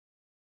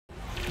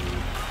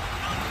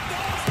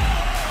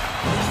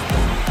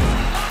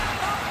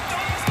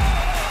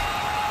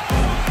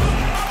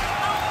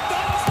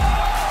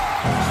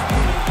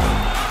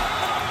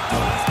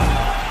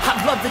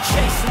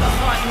chasing the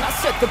hunt, and I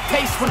set the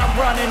pace when I'm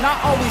running. I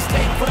always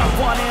take what I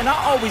want and I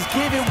always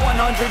give it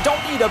 100. Don't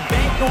need a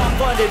bank, no I'm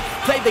funded.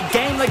 Play the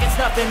game like it's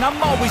nothing. I'm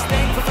always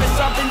thankful for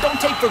something. Don't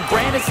take for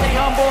granted, stay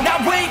humble. Now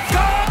wake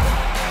up!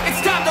 It's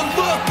time to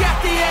look at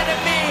the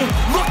enemy.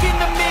 Look in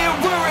the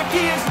mirror if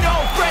he is no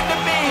friend to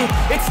me.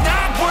 It's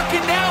not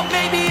working out,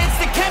 maybe it's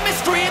the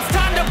chemistry. It's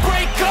time to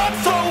break up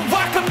so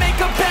I can make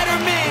a better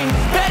me.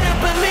 Better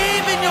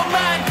believe in your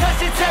mind,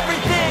 cause it's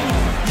everything.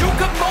 You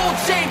can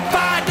mold, shape,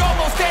 find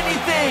almost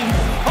anything.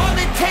 All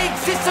it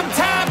takes is some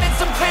time and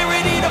some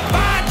clarity to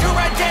find your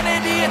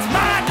identity. It's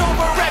mind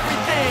over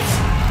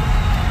everything.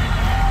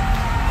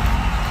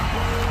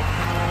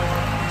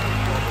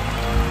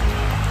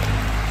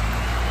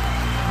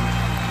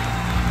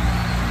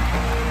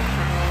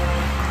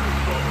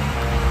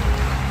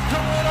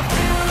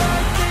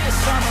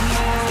 I'm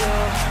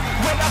immortal.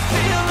 When I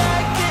feel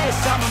like this,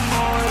 I'm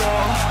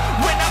immortal.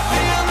 When I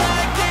feel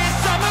like this,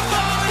 I'm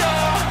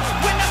immortal.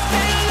 When I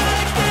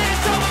feel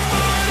like this,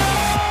 I'm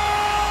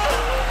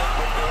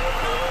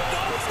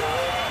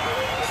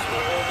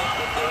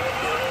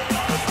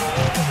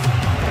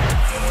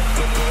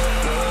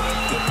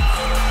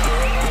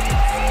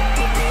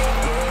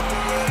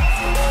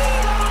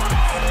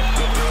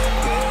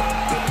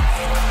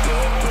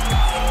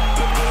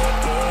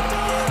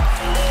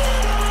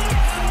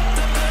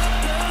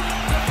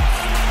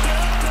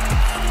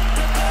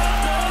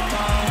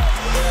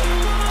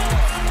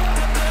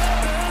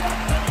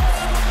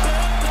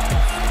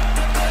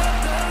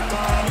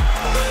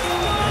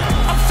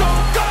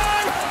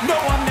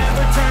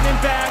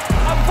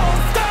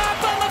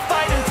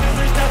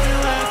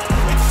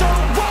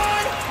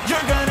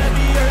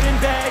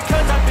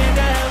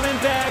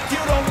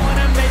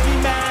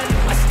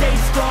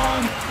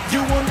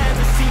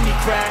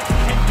crack.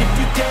 And if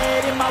you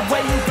get in my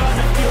way, you're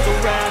gonna feel the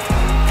wrath.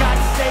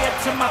 Gotta say it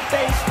to my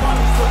face while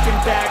he's looking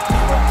back.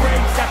 Mirror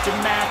breaks after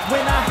math.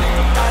 When I hate,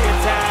 I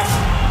attack.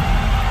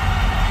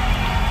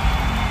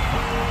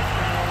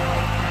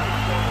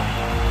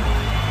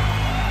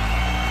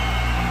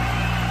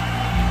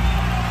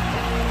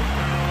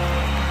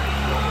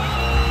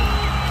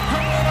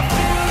 When I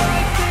feel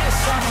like this,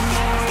 I'm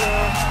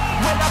immortal.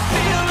 When I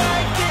feel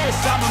like this,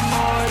 I'm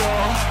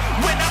immortal.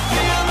 When I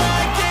feel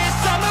like this,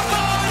 I'm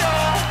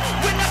immortal.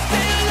 When I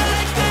feel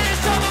like this,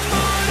 I'm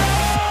immortal.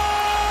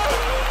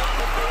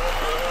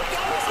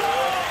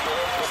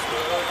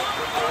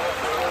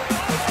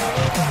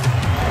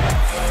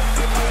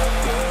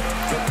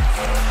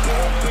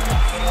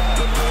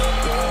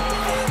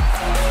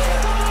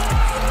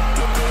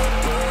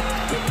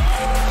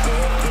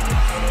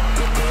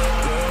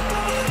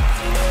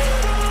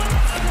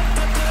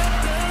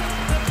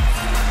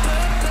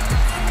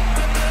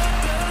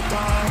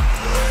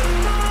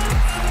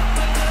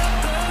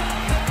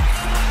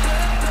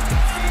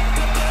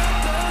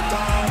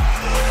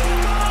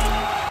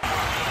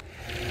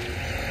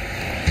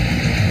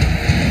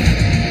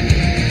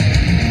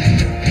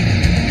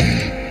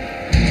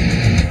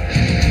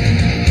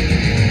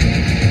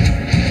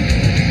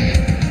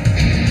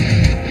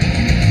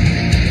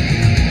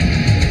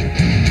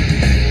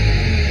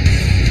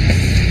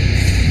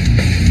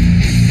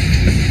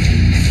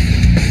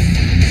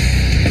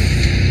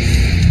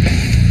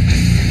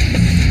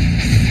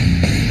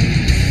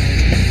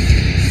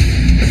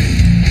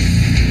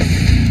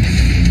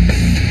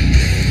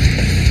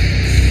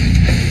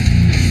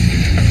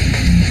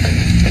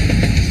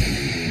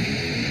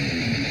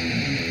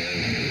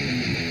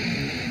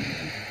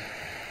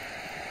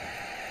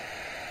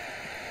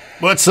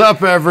 What's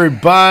up,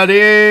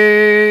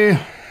 everybody?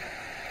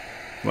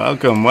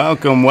 Welcome,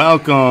 welcome,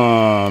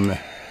 welcome.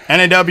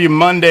 NAW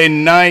Monday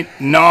Night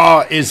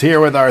NAW is here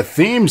with our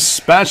theme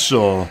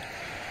special.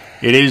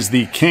 It is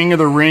the King of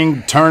the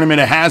Ring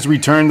tournament. It has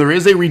returned. There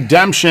is a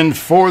redemption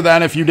for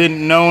that if you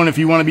didn't know, and if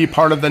you want to be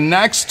part of the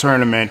next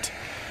tournament,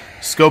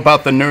 scope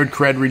out the Nerd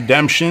Cred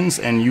redemptions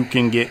and you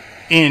can get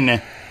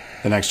in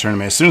the next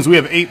tournament. As soon as we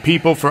have 8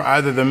 people for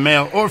either the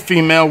male or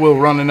female, we'll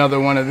run another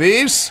one of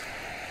these.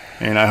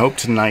 And I hope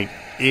tonight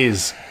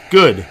is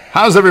good.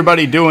 How's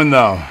everybody doing,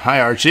 though?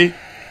 Hi, Archie.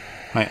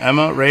 Hi,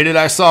 Emma. Rated.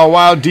 I saw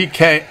Wild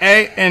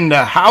DKA in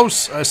the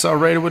house. I saw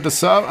Rated with the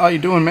sub. How you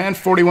doing, man?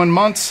 41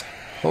 months.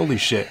 Holy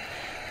shit.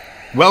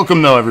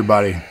 Welcome, though,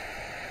 everybody.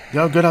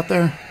 Y'all good out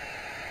there?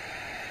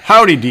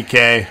 Howdy,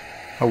 DK.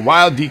 A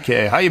Wild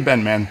DK. How you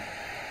been, man?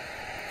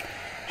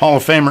 Hall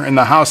of Famer in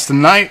the house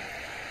tonight.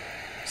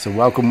 So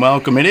welcome,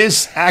 welcome. It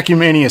is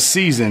Acumania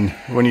season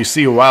when you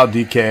see a Wild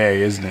DKA,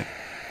 isn't it?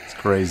 It's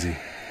crazy.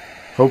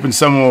 Hoping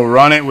someone will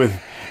run it with...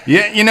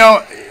 Yeah, you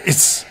know,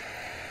 it's...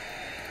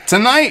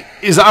 Tonight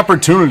is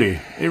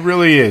opportunity. It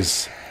really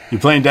is. You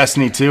playing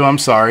Destiny 2? I'm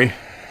sorry.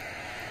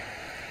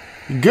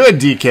 Good,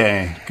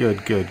 DK.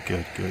 Good, good,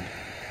 good, good.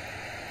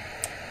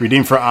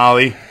 Redeem for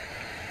Ollie.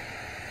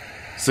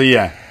 So,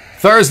 yeah.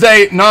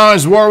 Thursday,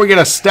 NAW's War. We get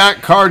a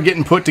stack card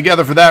getting put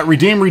together for that.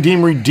 Redeem,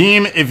 redeem,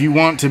 redeem if you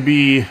want to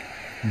be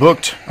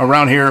booked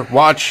around here.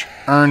 Watch,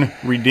 earn,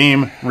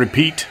 redeem,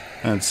 repeat.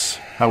 That's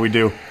how we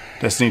do.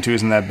 Destiny 2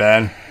 isn't that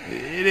bad.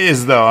 It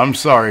is, though. I'm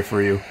sorry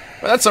for you.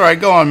 But that's all right.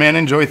 Go on, man.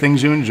 Enjoy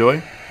things you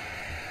enjoy.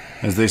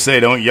 As they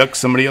say, don't yuck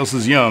somebody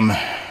else's yum.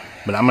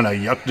 But I'm going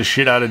to yuck the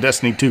shit out of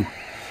Destiny 2.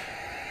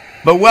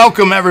 But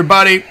welcome,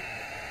 everybody.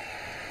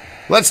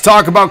 Let's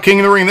talk about King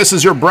of the Ring. This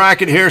is your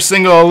bracket here.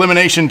 Single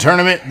elimination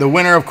tournament. The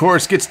winner, of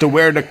course, gets to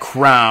wear the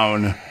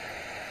crown.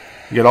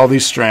 You get all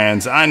these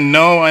strands. I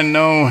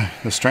know.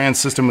 The strand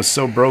system was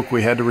so broke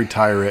we had to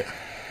retire it.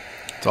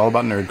 It's all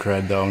about nerd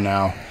cred, though,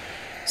 now.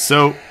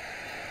 So,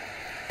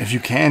 if you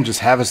can, just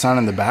have us on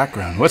in the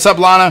background. What's up,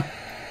 Lana?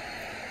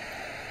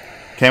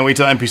 Can't wait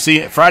till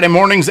NPC. Friday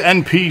mornings,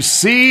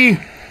 NPC.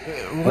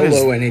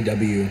 Hello,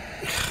 NAW.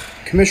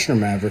 Commissioner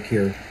Maverick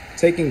here,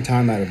 taking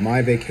time out of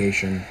my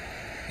vacation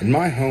in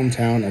my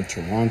hometown of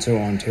Toronto,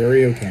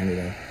 Ontario,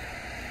 Canada,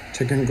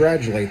 to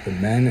congratulate the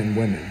men and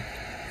women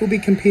who will be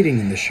competing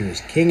in this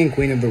year's King and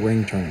Queen of the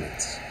Ring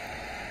tournaments.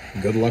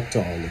 Good luck to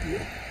all of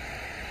you.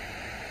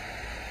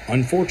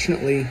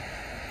 Unfortunately,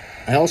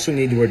 I also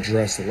need to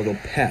address a little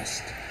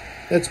pest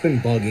that's been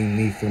bugging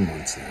me for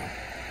months now.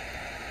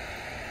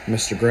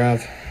 Mr.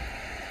 Grav,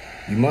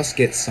 you must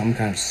get some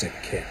kind of sick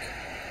kick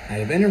out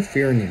of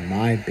interfering in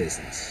my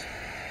business.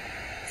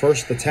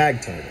 First the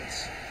tag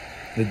titles,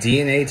 the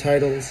DNA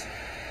titles,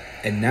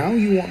 and now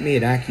you want me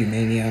at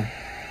Acumania,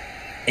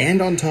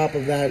 and on top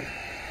of that,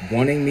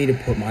 wanting me to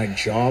put my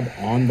job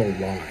on the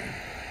line.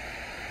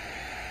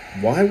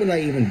 Why would I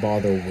even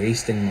bother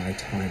wasting my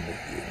time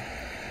with you?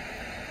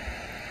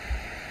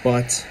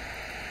 But,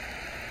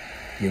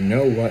 you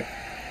know what?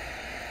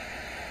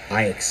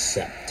 I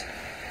accept.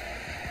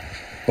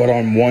 But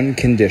on one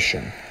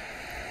condition.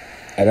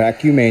 At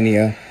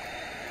Acumania,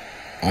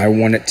 I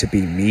want it to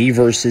be me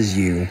versus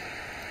you,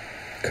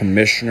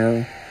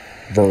 Commissioner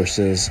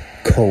versus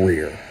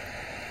career.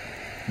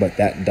 But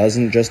that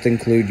doesn't just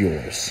include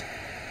yours.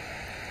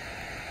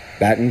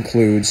 That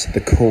includes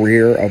the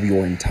career of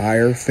your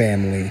entire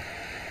family,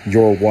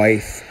 your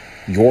wife,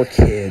 your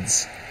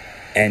kids,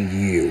 and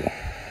you.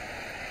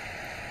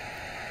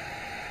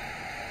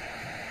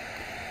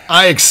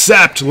 I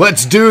accept.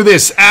 Let's do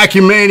this.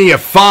 Acumania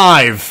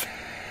 5.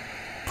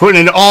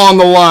 Putting it all on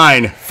the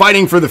line.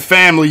 Fighting for the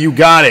family. You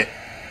got it.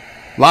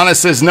 Lana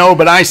says no,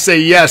 but I say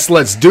yes.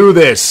 Let's do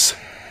this.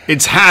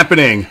 It's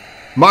happening.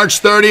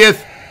 March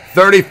 30th,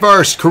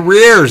 31st.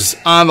 Careers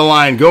on the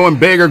line. Going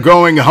big or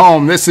going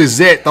home. This is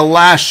it. The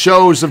last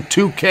shows of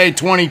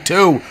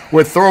 2K22.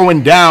 We're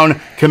throwing down.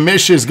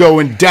 Commission's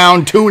going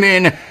down. Tune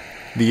in.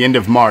 The end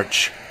of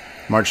March.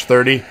 March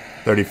 30,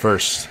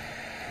 31st.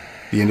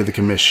 The end of the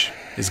commish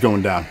is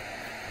going down.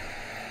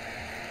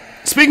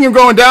 Speaking of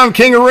going down,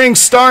 King of Ring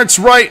starts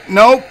right.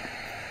 Nope.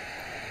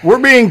 We're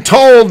being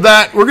told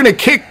that we're going to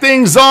kick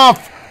things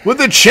off with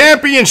a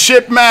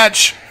championship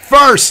match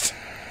first.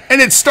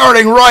 And it's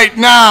starting right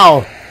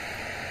now.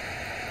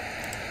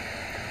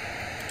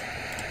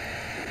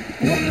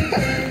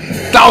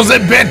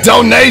 $1,000-bit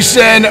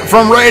donation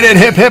from Rated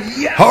Hip Hip.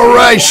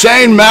 Hooray.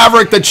 Shane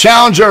Maverick, the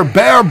challenger.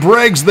 Bear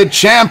Briggs, the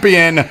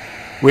champion.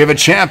 We have a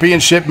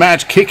championship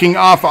match kicking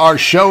off our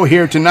show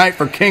here tonight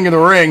for King of the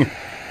Ring.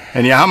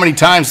 And yeah, how many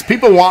times?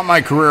 People want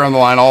my career on the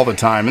line all the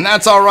time. And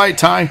that's all right,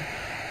 Ty.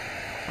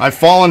 I've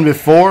fallen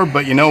before,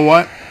 but you know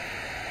what?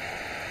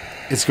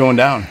 It's going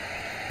down.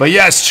 But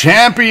yes,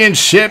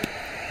 championship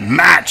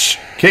match.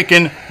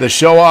 Kicking the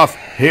show off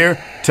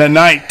here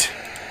tonight.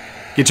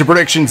 Get your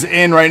predictions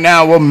in right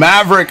now. Will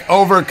Maverick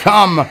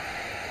overcome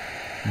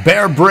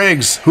Bear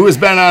Briggs, who has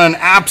been on an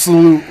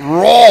absolute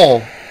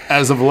roll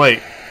as of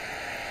late?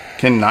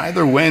 Can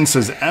neither win,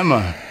 says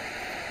Emma.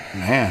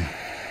 Man.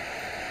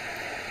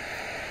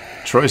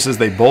 Troy says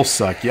they both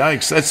suck.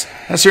 Yikes.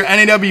 That's your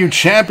NAW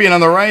champion on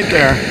the right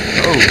there.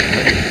 Oh.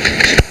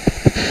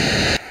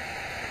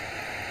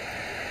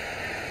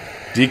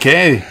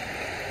 DK.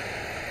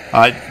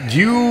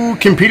 You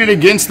competed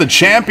against the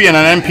champion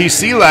on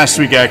NPC last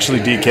week, actually,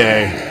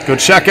 DK. Go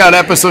check out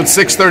episode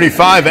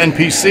 635,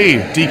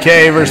 NPC.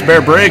 DK versus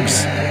Bear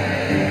Briggs.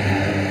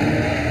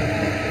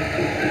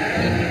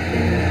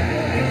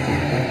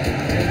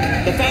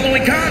 The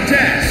following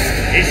contest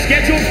is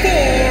scheduled for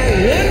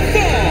one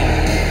fall.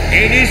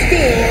 It is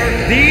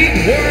for the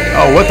World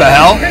Oh, what the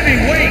hell?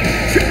 Heavyweight.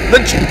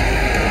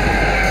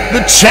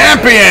 The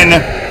champion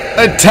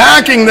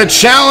attacking the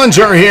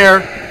challenger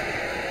here.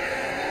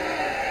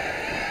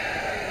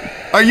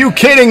 Are you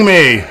kidding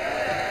me?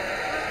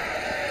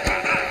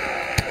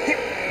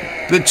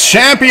 The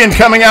champion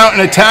coming out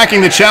and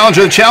attacking the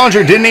challenger. The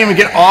challenger didn't even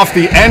get off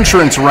the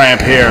entrance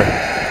ramp here.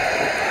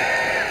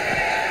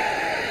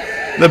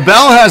 The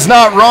bell has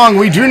not rung.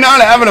 We do not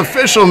have an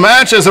official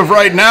match as of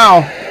right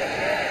now.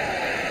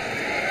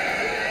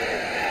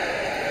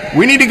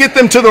 We need to get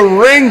them to the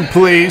ring,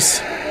 please.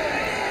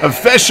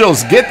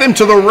 Officials, get them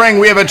to the ring.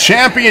 We have a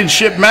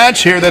championship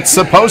match here that's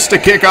supposed to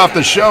kick off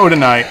the show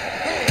tonight.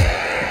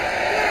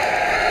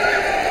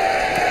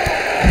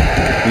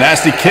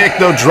 Nasty kick,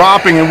 though,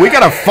 dropping, and we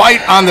got a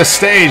fight on the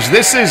stage.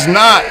 This is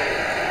not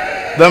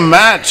the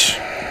match.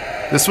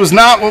 This was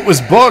not what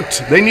was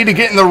booked. They need to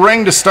get in the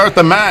ring to start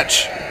the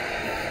match.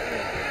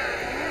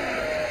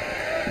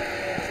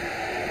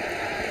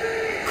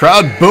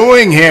 Crowd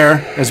booing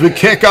here as we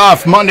kick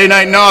off Monday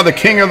Night NAW, the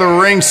King of the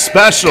Ring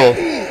special.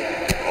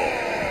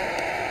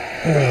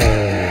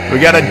 We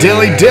got a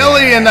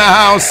dilly-dilly in the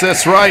house,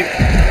 that's right.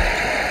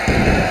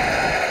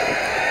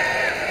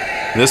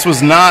 This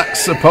was not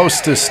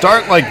supposed to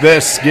start like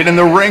this. Get in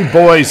the ring,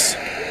 boys.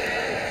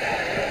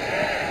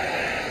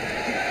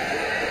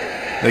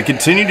 They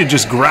continue to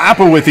just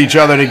grapple with each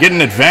other to get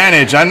an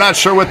advantage. I'm not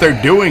sure what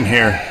they're doing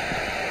here.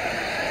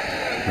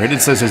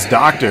 Rated says his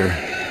doctor.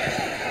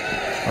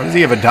 Why does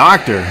he have a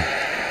doctor?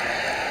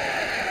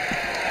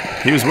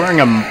 He was wearing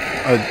a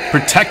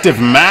protective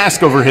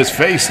mask over his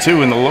face,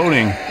 too, in the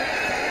loading.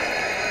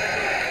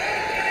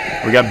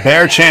 We got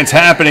bear chants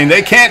happening.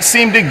 They can't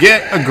seem to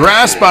get a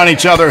grasp on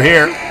each other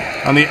here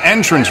on the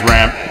entrance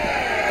ramp.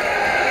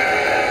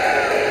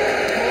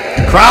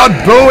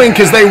 Crowd booing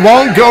because they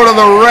won't go to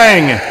the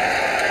ring.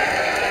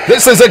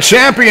 This is a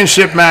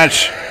championship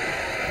match.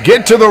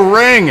 Get to the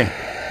ring.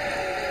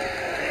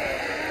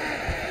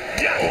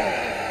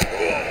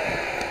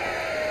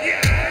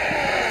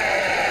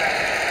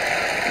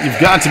 You've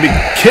got to be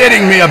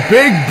kidding me. A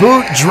big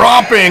boot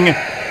dropping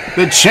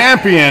the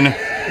champion.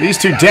 These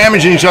two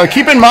damaging each other.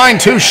 Keep in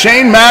mind, too,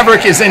 Shane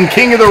Maverick is in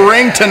King of the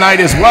Ring tonight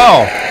as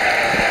well.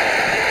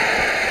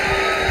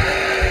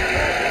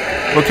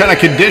 What kind of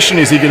condition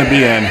is he going to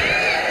be in?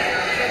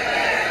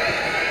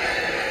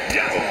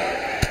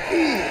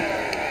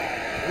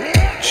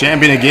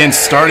 Champion again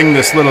starting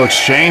this little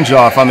exchange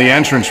off on the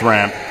entrance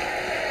ramp.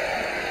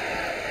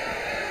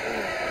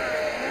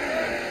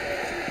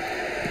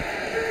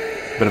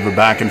 Bit of a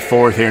back and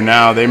forth here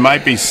now. They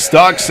might be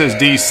stuck, says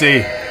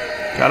DC.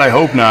 God, I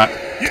hope not.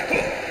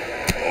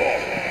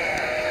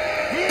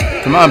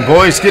 Come on,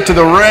 boys, get to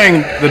the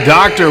ring. The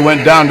doctor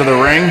went down to the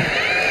ring.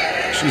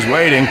 She's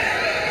waiting.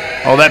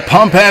 Oh, that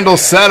pump handle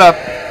setup.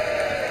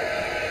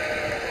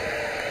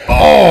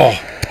 Oh.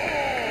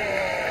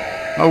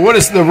 Oh, what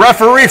is the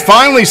referee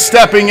finally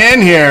stepping in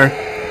here?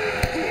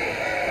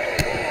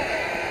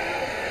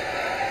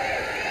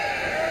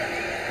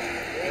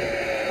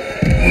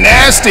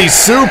 Nasty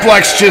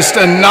suplex just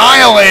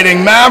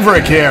annihilating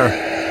Maverick here.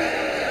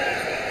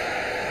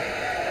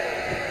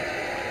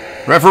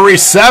 Referee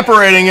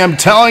separating him,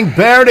 telling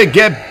Bear to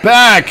get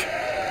back.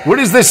 What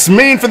does this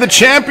mean for the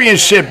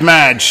championship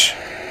match?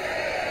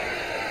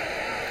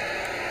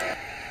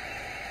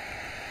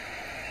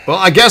 Well,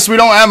 I guess we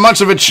don't have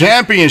much of a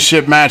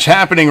championship match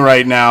happening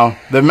right now.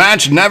 The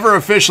match never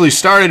officially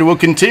started. We'll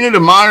continue to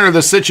monitor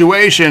the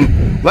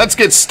situation. Let's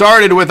get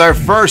started with our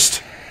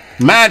first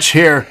match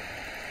here.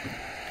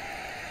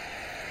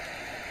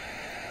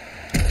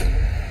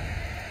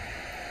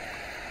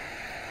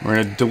 We're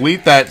going to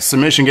delete that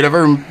submission, get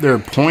their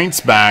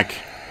points back.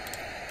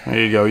 There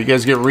you go. You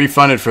guys get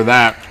refunded for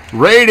that.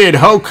 Rated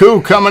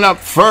Hoku coming up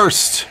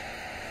first.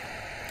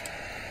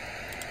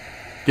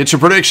 Get your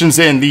predictions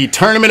in. The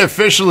tournament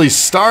officially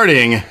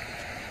starting.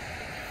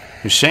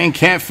 If Shane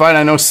can't fight,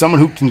 I know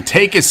someone who can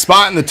take his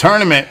spot in the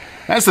tournament.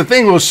 That's the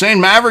thing. Will Shane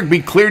Maverick be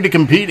cleared to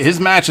compete? His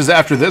matches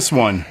after this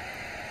one.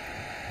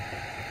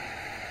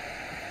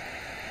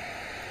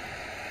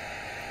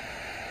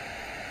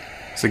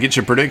 So get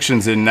your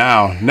predictions in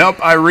now. Nope,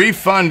 I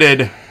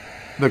refunded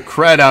the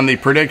cred on the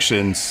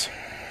predictions.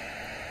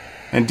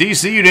 And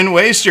DC, you didn't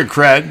waste your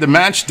cred. The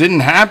match didn't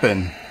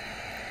happen.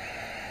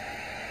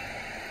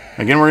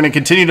 Again, we're going to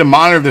continue to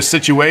monitor the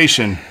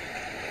situation.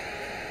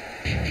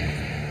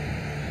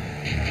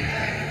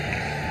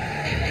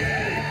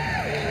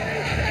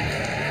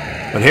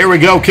 But here we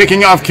go,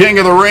 kicking off King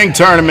of the Ring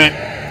tournament.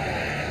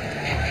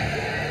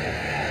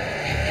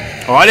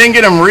 Oh, I didn't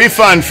get him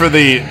refund for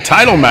the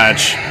title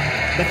match.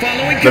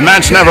 The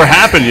match never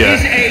happened yet.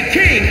 Is a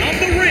King of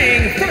the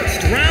Ring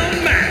first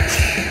round match.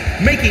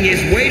 Making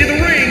his way to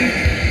the ring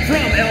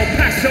from El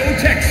Paso,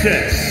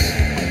 Texas.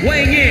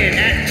 Weighing in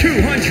at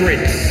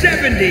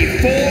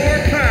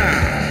 274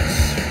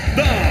 pounds.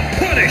 The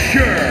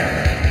Punisher.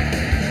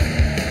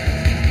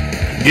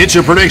 Get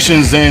your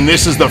predictions in.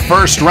 This is the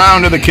first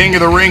round of the King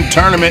of the Ring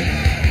tournament.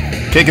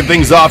 Kicking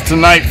things off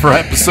tonight for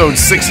episode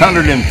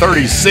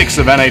 636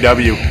 of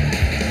NAW.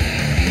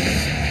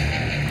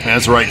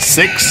 That's right,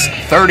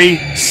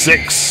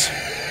 636.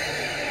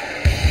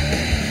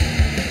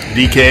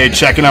 DKA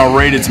checking out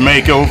Rated's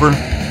makeover.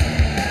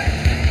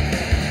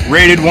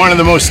 Rated, one of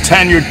the most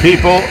tenured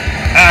people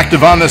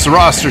active on this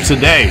roster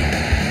today.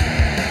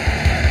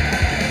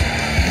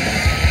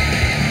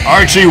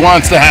 Archie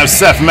wants to have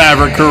Seth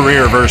Maverick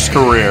career versus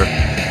career.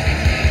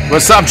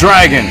 What's up,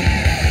 Dragon?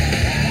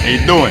 How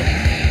you doing?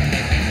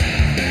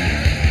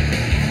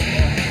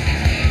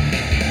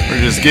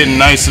 We're just getting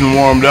nice and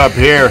warmed up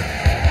here.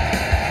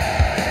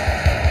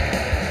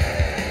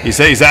 He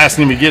says he's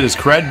asking him to get his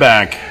cred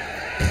back.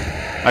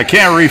 I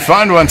can't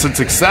refund once it's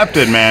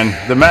accepted, man.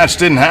 The match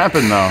didn't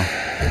happen, though.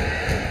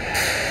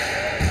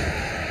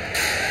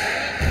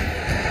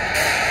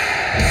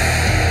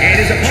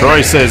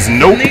 Troy says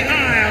nope. The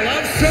Isle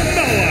of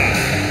Samoa,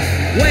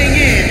 weighing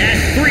in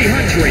at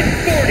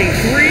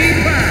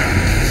 343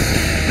 pounds,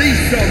 the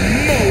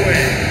Samoan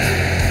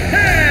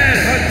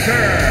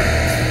Headhunter.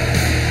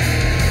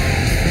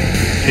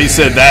 He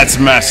said that's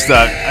messed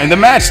up. And the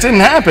match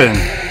didn't happen.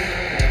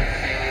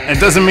 It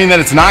doesn't mean that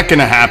it's not going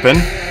to happen.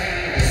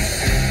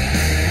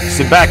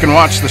 Sit back and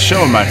watch the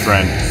show, my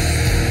friend.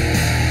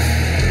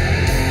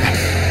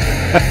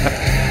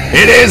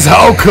 It is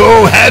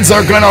Hoku. Heads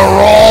are going to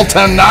roll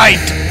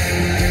tonight.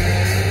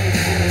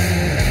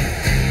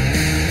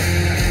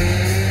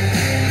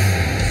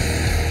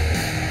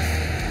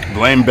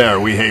 Blame Bear.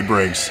 We hate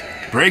Briggs.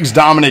 Briggs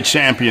dominant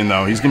champion,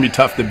 though. He's going to be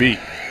tough to beat.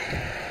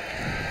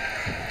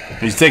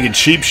 He's taking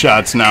cheap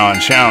shots now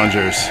on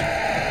challengers.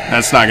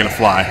 That's not going to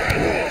fly.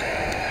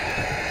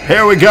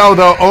 Here we go,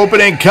 though.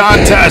 Opening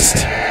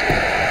contest.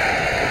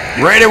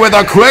 Rated with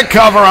a quick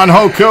cover on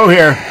Hoku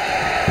here.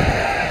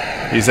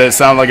 He said it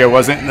sounded like it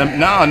wasn't. No.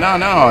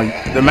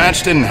 The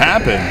match didn't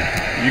happen.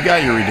 You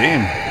got your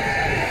redeem.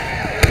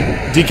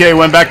 DK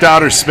went back to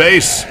outer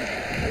space.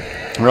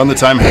 Around the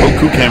time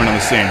Hoku came into the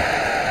scene.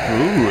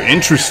 Ooh,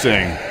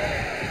 interesting.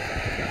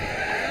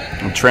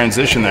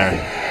 Transition there.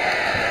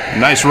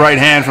 Nice right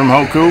hand from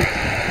Hoku.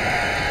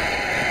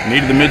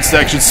 Needed the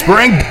midsection.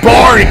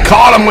 Springboard!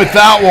 Caught him with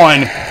that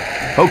one.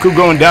 Hoku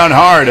going down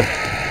hard.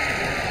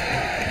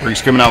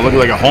 Briggs coming out looking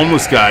like a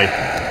homeless guy,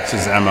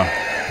 says Emma.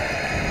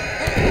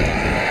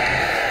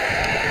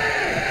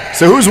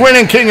 So who's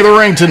winning King of the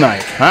Ring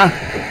tonight, huh?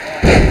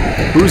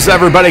 Who's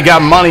everybody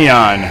got money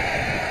on?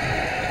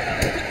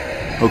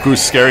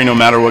 Hoku's scary no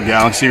matter what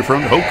galaxy you're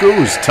from.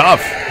 Hoku's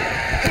tough.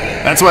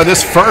 That's why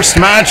this first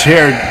match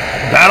here,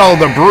 Battle of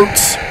the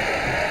Brutes.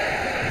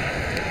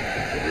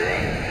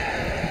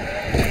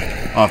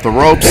 Off the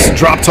ropes,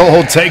 drop toe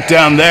hold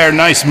takedown there.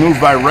 Nice move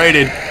by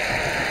Rated.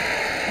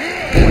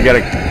 We got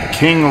a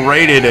King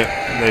Rated,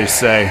 they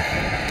say.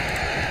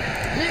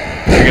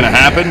 Is it gonna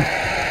happen?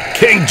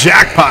 King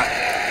Jackpot.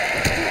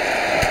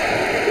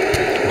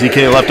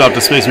 DK left off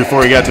to space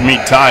before he got to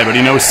meet Ty, but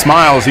he knows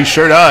smiles. He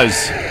sure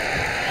does.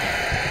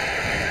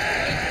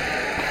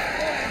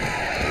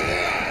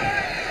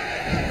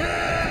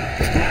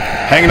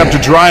 Hanging up to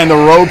dry in the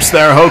ropes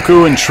there.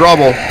 Hoku in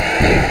trouble.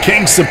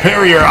 King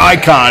Superior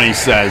Icon, he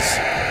says.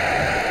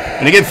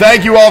 And again,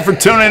 thank you all for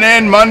tuning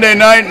in. Monday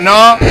Night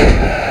NAW.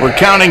 We're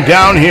counting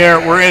down here.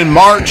 We're in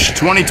March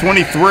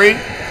 2023.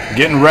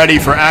 Getting ready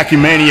for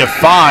Acumania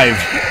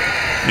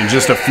 5 in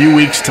just a few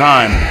weeks'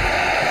 time.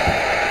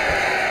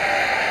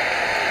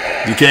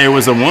 DK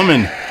was a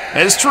woman.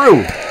 It's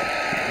true.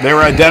 They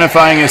were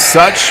identifying as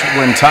such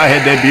when Ty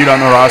had debuted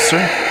on the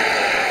roster.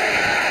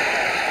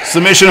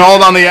 Submission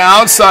hold on the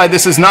outside.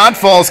 This is not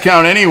false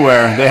count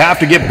anywhere. They have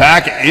to get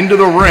back into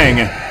the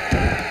ring.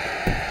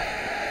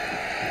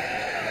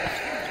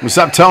 What's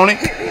up, Tony?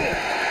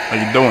 How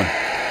you doing?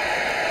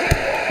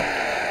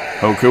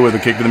 Hoku with a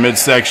kick to the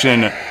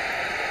midsection.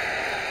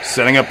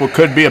 Setting up what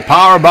could be a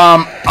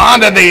powerbomb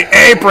onto the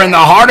apron. The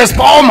hardest.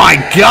 Oh my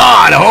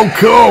God,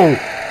 Hoku.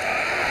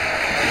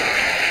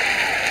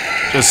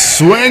 Just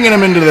swinging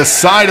him into the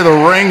side of the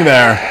ring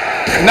there.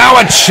 Now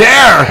a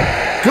chair.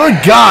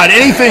 Good God,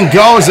 anything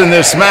goes in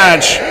this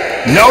match.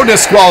 No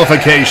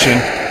disqualification.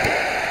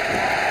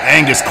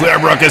 Angus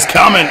Clearbrook is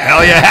coming.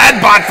 Hell yeah,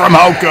 headbutt from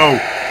Hoku.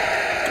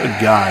 Good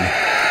God.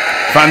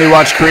 Finally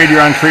watched Creed.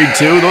 You're on Creed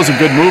 2. Those are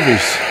good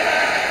movies.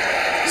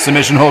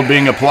 Submission hold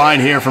being applied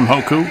here from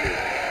Hoku.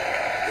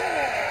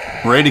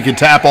 Brady can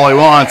tap all he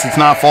wants. It's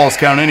not false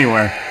count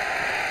anywhere.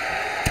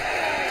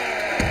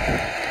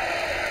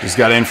 Just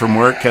got in from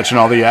work, catching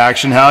all the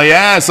action. Hell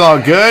yeah, it's all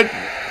good.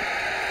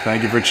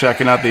 Thank you for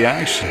checking out the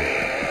action.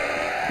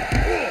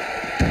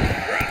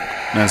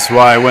 That's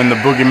why when the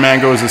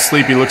boogeyman goes to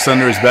sleep, he looks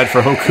under his bed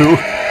for Hoku.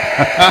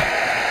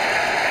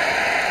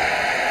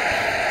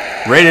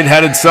 Rated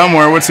headed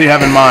somewhere. What's he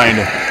have in mind?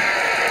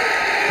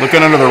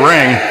 Looking under the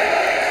ring.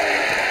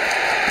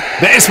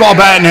 Baseball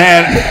bat in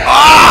hand.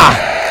 Ah!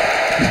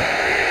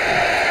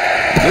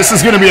 This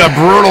is going to be a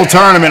brutal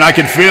tournament. I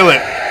can feel it.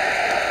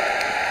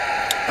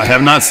 I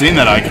have not seen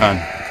that icon.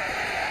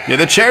 Yeah,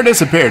 the chair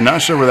disappeared.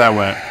 Not sure where that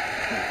went.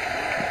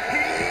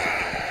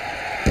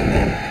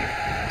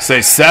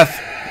 Say Seth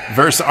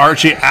versus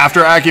Archie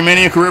after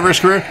Acumania career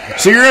versus career.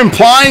 So you're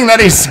implying that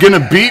he's going to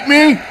beat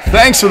me?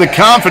 Thanks for the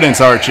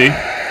confidence, Archie.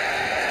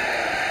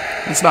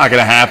 It's not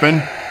going to happen.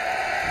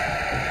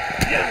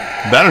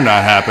 Better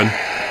not happen.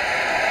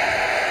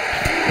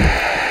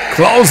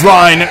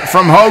 Clothesline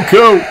from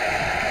Hoku.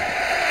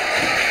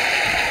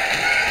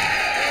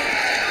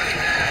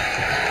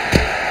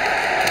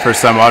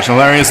 First time watching,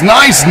 hilarious.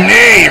 Nice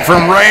knee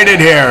from Rated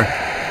here.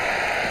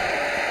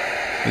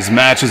 This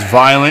match is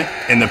violent,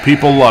 and the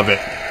people love it.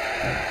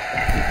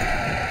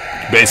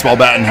 Baseball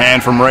bat in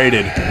hand from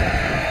Rated.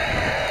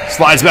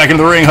 Slides back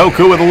into the ring.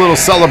 Hoku with a little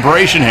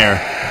celebration here.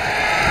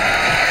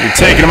 You're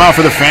taking him out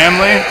for the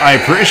family? I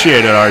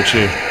appreciate it,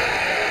 Archie.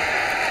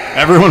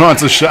 Everyone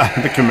wants a shot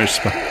at the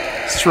commission spot.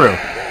 It's true.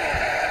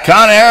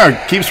 Con Air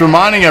keeps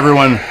reminding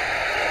everyone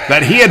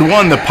that he had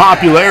won the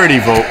popularity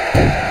vote.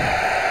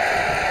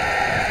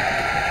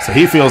 So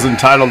he feels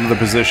entitled to the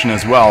position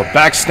as well.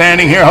 Back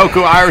standing here,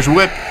 Hoku Irish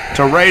whip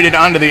to Rated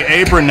onto the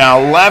apron now.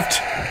 Left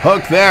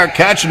hook there,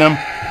 catching him.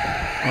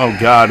 Oh,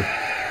 God.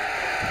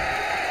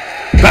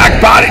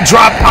 Back body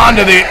drop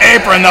onto the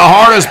apron, the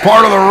hardest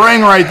part of the ring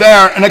right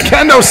there. And a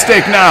kendo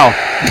stick now.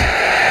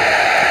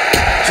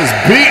 Just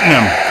beating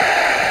him.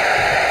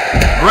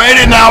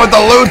 Rated now with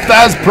the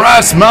Luthez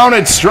press.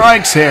 Mounted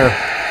strikes here.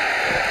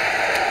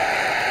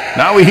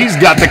 Now he's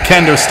got the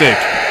kendo stick.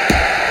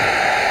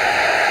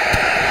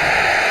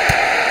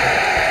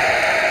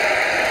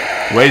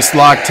 Waist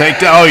lock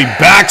takedown. Oh, he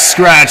back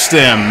scratched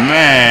him.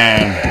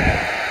 Man.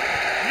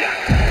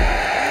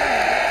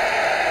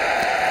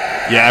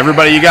 Yeah,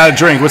 everybody, you got to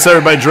drink. What's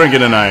everybody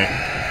drinking tonight?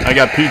 I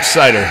got peach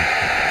cider.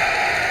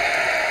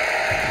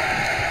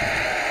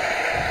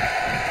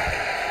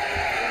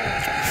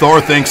 Thor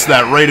thinks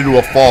that Rated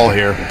will fall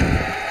here.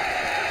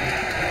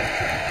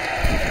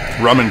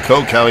 Rum and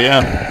Coke, hell yeah.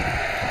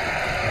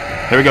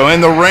 Here we go, in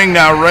the ring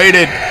now,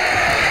 Rated.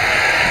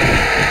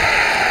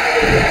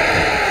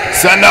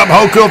 Setting up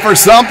Hoku for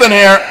something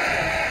here.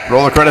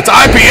 Roll the credits.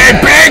 IPA,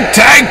 big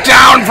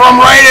takedown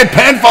from Rated.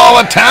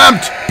 Pinfall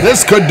attempt.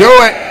 This could do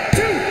it.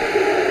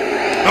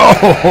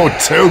 Oh,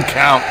 2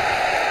 count.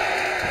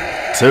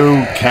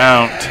 2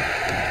 count.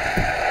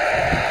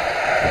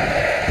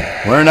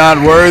 We're not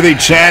worthy.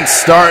 Chance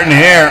starting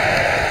here.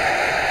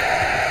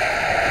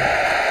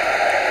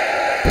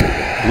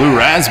 Blue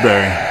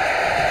raspberry.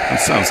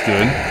 That sounds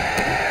good.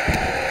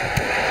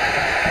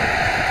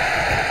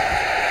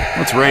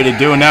 What's Rated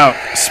doing now?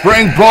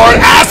 Springboard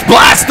ass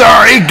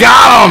blaster. He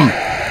got him.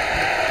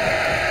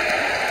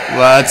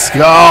 Let's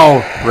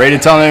go.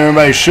 Rated telling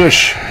everybody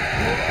shush.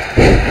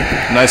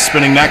 Nice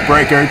spinning neck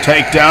breaker.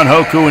 Take down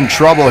Hoku in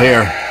trouble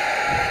here.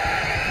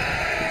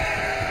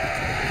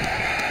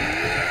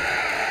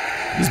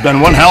 It's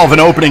been one hell of an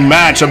opening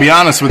match, I'll be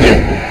honest with you.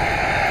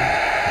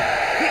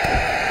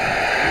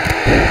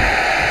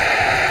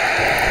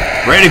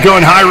 Rated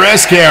going high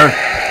risk here.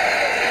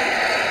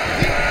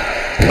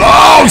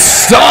 Oh,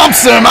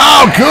 stomps him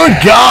out. Good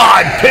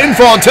God.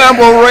 Pinfall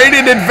attempt will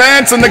Rated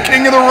advance in the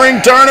King of the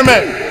Ring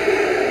tournament.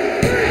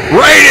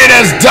 Rated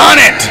has done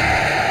it.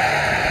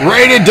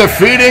 Rated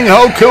defeating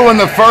Hoku in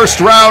the first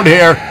round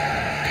here.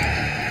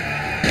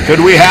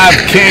 Could we have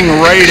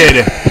King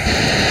Rated?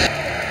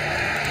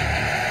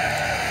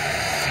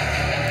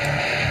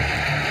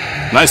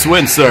 Nice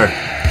win, sir.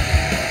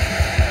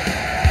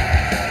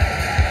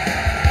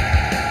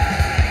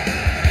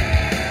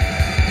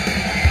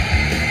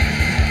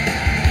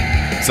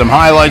 Some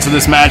highlights of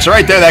this match.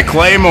 Right there, that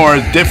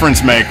Claymore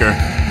difference maker.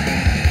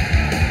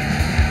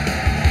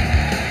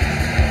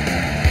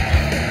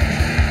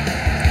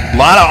 A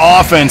lot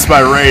of offense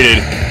by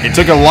Rated. It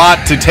took a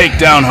lot to take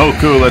down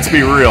Hoku, let's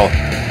be real.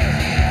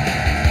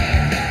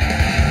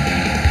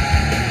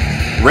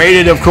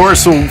 Rated, of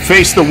course, will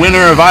face the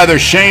winner of either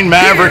Shane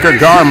Maverick or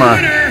Garmr.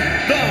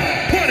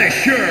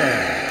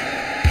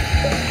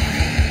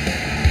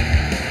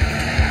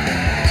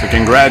 So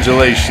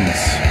congratulations.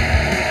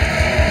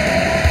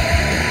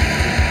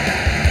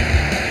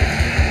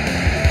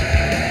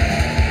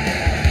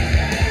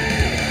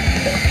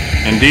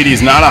 Indeed,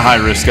 he's not a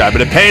high-risk guy,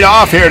 but it paid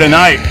off here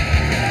tonight.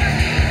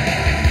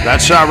 That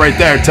shot right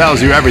there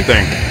tells you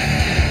everything.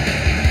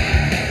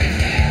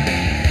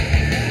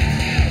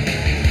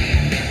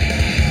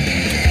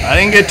 I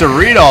didn't get to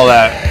read all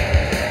that.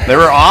 They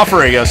were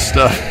offering us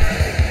stuff.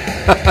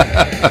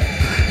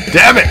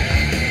 Damn it.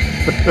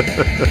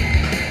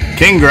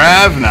 King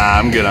Grav? Nah,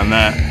 I'm good on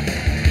that.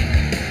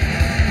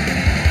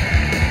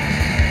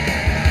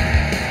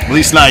 At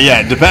least not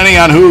yet. Depending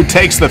on who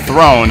takes the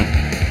throne,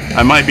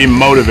 I might be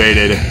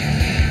motivated.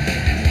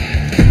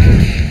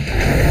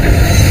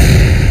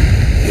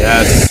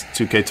 Yes,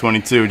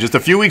 2K22. Just a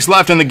few weeks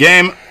left in the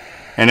game.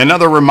 And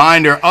another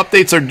reminder,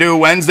 updates are due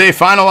Wednesday.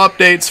 Final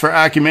updates for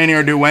Acumania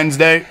are due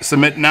Wednesday.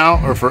 Submit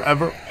now or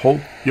forever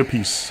hold your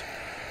peace.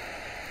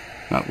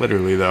 Not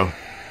literally, though.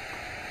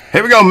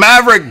 Here we go.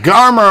 Maverick,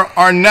 Garmr,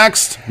 our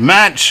next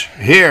match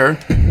here.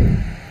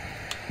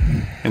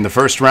 In the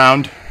first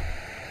round.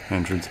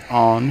 Entrance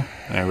on.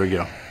 There we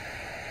go.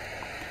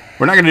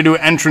 We're not going to do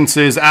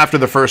entrances after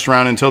the first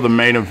round until the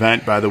main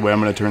event. By the way,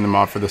 I'm going to turn them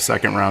off for the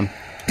second round.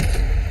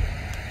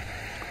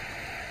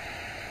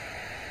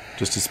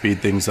 Just to speed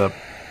things up.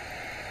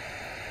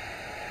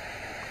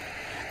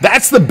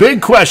 That's the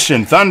big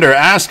question. Thunder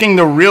asking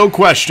the real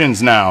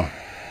questions now.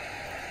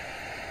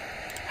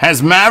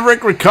 Has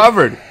Maverick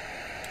recovered?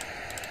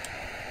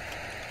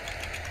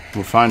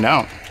 We'll find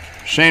out.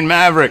 Shane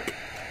Maverick.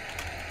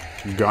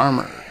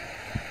 Garmr.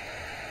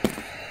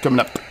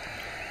 Coming up.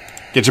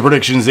 Get your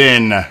predictions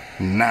in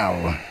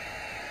now.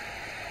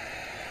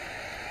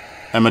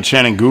 Emma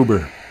Channing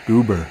Goober.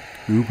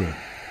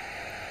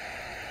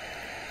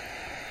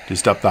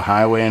 Just up the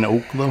highway in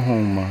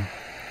Oklahoma.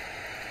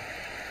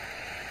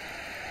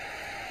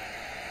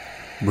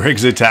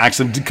 Briggs attacks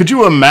him. Could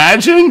you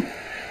imagine?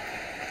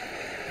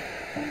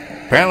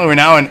 Apparently we're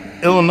now in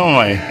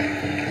Illinois.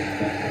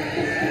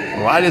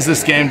 Why does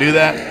this game do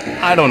that?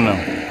 I don't know.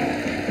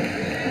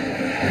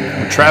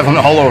 We're traveling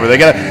all over. You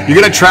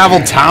gotta travel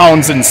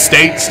towns and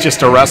states just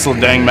to wrestle a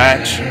dang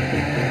match.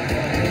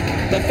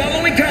 The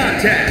following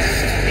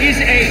contest is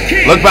a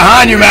King Look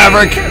behind you,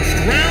 Maverick.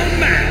 first round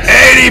match.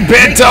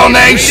 80-bit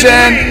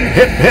donation.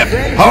 Hip, hip,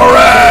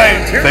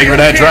 hooray! Thank you for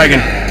that, Dragon.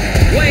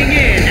 Weighing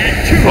in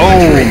at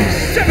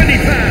 270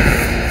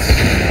 pounds,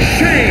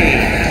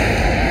 Shane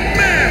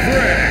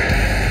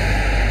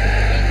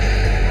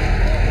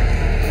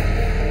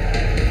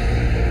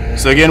Maverick.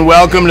 So again,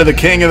 welcome to the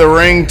King of the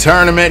Ring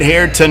tournament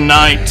here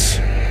tonight.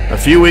 A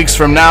few weeks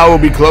from now, we'll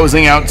be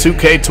closing out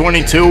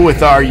 2K22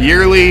 with our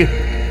yearly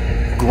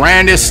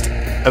grandest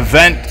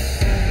event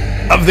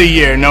of the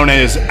year, known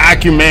as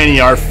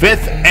Acumania, our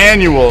 5th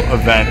annual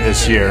event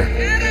this year.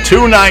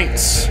 2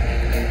 nights.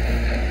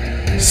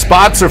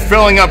 Spots are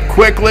filling up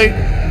quickly.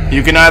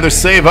 You can either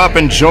save up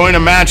and join a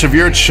match of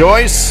your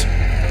choice,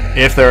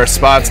 if there are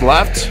spots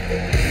left,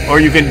 or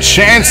you can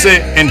chance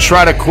it and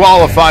try to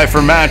qualify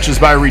for matches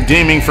by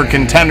redeeming for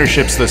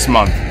contenderships this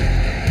month.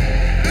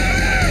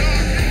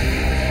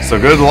 So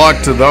good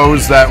luck to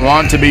those that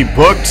want to be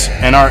booked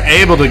and are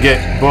able to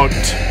get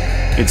booked.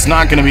 It's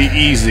not going to be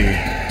easy.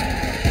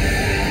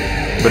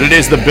 But it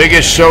is the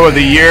biggest show of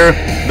the year.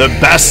 The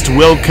best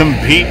will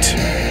compete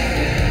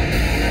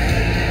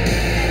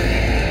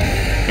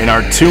in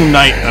our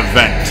 2-night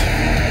event.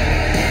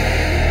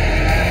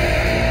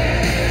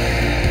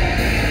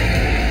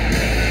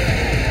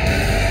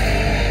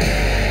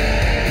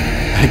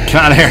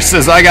 Garmr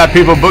says, I got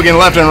people booking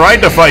left and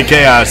right to fight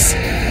Chaos.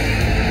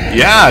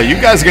 Yeah, you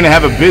guys are going to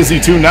have a busy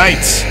 2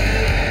 nights.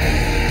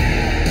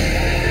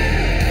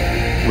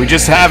 We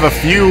just have a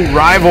few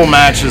rival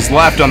matches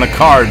left on the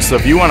card, so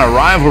if you want a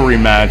rivalry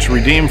match,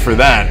 redeem for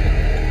that.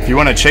 If you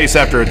want to chase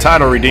after a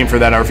title, redeem for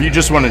that. Or if you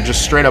just want to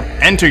just straight up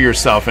enter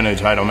yourself in a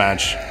title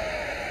match,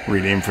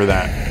 redeem for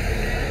that.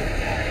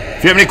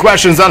 If you have any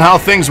questions on how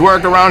things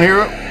work around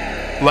here,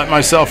 let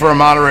myself or a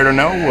moderator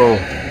know. We'll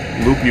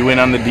loop you in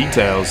on the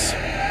details.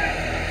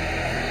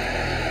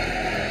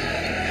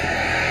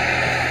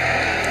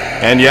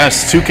 And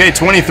yes,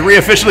 2K23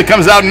 officially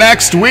comes out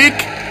next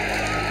week,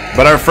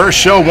 but our first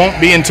show won't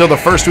be until the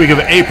first week of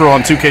April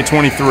on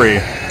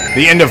 2K23.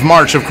 The end of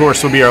March, of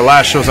course, will be our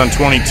last shows on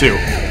 22.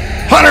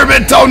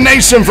 100-bit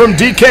donation from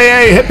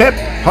DKA. Hip, hip.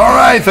 All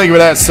right, thank you for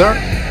that, sir.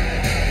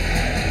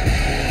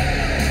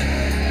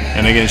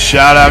 And again,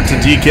 shout out to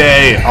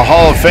DKA, a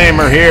Hall of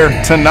Famer here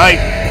tonight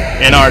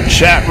in our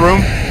chat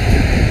room.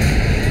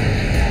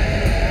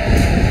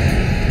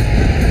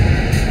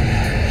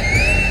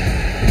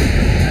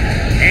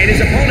 And his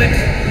opponent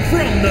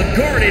from the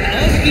Garden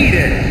of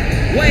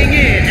Eden, weighing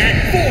in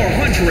at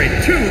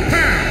 402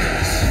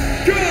 pounds,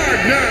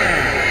 Garmr.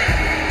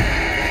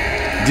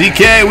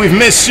 DK, we've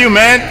missed you,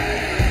 man.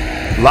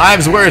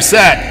 Live's where it's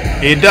at.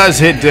 It does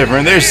hit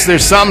different.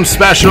 There's something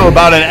special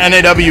about an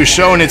NAW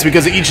show, and it's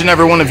because of each and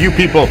every one of you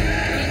people.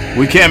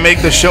 We can't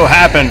make the show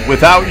happen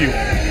without you.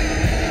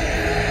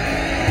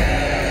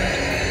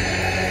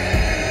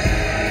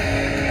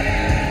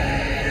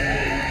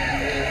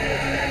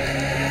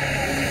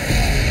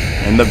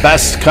 And the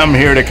best come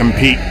here to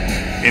compete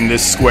in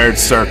this squared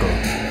circle.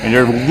 And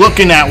you're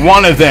looking at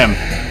one of them.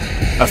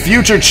 A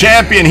future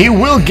champion. He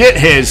will get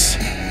his.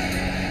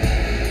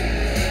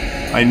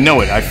 I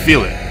know it. I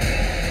feel it.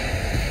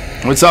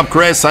 What's up,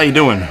 Chris? How you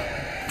doing?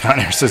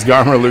 Garmr says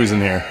Garmr losing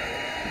here.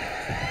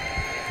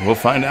 We'll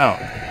find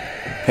out.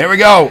 Here we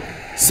go.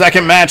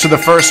 Second match of the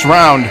first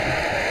round.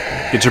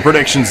 Get your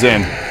predictions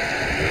in.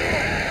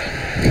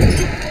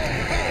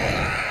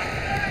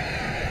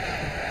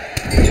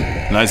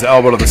 Nice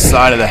elbow to the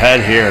side of the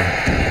head here.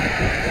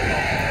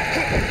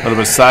 A little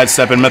bit of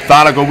sidestep and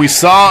methodical. We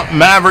saw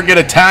Maverick get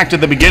attacked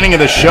at the beginning of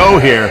the show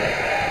here.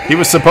 He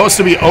was supposed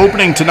to be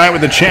opening tonight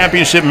with a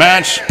championship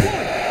match.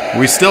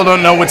 We still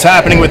don't know what's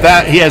happening with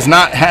that. He has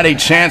not had a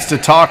chance to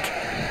talk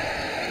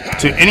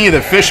to any of the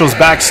officials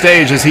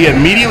backstage, as he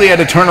immediately had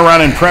to turn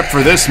around and prep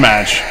for this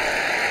match.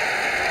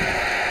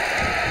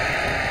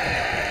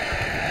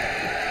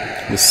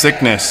 The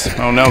sickness.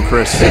 Oh no,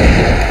 Chris.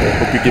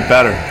 Hope you get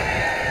better.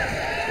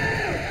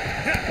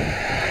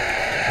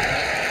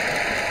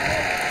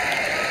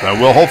 But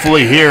we'll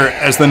hopefully hear,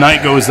 as the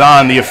night goes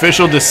on, the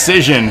official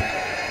decision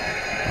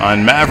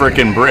on Maverick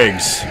and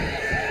Briggs.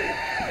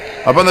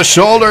 Up on the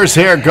shoulders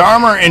here,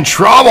 Garmr in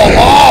trouble.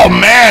 Oh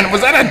man,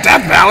 was that a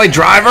Death Valley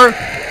driver?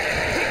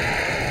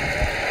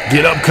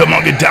 Get up, come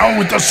on, get down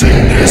with the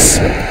sickness.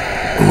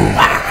 Ooh.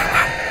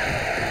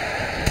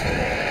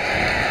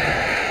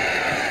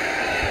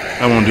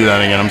 I won't do that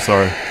again, I'm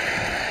sorry.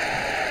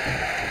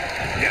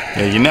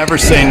 Yeah, you never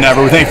say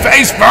never. With a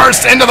face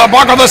first into the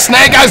buckle of the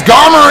snake, as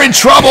Garmr in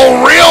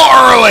trouble real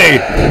early.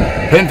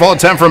 Pinfall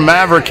attempt from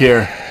Maverick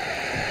here.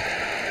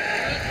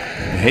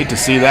 I hate to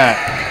see that.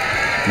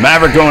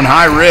 Maverick going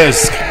high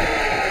risk.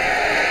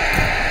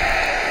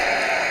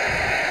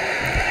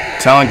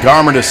 Telling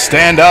Garmr to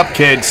stand up,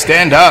 kid.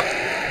 Stand up.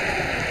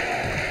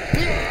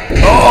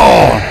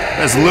 Oh,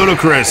 that's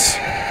ludicrous.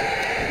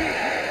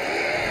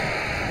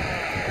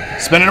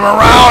 Spinning him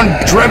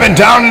around. Driven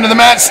down into the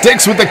mat.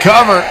 Sticks with the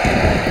cover.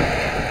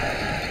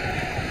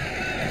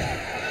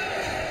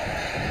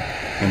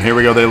 And here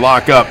we go. They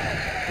lock up.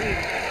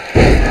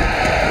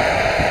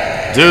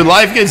 Dude,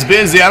 life gets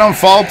busy. I don't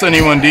fault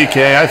anyone,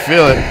 DK. I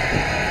feel it.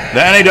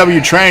 The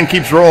NAW train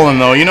keeps rolling,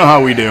 though. You know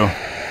how we do.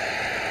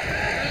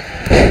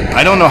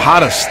 I don't know how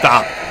to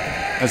stop.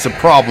 That's a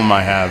problem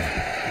I have.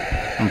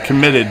 I'm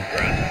committed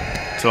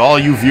to all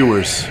you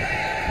viewers.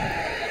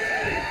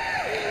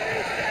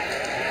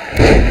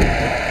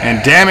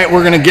 And damn it,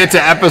 we're going to get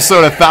to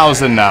episode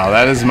 1000 now.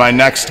 That is my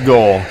next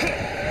goal.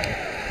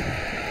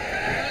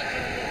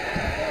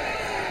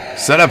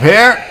 Set up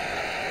here.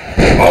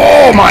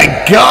 Oh my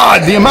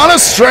god, the amount of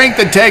strength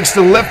it takes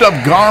to lift up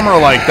Garmr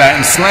like that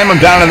and slam him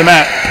down to the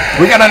mat.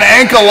 We got an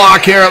ankle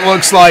lock here, it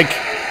looks like.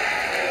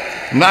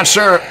 I'm not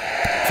sure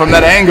from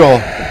that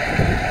angle.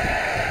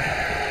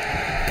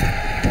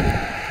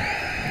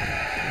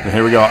 And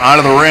here we go, out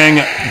of the ring.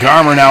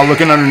 Garmr now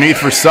looking underneath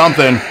for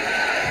something.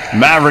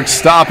 Maverick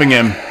stopping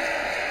him.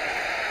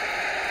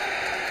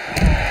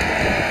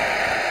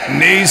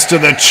 Knees to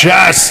the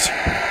chest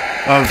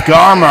of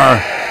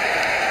Garmr.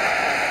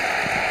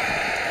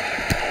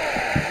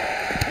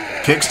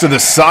 Kicks to the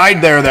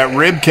side there, that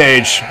rib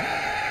cage.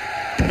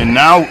 And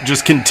now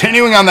just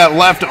continuing on that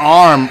left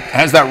arm,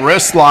 has that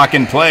wrist lock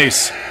in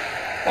place.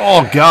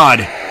 Oh,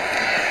 God.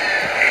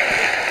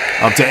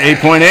 Up to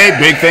 8.8.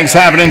 Big things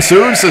happening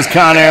soon, says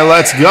Conair.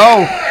 Let's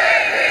go.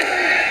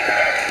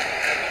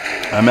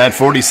 I'm at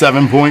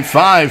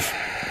 47.5.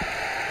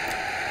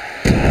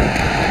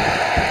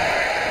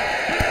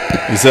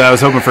 He said I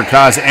was hoping for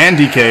Kaz and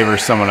DK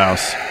versus someone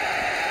else.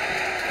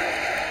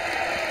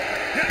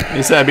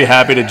 He said I'd be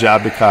happy to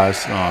job to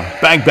Kaz. Oh,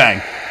 bang,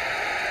 bang.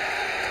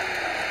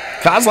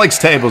 Kaz likes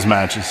tables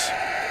matches.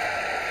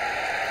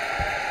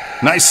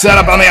 Nice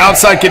setup on the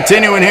outside,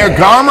 continuing here.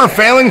 Garmr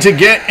failing to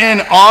get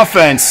in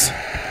offense.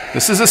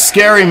 This is a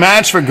scary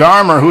match for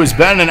Garmr, who has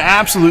been an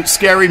absolute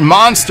scary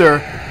monster,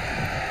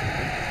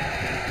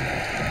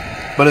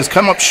 but has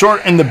come up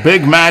short in the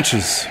big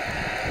matches.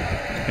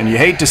 And you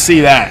hate to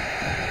see that.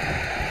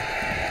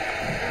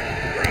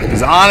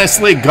 Because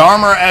honestly,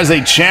 Garmr as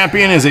a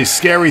champion is a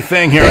scary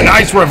thing here. A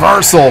nice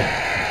reversal.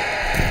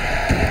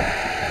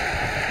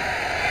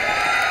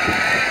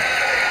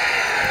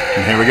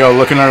 And here we go,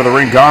 looking under the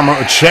ring. Garmr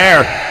with a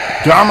chair.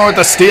 Garmr with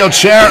the steel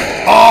chair.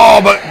 Oh,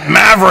 but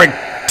Maverick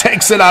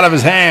takes it out of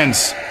his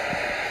hands.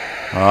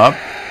 Up.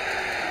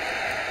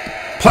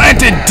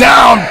 Planted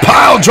down.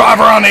 Pile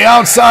driver on the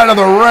outside of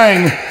the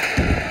ring.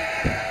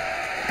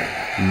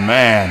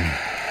 Man.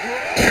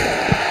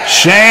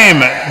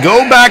 Shame.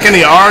 Go back in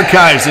the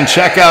archives and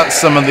check out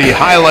some of the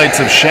highlights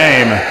of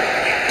Shame.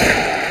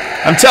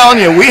 I'm telling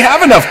you, we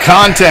have enough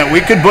content. We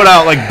could put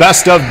out like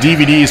best of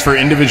DVDs for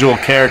individual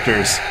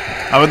characters.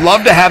 I would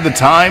love to have the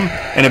time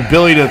and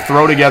ability to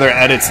throw together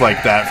edits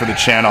like that for the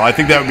channel. I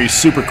think that would be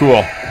super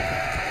cool.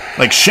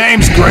 Like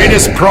Shame's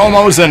greatest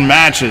promos and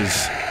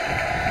matches.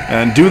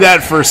 And do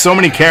that for so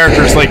many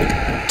characters, like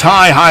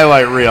Ty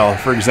highlight reel,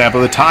 for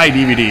example, the Ty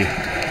DVD.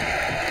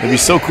 It'd be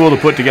so cool to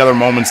put together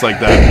moments like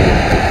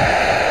that.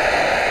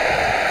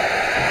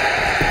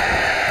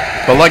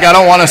 But like, I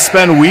don't want to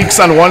spend weeks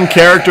on one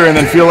character and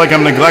then feel like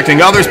I'm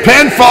neglecting others.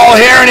 Pinfall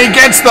here, and he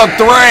gets the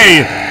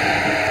 3.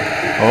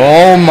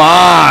 Oh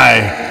my.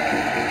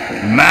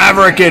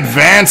 Maverick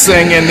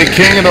advancing in the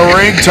King of the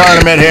Ring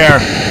tournament here.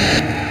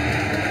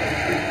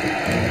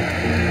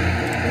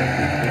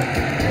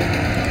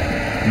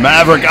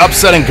 Maverick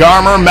upsetting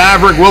Garmr.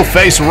 Maverick will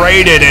face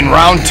Rated in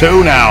round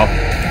 2 now.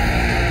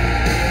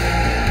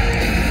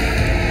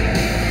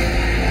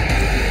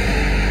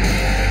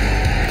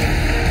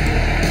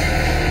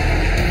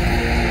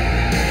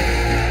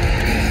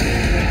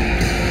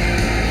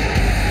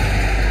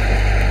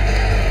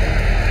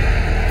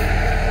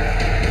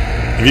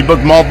 If you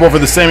book multiple for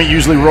the same, it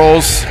usually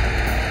rolls.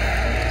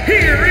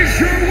 Here is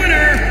your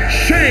winner,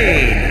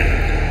 Shane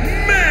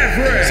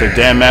Maverick. So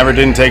damn, Maverick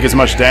didn't take as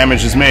much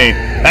damage as me.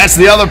 That's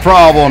the other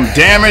problem.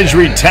 Damage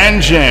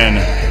retention.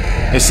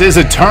 This is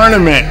a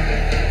tournament.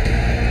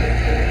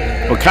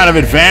 What kind of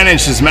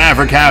advantage does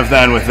Maverick have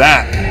then with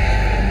that?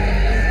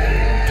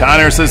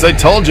 Connor says, I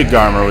told you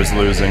Garmr was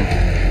losing.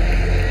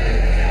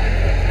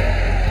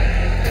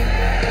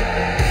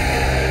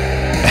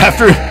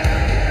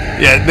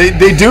 Yeah,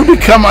 they do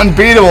become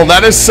unbeatable.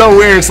 That is so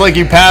weird. It's like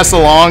you pass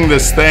along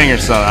this thing or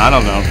something. I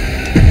don't know.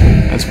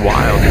 That's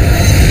wild.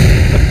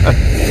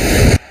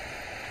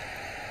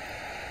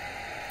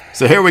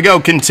 So here we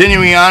go.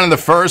 Continuing on in the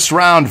first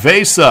round.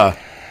 Vasa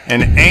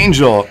and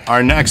Angel,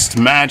 our next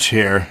match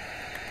here.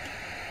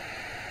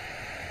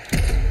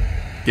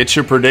 Get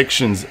your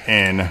predictions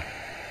in.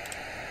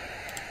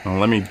 Well,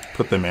 let me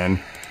put them in.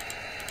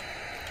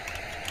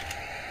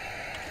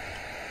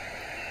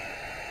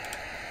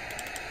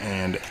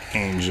 And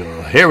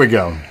Angel. Here we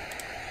go.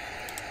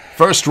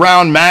 First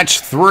round, match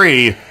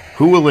 3.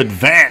 Who will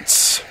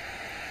advance?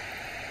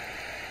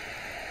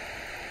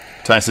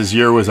 Ty says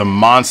Yer was a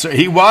monster.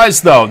 He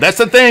was, though. That's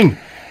the thing.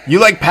 You,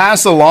 like,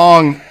 pass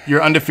along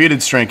your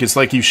undefeated streak. It's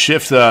like you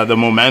shift the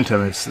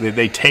momentum.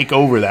 They take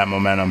over that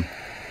momentum.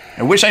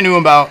 I wish I knew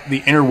about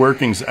the inner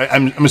workings.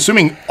 I'm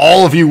assuming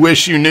all of you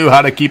wish you knew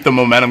how to keep the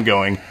momentum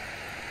going.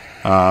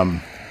 But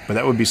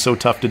that would be so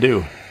tough to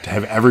do. To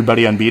have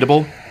everybody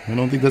unbeatable? I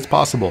don't think that's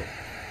possible.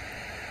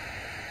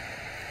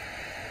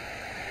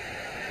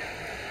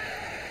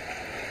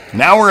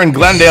 Now we're in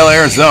Glendale,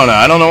 Arizona.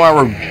 I don't know why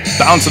we're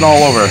bouncing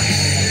all over.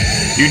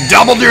 You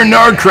doubled your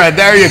nerd cred.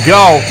 There you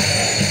go.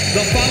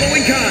 The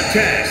following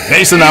contest.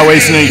 Vasa not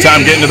wasting any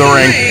time getting to the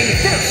ring.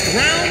 First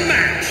round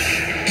match.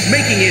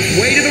 Making his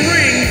way to the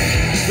ring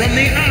from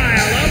the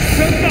Isle of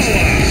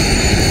Samoa.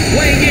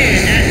 Weighing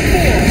in at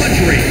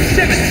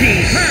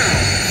 417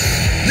 pounds.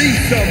 The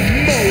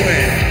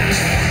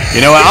Samoan.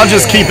 You know what? I'll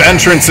just keep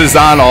entrances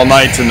on all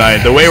night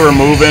tonight. The way we're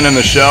moving in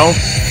the show,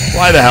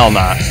 why the hell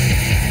not?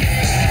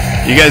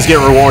 You guys get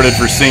rewarded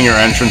for seeing your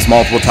entrance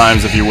multiple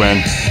times if you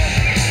win.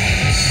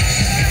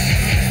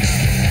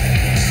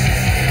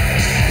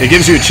 It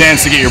gives you a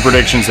chance to get your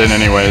predictions in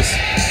anyways.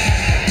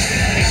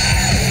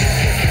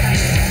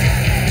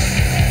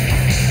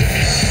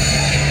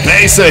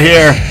 Vasa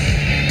here.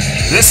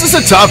 This is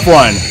a tough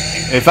one.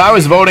 If I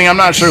was voting, I'm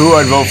not sure who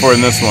I'd vote for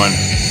in this one.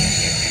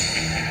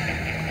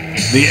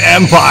 The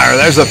Empire,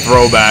 there's a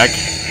throwback.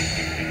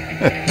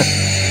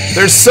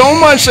 There's so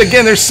much,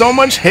 again, there's so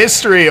much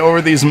history over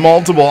these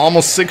multiple,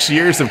 almost 6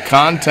 years of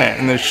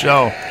content in this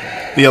show.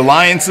 The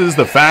alliances,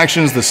 the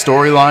factions, the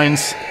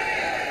storylines.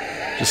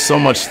 Just so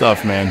much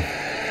stuff, man.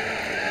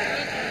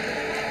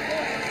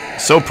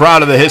 So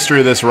proud of the history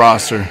of this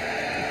roster.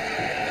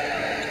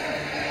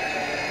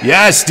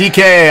 Yes,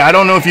 DK, I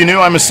don't know if you knew,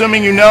 I'm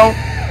assuming you know.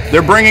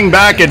 They're bringing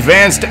back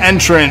advanced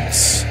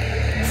entrants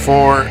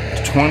for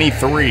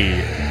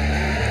 23.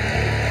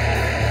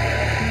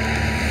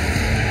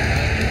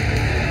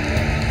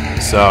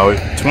 So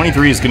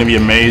 23 is going to be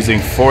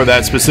amazing for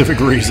that specific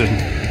reason.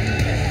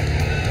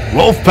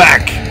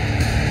 Wolfpack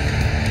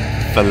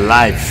for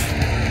life.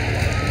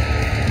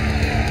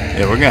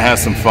 Yeah, we're going to have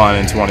some fun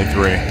in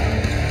 23.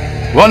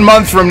 1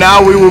 month from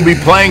now, we will be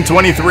playing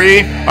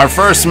 23. Our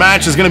first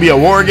match is going to be a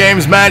War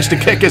Games match to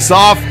kick us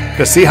off,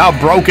 to see how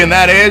broken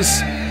that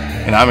is.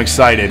 And I'm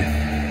excited.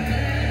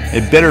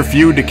 A bitter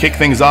feud to kick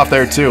things off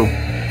there, too.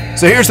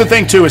 So here's the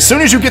thing, too. As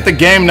soon as you get the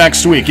game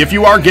next week, if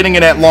you are getting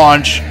it at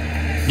launch,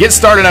 get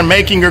started on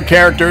making your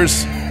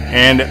characters,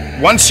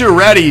 and once you're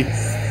ready,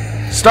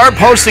 start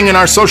posting in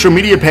our social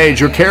media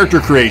page your character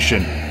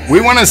creation.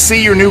 We want to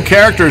see your new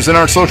characters in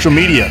our social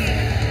media.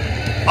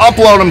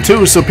 Upload them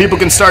too so people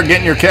can start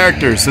getting your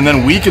characters, and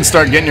then we can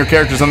start getting your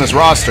characters on this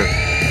roster.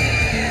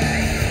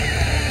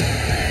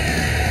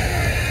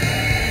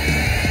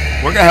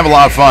 We're going to have a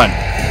lot of fun.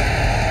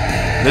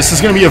 This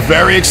is going to be a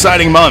very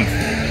exciting month.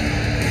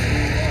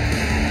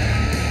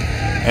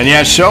 And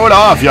yeah, show it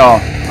off,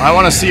 y'all. I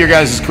want to see your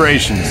guys'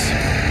 creations.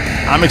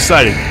 I'm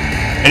excited.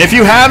 And if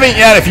you haven't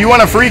yet, if you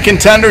want a free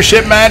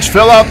contendership match,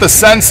 fill out the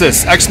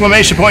census.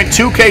 Exclamation point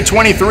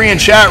 2K23 in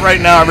chat right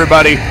now,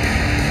 everybody.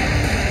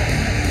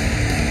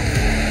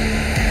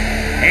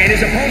 And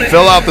his opponent,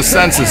 fill out the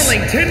census.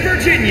 Arlington,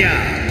 Virginia,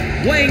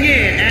 weighing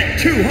in at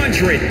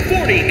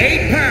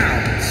 248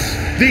 pounds,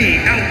 the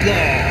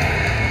Outlaw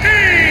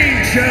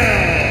Angel.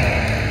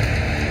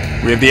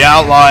 We have the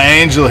Outlaw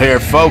Angel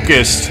here,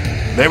 focused.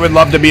 They would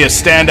love to be a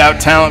standout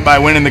talent by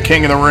winning the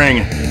King of the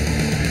Ring.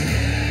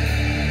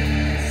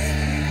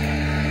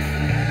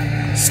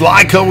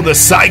 Slyko the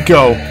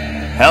Psycho.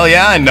 Hell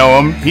yeah, I know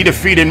him. He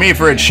defeated me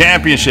for a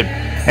championship.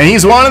 And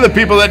he's one of the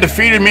people that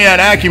defeated me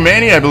at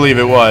Acumania, I believe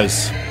it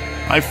was.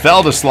 I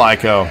fell to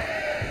Slyko.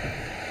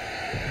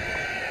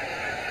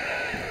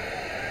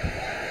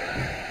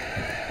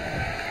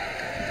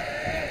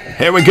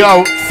 Here we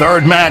go.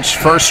 Third match,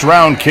 first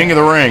round, King of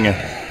the Ring.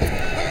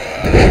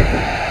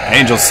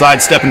 Angel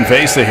sidestepping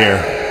Vasa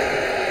here.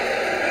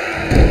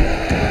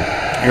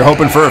 You're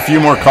hoping for a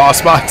few more cost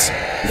spots?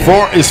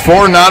 Is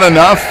four not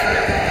enough?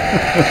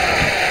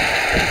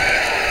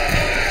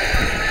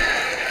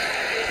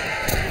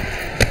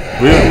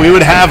 we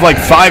would have like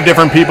 5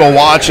 different people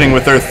watching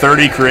with their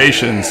 30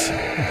 creations.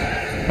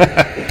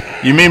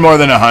 You mean more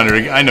than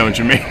 100. I know what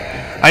you mean.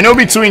 I know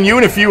between you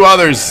and a few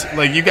others,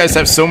 like you guys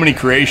have so many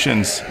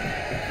creations.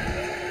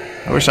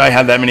 I wish I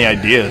had that many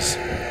ideas.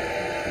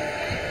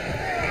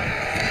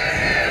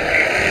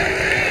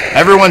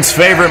 Everyone's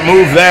favorite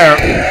move there.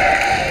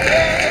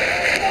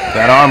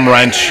 That arm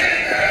wrench.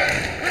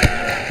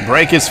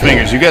 Break his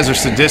fingers. You guys are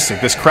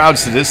sadistic. This crowd's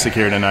sadistic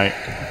here tonight.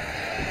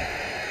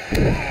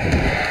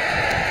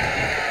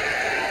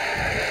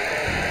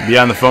 Be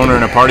on the phone or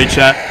in a party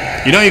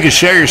chat. You know you can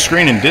share your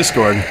screen in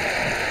Discord.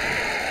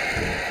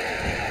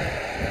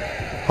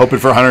 Hoping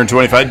for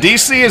 125.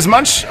 DC, as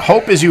much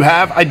hope as you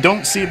have, I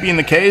don't see it being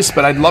the case,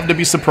 but I'd love to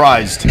be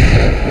surprised.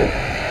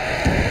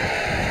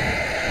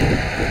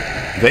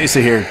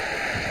 Vasa here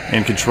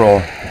in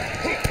control.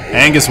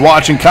 Angus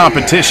watching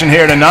competition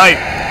here tonight.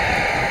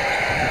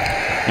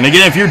 And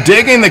again, if you're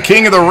digging the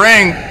King of the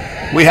Ring,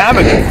 we have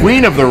a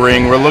Queen of the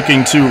Ring we're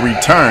looking to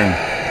return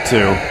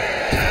to.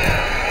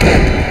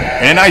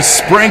 And a nice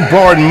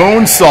springboard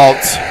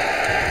moonsault.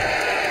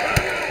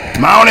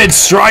 Mounted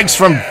strikes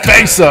from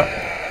Vasa.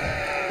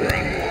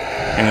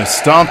 And a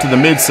stomp to the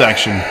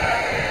midsection.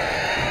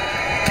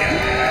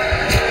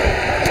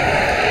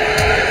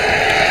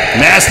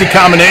 Nasty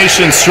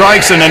combination,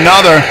 strikes and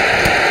another.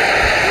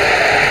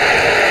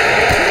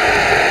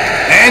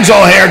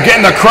 Angel here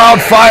getting the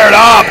crowd fired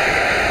up.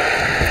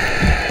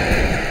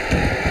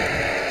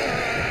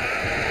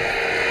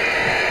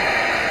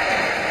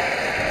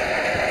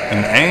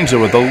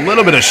 Angel with a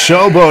little bit of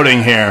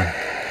showboating here.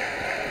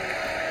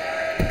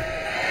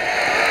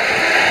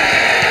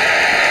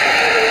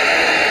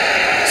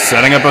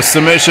 Setting up a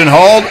submission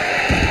hold.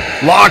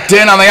 Locked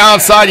in on the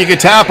outside. You can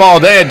tap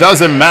all day. It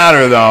doesn't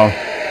matter, though.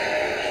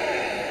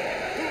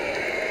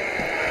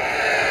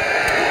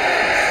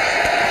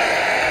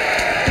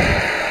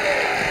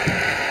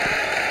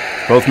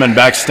 Both men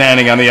back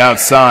standing on the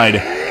outside.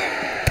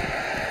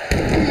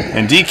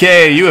 And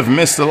DK, you have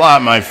missed a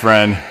lot, my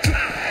friend.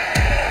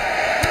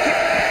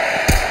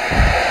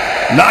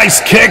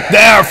 Nice kick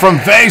there from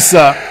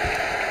Vasa.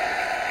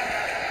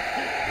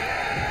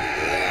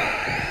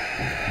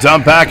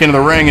 Dump back into the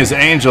ring is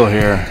Angel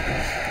here.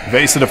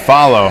 Vasa to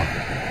follow.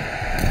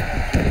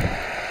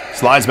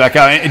 Slides back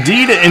out.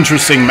 Indeed, an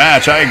interesting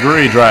match. I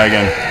agree,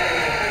 Dragon.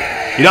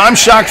 You know, I'm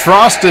shocked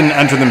Frost didn't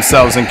enter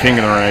themselves in King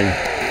of the Ring.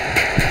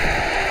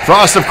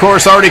 Frost, of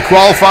course, already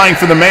qualifying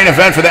for the main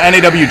event for the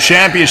NAW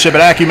Championship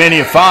at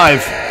Acumania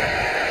 5.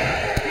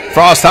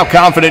 Frost, how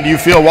confident do you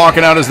feel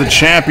walking out as the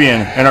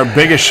champion in our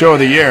biggest show of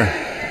the year?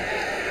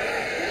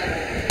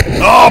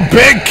 Oh,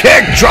 big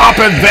kick,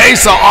 dropping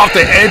Vasa off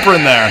the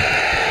apron there.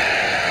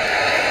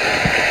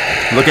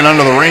 Looking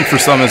under the ring for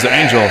some is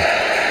Angel.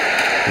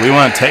 We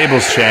want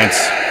tables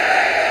chance.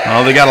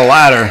 Oh, they got a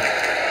ladder.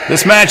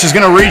 This match is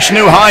going to reach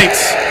new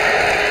heights.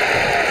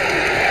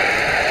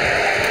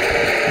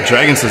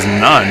 Dragon says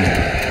none.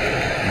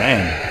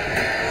 Man.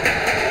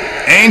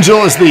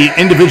 Angel is the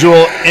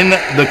individual in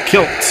the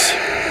kilt.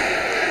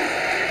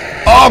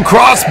 Oh,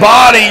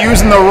 crossbody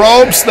using the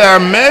ropes there.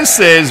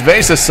 Misses.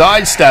 Vasa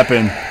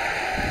sidestepping.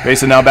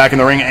 Vasa now back in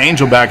the ring.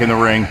 Angel back in the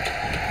ring.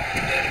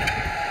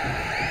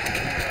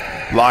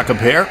 Lock up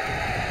here.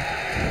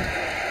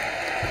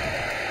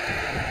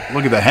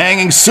 Look at the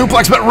hanging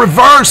suplex, but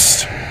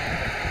reversed.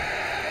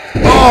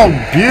 Oh,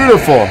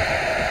 beautiful.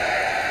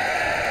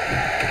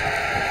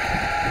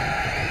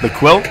 The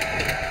quilt.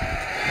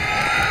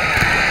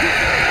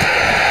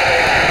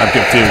 I'm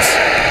confused.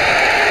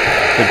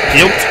 The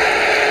guilt.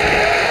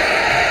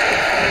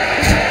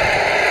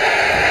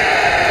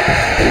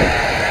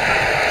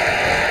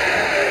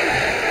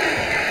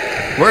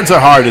 Words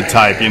are hard to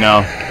type, you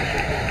know.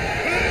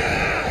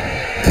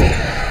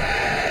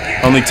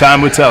 Only time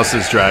will tell,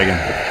 says Dragon.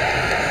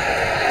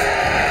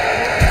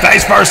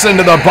 Face first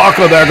into the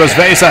buckle. There goes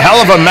Vasa.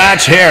 Hell of a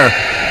match here.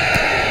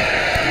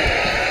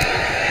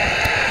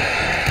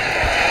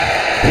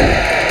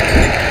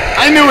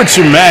 I knew what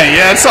you meant.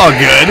 Yeah, it's all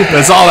good.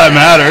 That's all that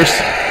matters.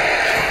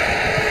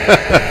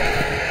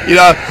 You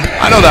know,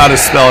 I don't know how to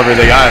spell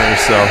everything either,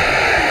 so.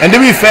 And to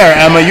be fair,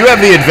 Emma, you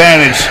have the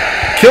advantage.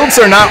 Kilts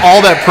are not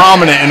all that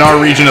prominent in our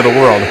region of the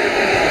world.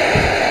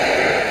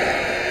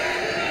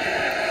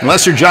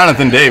 Unless you're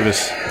Jonathan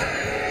Davis,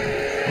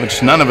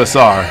 which none of us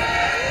are.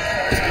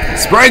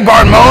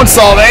 Springboard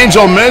moonsault,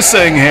 Angel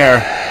missing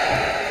here.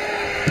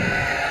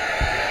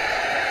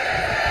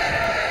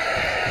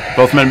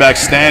 Both men back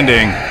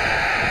standing.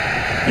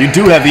 You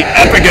do have the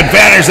epic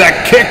advantage.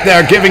 That kick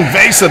there giving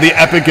Vasa the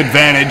epic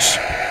advantage.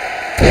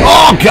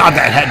 Oh, God,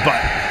 that headbutt.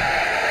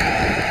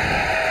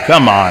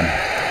 Come on.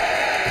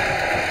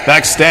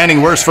 Back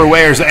standing, worse for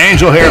wears.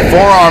 Angel here,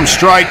 forearm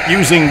strike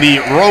using the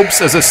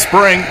ropes as a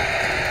spring.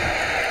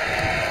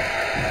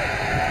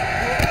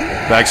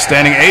 Back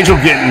standing, Angel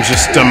getting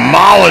just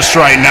demolished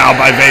right now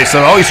by Vasa.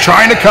 Oh, he's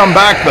trying to come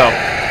back, though.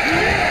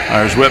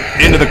 Irish whip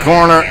into the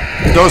corner.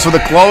 Goes for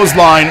the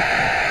clothesline.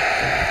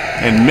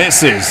 And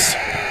misses.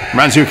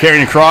 Reminds you of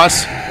Karrion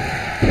Kross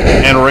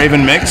and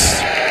Raven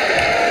mix.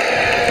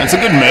 That's a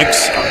good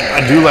mix.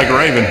 I do like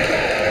Raven.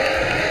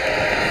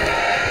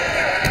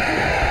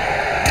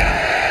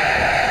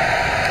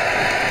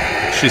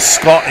 She's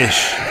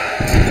Scottish.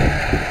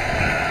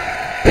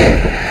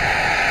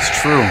 It's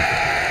true.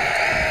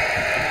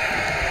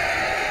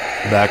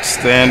 Back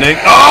standing.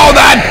 Oh,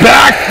 that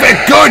back fit.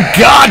 Good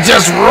God,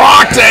 just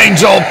rocked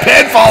Angel.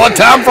 Pinfall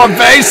attempt from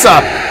Vasa.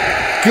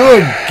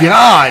 Good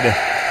God.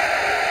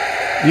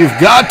 You've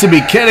got to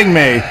be kidding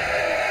me.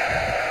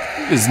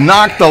 Just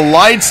knocked the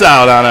lights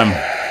out on him.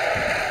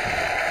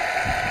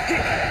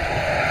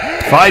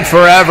 Fight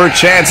forever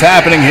chance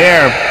happening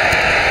here.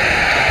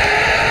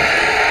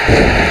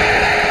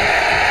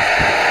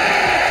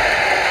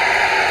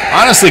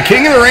 Honestly,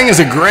 King of the Ring is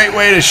a great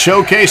way to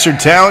showcase your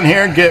talent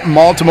here. Get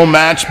multiple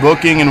match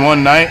booking in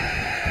one night.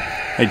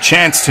 A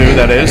chance to,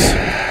 that is.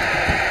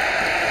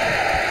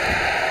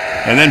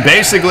 And then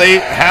basically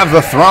have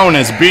the throne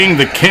as being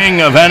the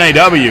king of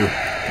NAW.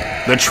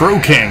 The true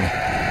king.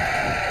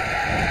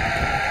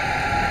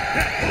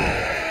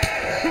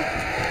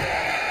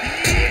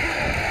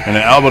 And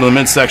an elbow to the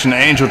midsection.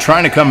 Angel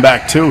trying to come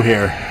back too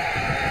here.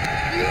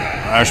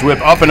 Irish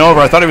whip up and over.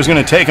 I thought he was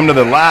going to take him to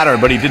the ladder,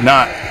 but he did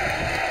not.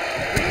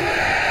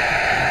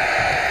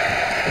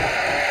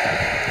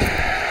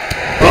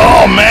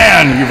 Oh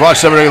man, you've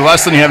watched WWE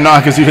less than you have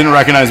not because you didn't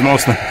recognize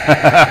most of them.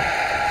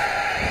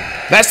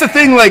 That's the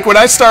thing, like when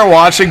I start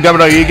watching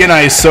WWE again,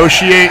 I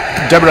associate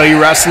WWE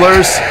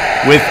wrestlers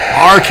with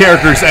our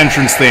characters'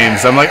 entrance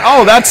themes. I'm like,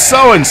 oh, that's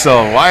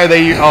so-and-so. Why are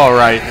they? Oh,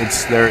 right,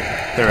 it's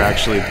they're They're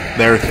actually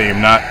their theme,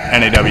 not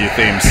NAW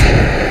themes.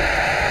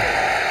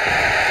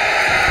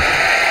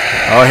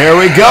 Oh, here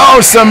we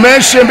go.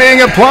 Submission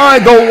being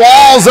applied. The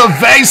walls of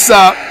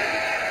Vasa.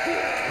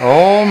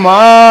 Oh,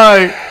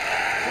 my.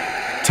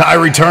 Ty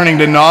returning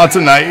to NAW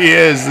tonight. He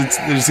is.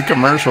 There's a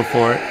commercial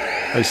for it.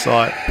 I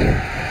saw it.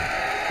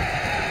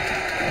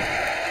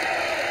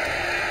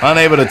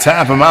 Unable to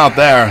tap him out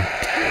there.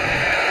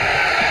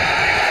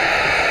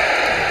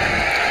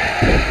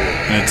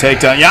 And a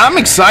takedown. Yeah, I'm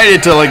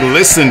excited to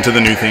listen to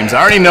the new themes. I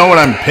already know what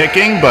I'm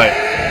picking, but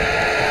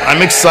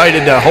I'm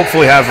excited to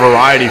hopefully have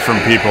variety from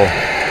people.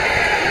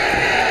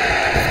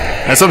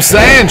 That's what I'm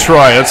saying,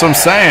 Troy. That's what I'm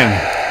saying.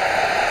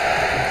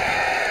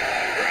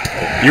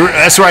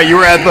 That's right. You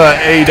were at the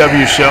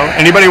AEW show.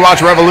 Anybody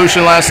watch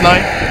Revolution last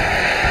night?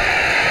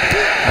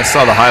 I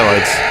saw the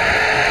highlights.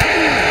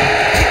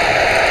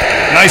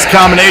 Nice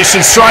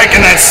combination strike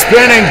and that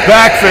spinning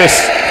back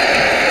fist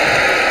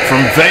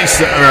from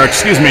Vasa, or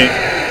excuse me,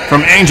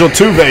 from Angel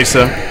to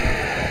Vasa.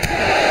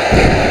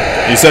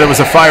 You said it was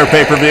a fire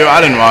pay-per-view. I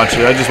didn't watch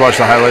it. I just watched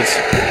the highlights.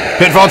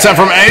 Pinfall attempt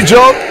from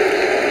Angel.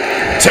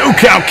 2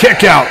 count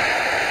kick out.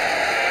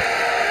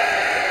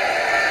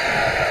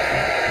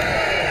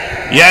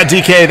 Yeah,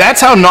 DK,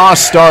 that's how NAW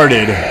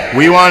started.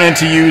 We wanted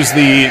to use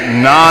the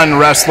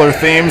non-wrestler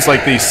themes,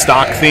 like the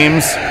stock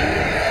themes.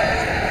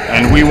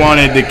 And we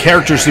wanted the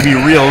characters to be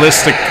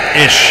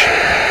realistic-ish.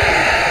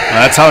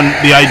 That's how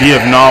the idea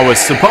of NAW was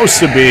supposed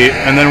to be,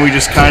 and then we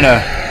just kind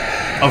of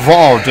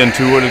evolved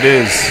into what it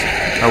is,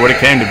 or what it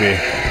came to be.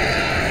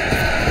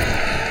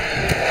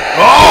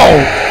 Oh!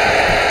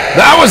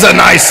 That was a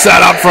nice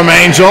setup from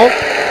Angel.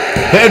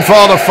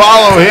 Pinfall to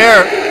follow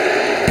here.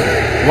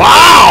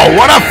 Wow,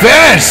 what a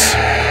finish!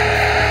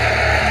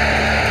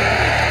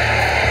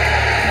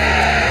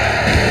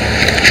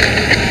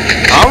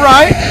 All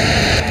right.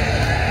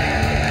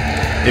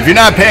 If you're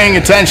not paying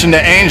attention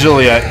to Angel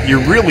yet,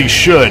 you really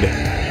should.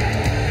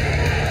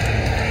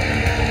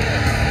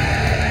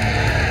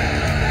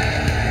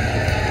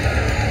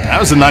 That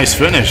was a nice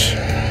finish.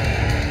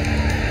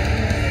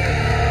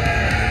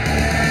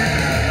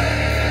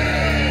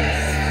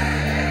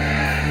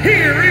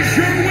 Here is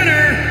your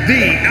winner,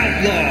 the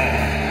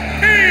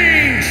Outlaw,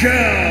 Angel.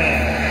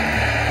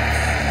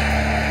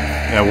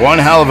 Yeah, one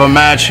hell of a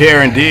match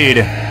here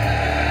indeed.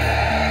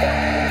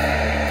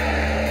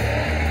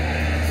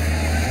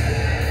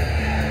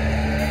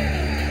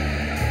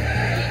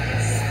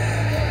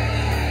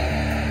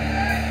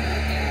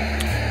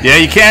 Yeah,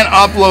 you can't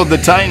upload the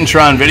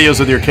Titantron videos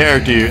with your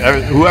character.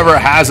 Whoever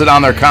has it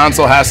on their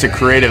console has to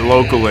create it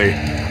locally.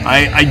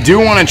 I do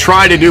want to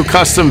try to do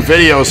custom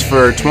videos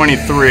for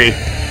 23.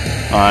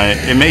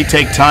 It may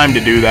take time to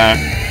do that,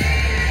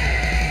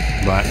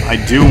 but I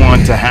do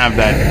want to have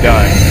that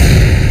done.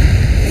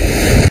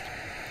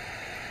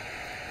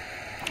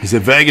 He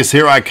said, Vegas,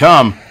 here I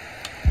come.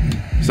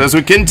 So as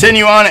we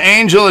continue on,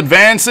 Angel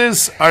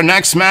advances. Our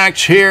next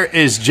match here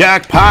is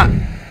Jackpot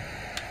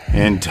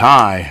and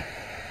Ty.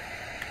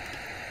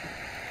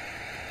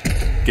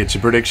 Get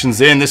your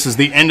predictions in. This is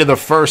the end of the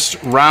first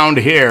round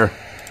here.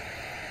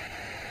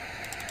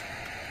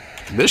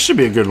 This should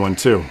be a good one,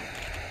 too.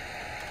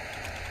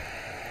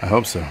 I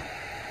hope so.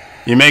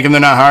 You make them,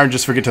 they're not hard.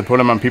 Just forget to put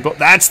them on people.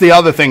 That's the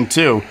other thing,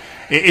 too.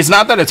 It's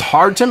not that it's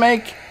hard to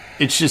make.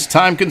 It's just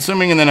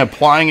time-consuming and then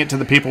applying it to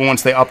the people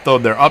once they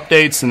upload their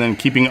updates and then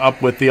keeping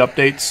up with the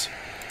updates.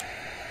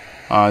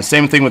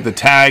 Same thing with the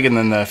tag and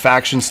then the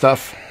faction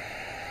stuff.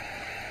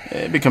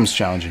 It becomes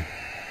challenging.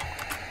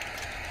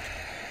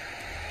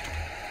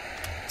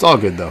 It's all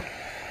good, though.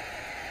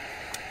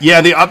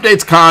 Yeah, the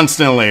updates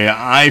constantly.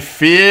 I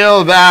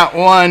feel that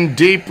one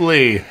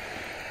deeply.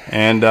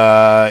 And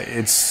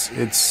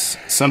it's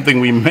something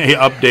we may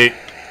update,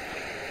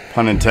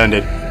 pun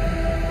intended,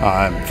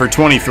 for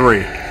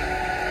 23.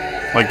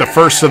 Like the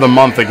first of the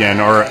month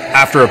again, or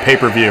after a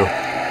pay-per-view.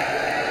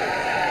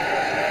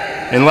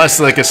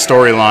 Unless like a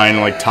storyline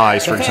like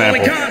Ty's, for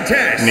example,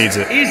 needs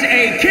it. Is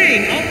a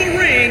King of the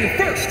Ring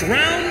first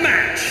round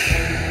match.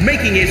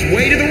 Making his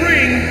way to the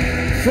ring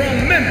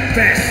from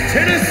Memphis,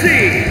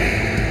 Tennessee,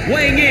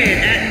 weighing in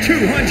at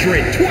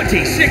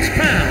 226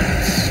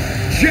 pounds,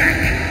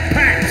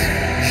 Jackpot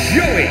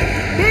Joey.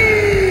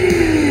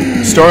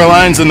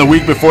 Storylines in the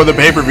week before the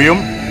pay-per-view.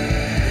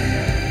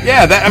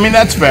 Yeah,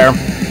 that's fair.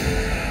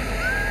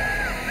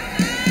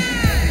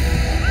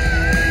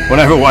 When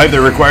I have a wife that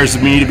requires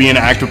me to be an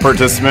active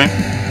participant,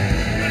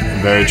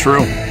 very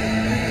true.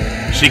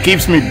 She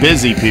keeps me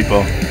busy,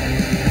 people.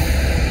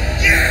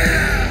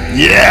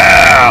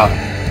 Yeah!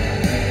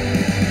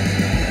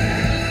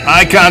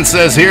 Icon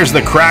says, here's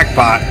the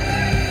crackpot.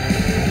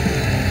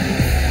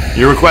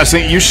 You're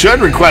requesting, you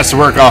should request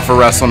work off of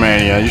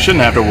WrestleMania. You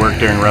shouldn't have to work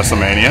during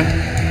WrestleMania.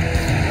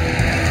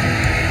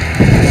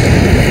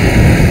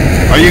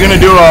 Are you going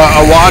to do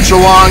a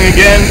watch-along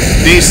again,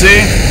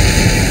 DC?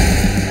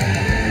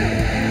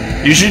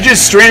 You should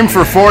just stream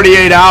for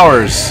 48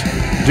 hours.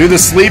 Do the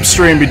sleep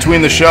stream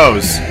between the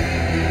shows.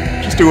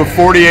 Just do a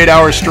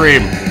 48-hour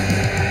stream.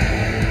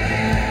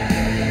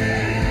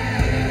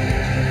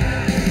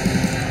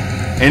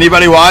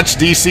 Anybody watch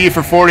DC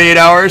for 48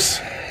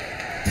 hours?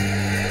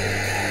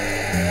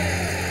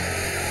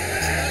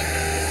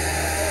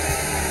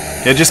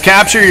 Yeah, just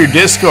capture your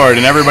Discord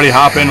and everybody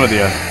hop in with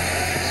you.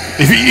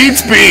 If he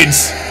eats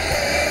beads.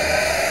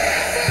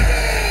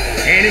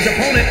 And his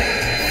opponent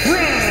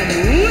from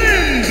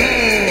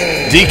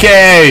Limbo.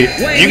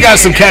 DK, you got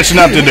some catching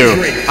up to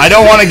do. I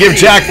don't want to give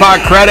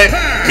Jackpot credit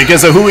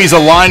because of who he's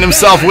aligned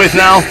himself with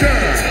now.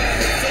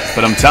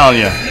 But I'm telling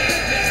you,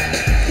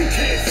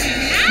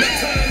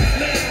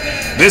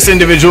 this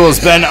individual has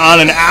been on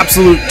an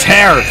absolute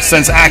tear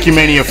since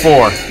Acumania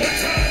 4.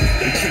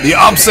 The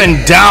ups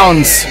and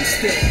downs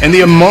and the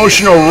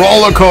emotional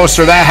roller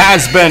coaster that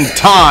has been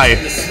Ty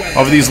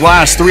over these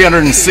last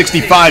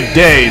 365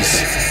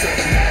 days.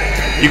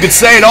 You could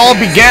say it all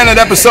began at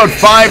episode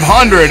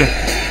 500,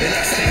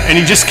 and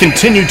he just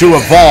continued to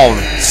evolve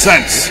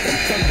since.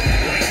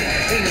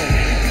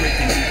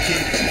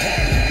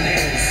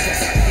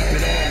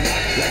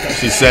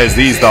 She says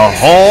these the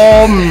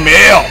whole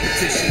meal.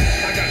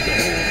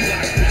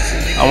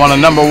 I want a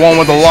number one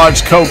with a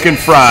large Coke and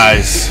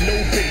fries.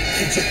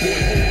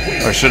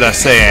 Or should I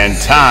say, and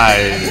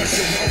ties?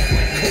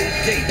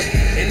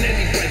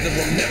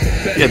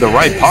 Yeah, the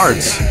right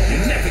parts.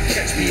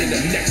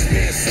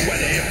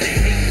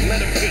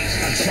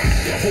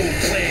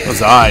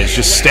 Those eyes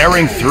just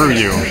staring through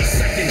you.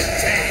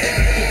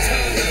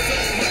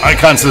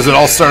 Icon says it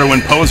all started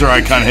when Poser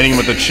Icon hitting him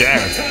with a chair.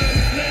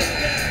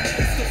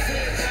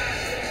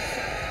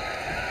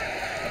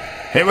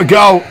 Here we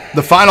go.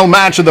 The final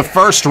match of the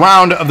first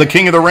round of the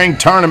King of the Ring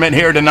tournament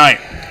here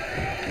tonight.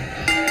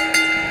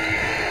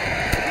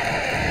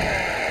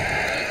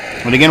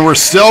 And again, we're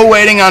still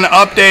waiting on an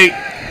update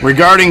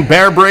regarding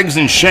Bear Briggs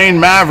and Shane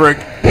Maverick.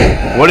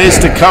 What is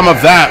to come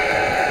of that?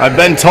 I've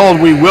been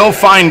told we will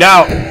find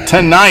out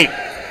tonight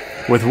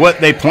with what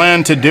they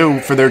plan to do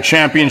for their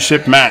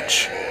championship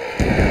match.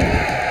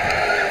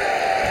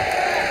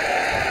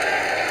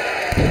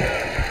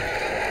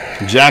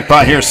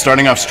 Jackpot here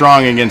starting off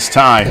strong against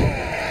Ty.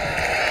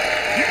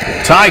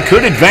 Ty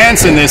could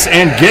advance in this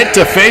and get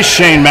to face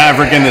Shane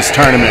Maverick in this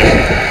tournament.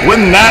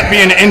 Wouldn't that be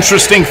an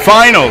interesting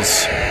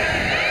finals?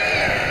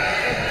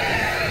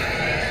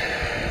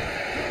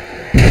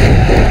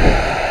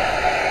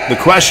 The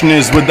question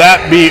is, would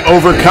that be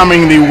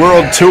overcoming the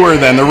World Tour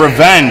then, the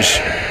revenge?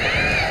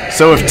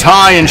 So if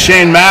Ty and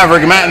Shane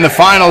Maverick met in the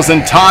finals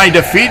and Ty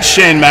defeats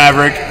Shane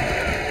Maverick,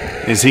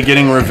 is he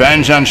getting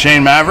revenge on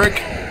Shane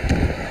Maverick?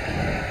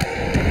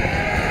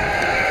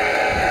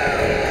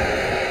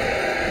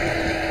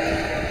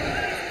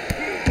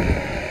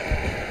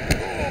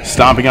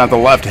 Stomping out the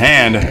left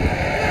hand.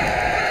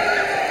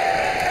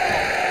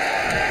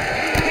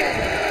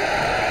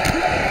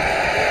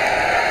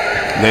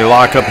 They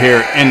lock up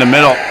here in the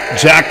middle.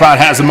 Jackpot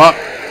has him up.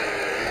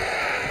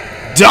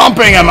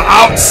 Dumping him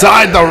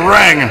outside the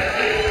ring.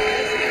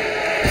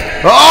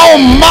 Oh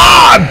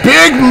my!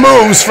 Big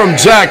moves from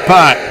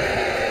Jackpot.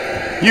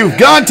 You've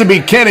got to be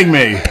kidding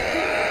me.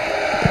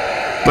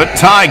 But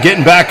Ty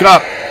getting back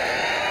up.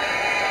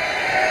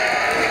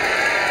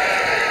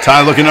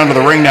 Ty looking under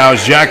the ring now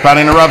as Jackpot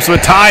interrupts,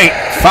 but Ty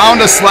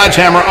found a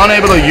sledgehammer,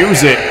 unable to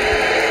use it.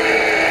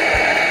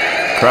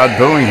 Crowd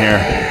booing here.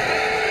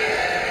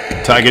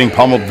 Ty getting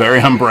pummeled, very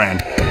on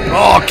brand.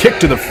 Oh, kick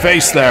to the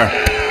face there.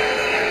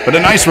 But a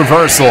nice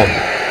reversal.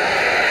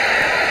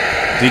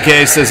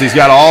 DK says he's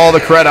got all the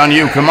credit on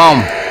you. Come on.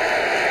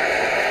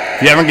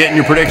 If you haven't gotten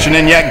your prediction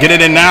in yet, get it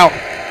in now.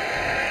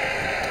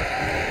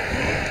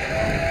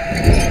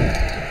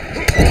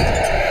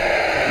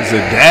 He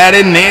said,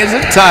 Daddy needs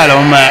a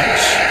title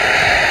match.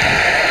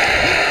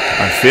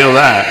 I feel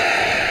that.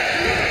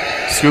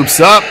 Scoops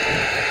up.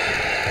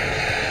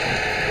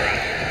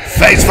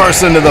 Face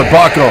first into the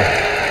buckle.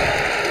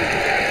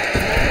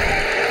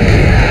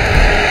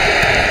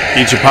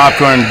 Eat your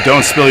popcorn,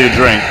 don't spill your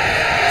drink.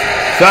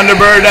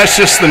 Thunderbird, that's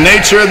just the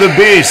nature of the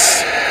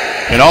beast.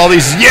 And all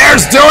these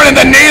years doing it,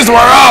 the knees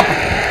were up.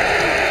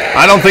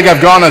 I don't think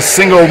I've gone a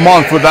single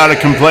month without a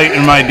complaint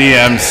in my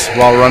DMs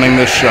while running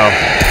this show.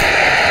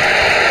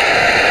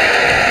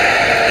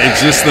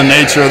 It's just the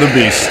nature of the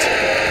beast.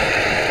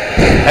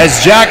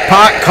 As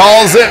Jackpot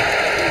calls it,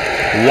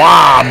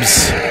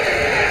 wobs.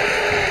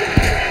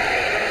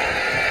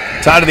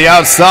 Tied to the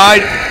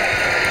outside.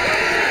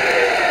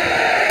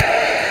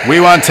 We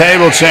want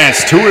table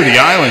chance. Tour the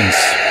islands.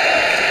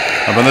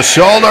 Up on the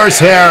shoulders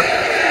here.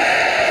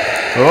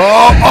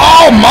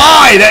 Oh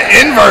my! The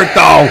invert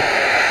though.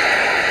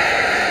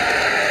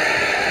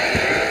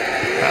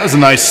 That was a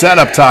nice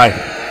setup, Ty.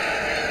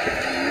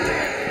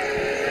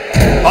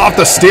 Off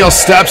the steel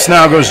steps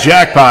now goes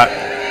Jackpot.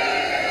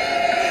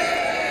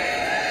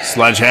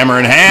 Sledgehammer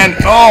in hand.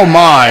 Oh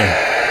my.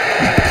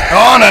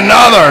 On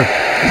another.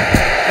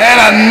 And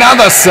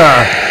another,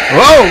 sir.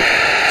 Whoa.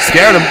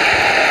 Scared him.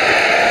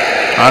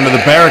 Onto the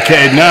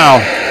barricade now.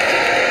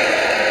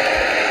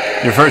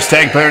 Your first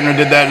tag partner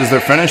did that as their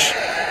finish.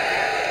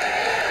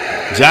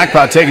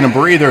 Jackpot taking a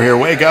breather here.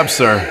 Wake up,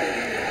 sir.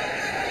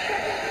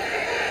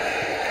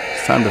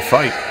 It's time to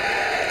fight.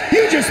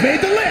 You just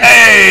made the list.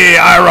 Hey,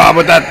 iRob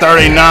with that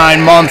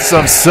 39 months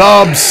of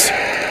subs.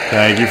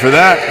 Thank you for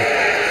that.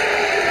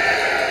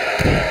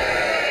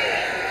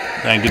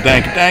 Thank you,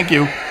 thank you, thank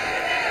you.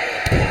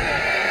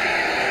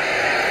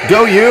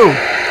 Go you.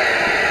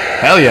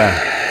 Hell yeah.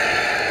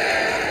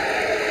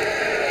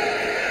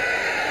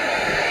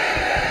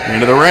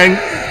 Into the ring.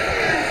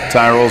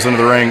 Ty rolls into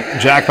the ring.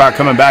 Jackpot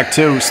coming back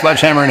too.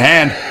 Sledgehammer in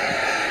hand.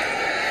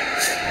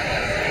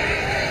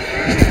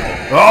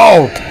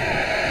 Oh!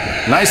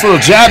 Nice little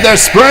jab there.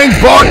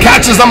 Springboard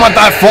catches him with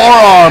that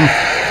forearm.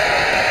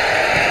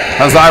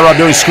 How's iRob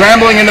doing?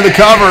 Scrambling into the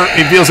cover.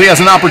 He feels he has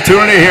an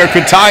opportunity here.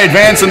 Could Ty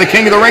advance in the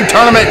King of the Ring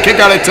tournament? Kick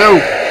out at 2.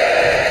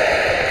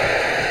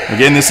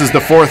 Again, this is the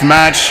 4th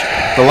match.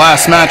 The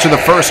last match of the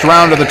first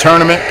round of the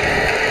tournament.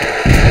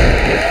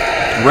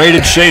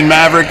 Rated Shane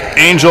Maverick,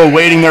 Angel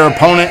awaiting their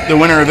opponent, the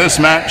winner of this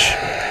match.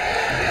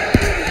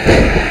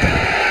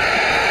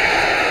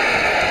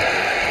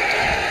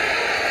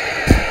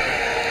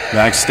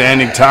 Back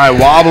standing Ty,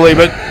 wobbly,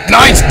 but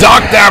nice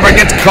duck there, but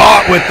gets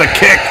caught with the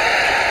kick.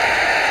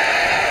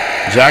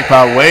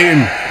 Jackpot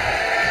waiting.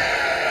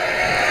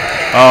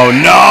 Oh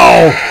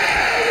no!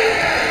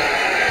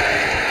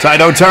 Ty,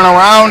 don't turn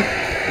around.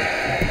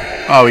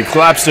 Oh, he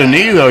collapsed a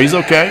knee though, he's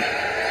okay.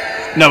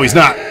 No, he's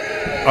not.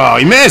 Oh,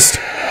 he missed!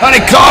 And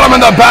he caught him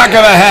in the back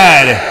of the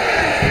head.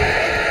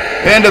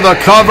 Into the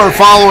cover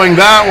following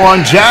that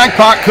one.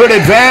 Jackpot could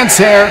advance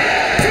here.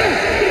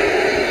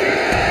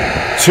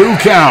 2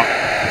 count.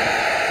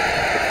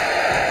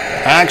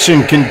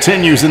 Action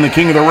continues in the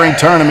King of the Ring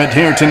tournament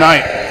here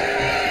tonight.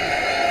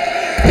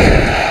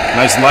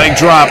 Nice leg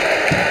drop.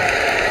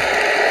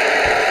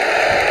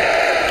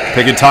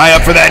 Pick a Ty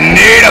up for that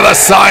knee to the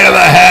side of the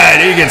head.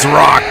 He gets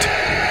rocked.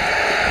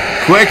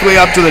 Quickly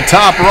up to the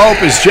top rope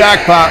is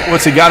Jackpot.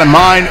 What's he got in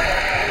mind?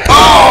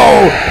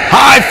 Oh!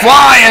 High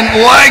flying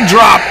leg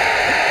drop.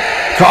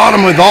 Caught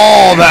him with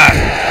all that.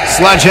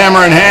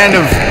 Sledgehammer in hand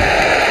of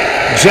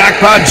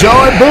Jackpot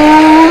Joey.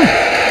 Boom!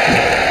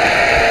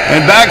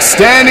 And back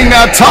standing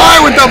now,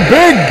 Ty with the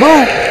big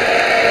boot.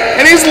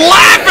 And he's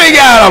laughing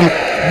at him.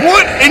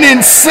 What an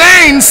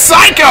insane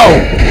psycho.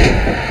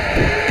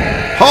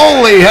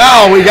 Holy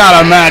hell, we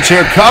got a match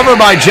here. Cover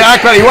by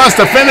Jackpot. He wants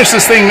to finish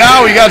this thing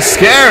now. He got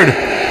scared.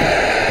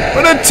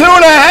 But a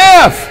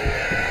 2.5.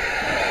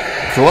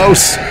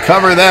 Close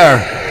cover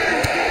there.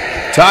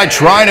 Ty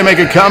trying to make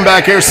a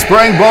comeback here.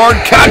 Springboard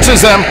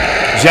catches him.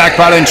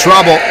 Jackpot in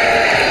trouble.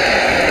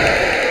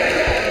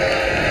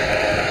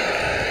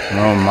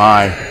 Oh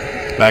my.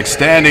 Back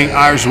standing.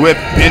 Irish whip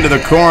into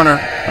the corner.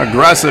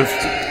 Aggressive.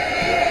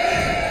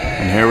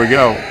 And here we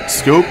go.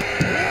 Scoop.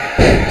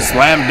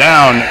 Slam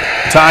down.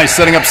 Ty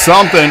setting up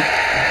something.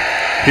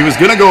 He was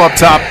going to go up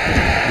top.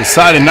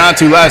 Decided not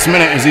to last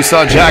minute as he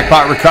saw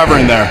Jackpot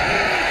recovering there.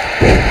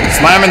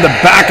 Slamming the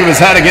back of his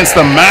head against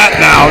the mat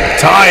now.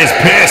 Ty is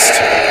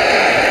pissed.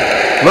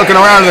 Looking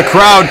around in the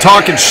crowd,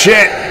 talking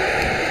shit.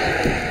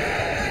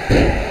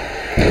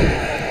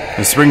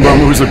 The springboard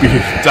moves will be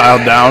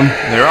dialed down.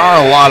 There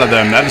are a lot of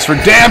them. That is for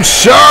damn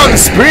sure.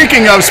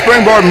 Speaking of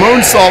springboard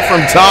moonsault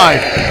from Ty.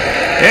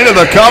 Into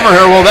the cover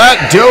here. Will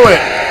that do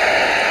it?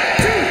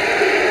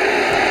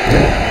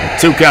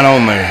 2 count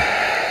only.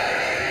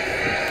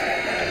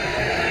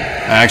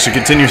 Action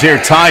continues here.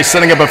 Ty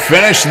setting up a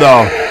finish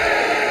though.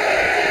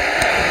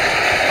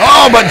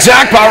 Oh, but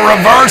Jackpot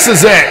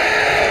reverses it.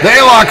 They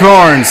lock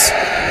horns.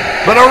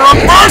 But a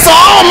reversal.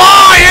 Oh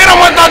my! Hit him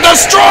with the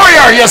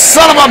destroyer. You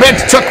son of a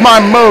bitch took my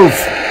move.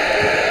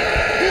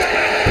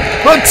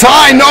 But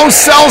Ty no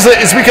sells it.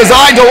 It's because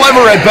I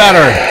deliver it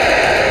better.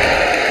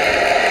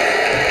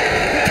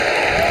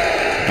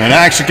 And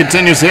action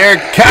continues here.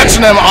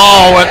 Catching him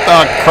all with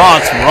the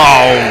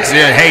crossroads.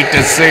 You hate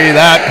to see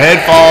that.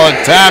 Pitfall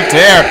tapped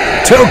here.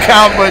 2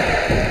 count, but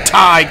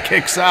Ty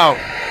kicks out.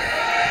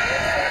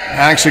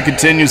 Action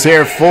continues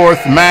here.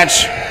 4th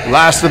match.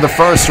 Last of the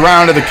first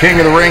round of the King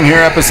of the Ring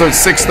here. Episode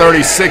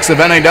 636 of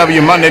NAW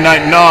Monday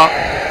Night NAW.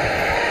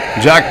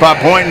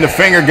 Jackpot pointing the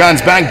finger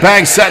guns. Bang,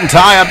 bang. Setting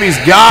Ty up. He's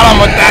got him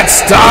with that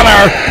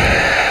stunner.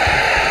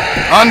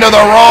 Under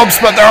the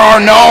ropes, but there are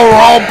no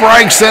rope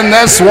breaks in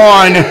this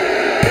one.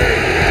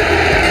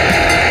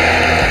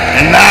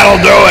 And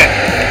that'll do it.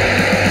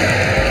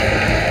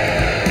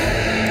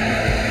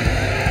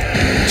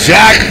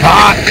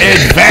 Jackpot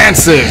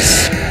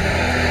advances.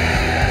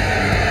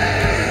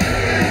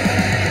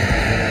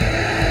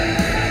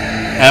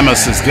 Emma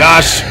says,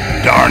 gosh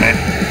darn it.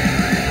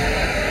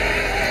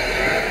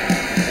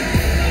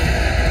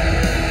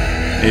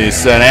 He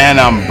said, and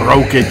I'm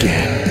broke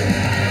again.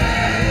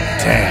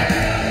 Damn.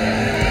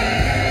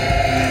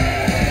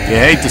 You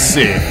hate to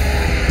see it.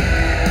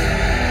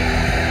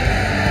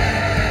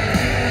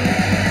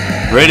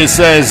 Rita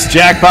says,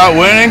 Jackpot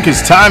winning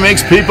because Ty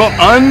makes people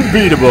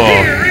unbeatable.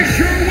 Here is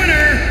your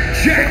winner,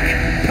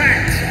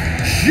 Jackpot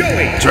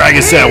Joey.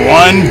 Dragon said,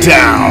 1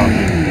 down.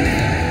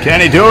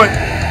 Can he do it?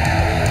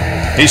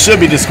 He should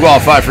be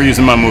disqualified for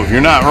using my move.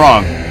 You're not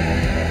wrong.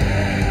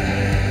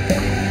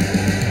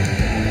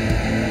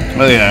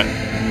 Look at that.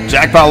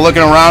 Jackpot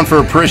looking around for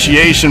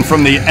appreciation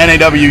from the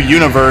NAW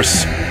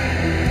universe.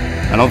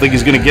 I don't think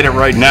he's going to get it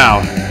right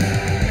now.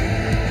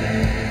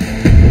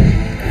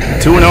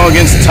 2-0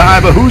 against Ty,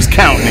 but who's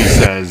counting, he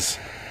says.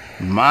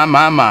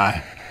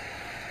 My.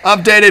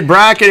 Updated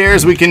bracket here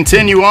as we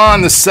continue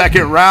on. The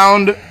second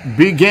round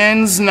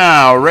begins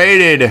now.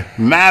 Rated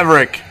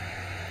Maverick.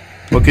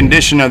 What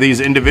condition are these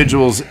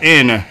individuals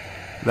in?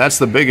 That's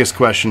the biggest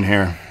question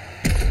here.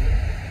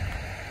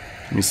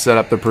 Let me set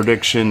up the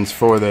predictions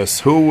for this.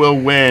 Who will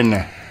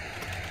win?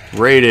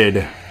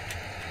 Rated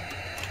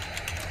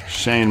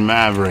Shane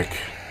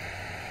Maverick.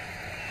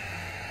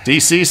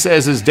 DC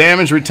says, is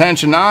damage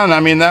retention on? I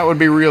mean, that would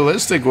be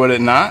realistic, would it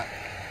not?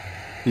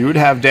 You would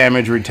have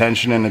damage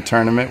retention in a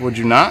tournament, would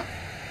you not?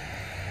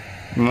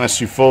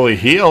 Unless you fully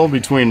heal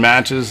between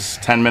matches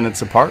 10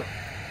 minutes apart.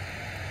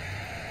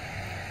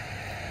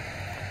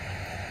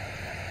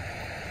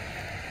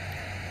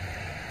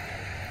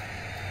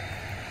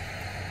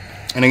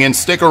 And again,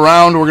 stick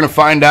around. We're going to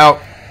find out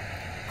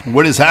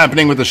what is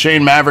happening with the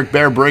Shane Maverick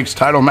Bear Breaks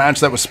title match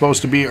that was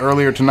supposed to be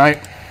earlier tonight.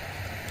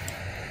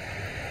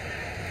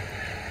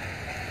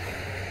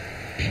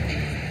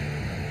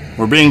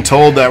 We're being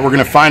told that we're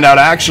going to find out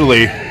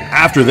actually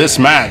after this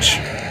match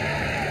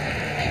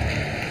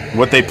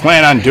what they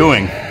plan on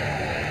doing.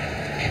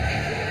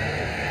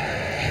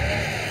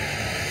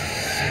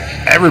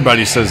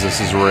 Everybody says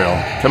this is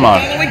real. Come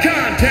on. The following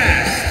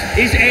contest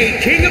is a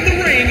King of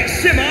the Ring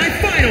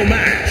semi-final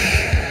match.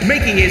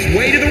 Making his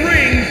way to the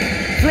ring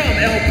from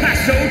El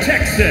Paso,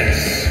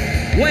 Texas.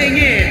 Weighing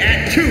in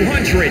at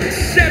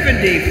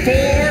 274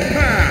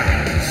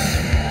 pounds.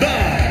 The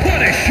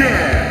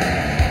Punisher.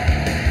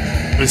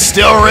 It's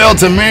still real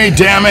to me,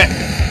 damn it.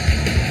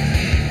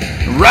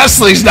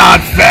 Wrestling's not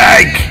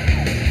fake.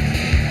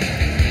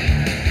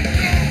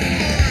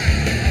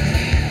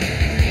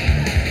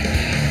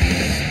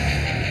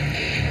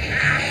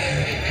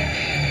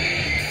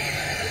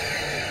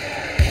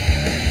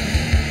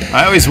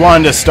 I always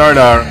wanted to start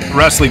a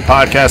wrestling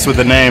podcast with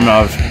the name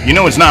of, you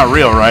know it's not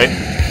real, right?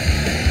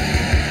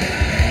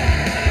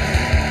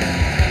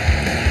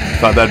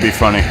 Thought that'd be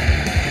funny.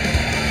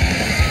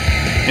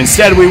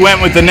 Instead, we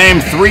went with the name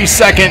 3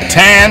 Second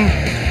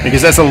Tan,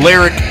 because that's a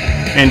lyric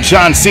in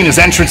John Cena's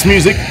entrance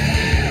music.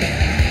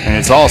 And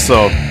it's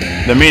also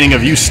the meaning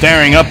of you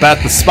staring up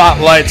at the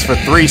spotlights for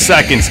 3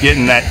 seconds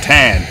getting that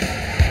tan.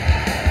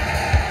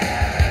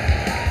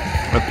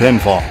 A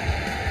pinfall.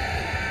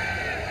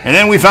 And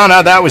then we found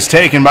out that was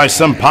taken by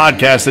some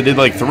podcast that did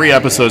like 3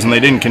 episodes and they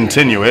didn't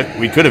continue it.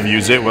 We could have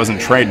used it. It wasn't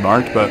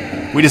trademarked, but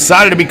we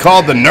decided to be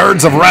called the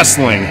Nerds of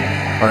Wrestling,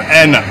 or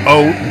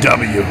NOW.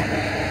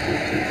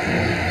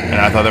 And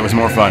I thought that was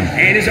more fun.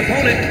 And his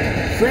opponent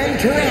from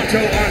Toronto,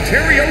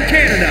 Ontario,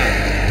 Canada,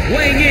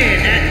 weighing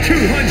in at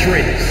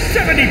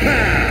 270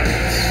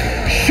 pounds,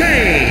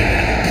 Shane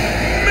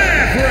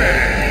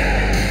Maverick.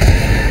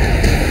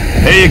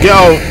 Here you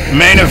go.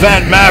 Main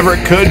event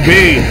Maverick could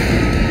be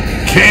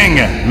King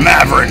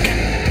Maverick.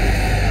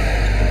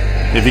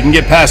 If you can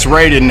get past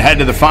Rated and head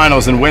to the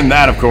finals and win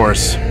that, of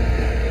course.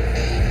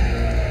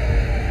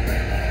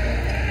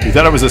 You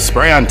thought it was a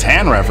spray on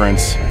tan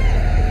reference.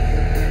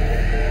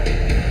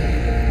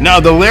 No,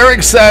 the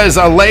lyric says,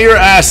 I'll lay your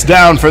ass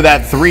down for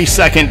that 3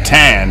 second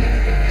tan.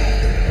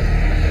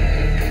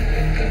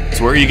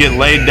 It's where you get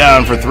laid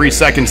down for 3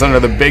 seconds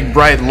under the big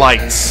bright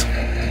lights.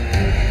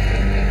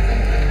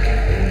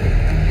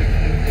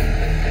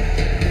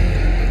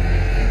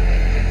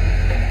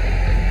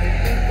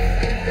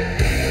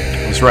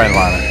 That's right,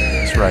 Lana.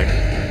 That's right.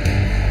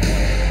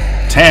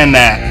 Tan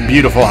that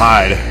beautiful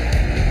hide.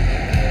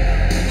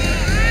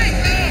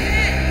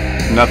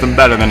 Nothing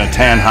better than a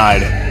tan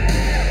hide.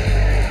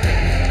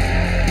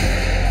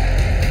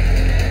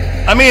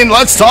 I mean,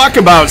 let's talk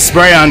about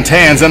spray-on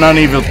tans and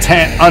uneven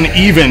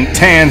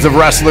tans of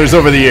wrestlers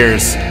over the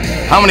years.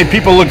 How many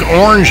people look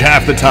orange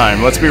half the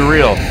time? Let's be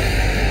real.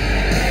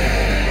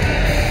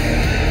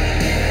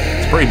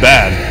 It's pretty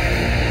bad.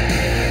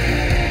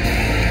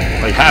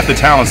 Like, half the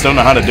talents don't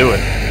know how to do it.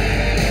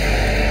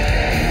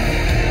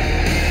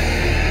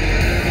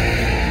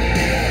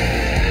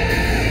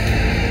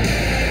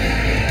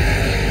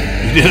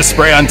 You did a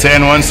spray-on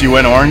tan once, you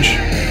went orange?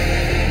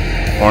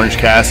 Orange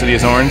Cassidy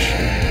is orange?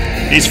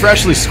 He's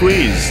freshly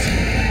squeezed.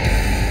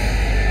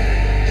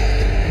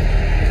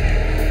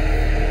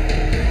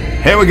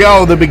 Here we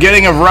go, the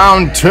beginning of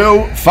round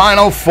 2,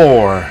 final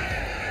 4.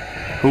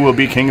 Who will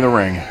be King of the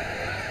Ring?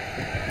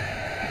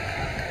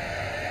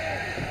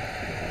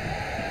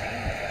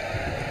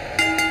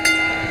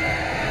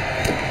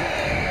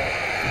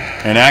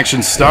 And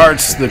action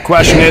starts. The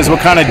question is,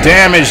 what kind of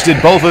damage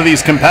did both of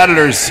these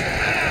competitors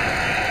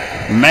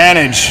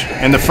manage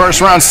in the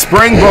first round?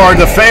 Springboard,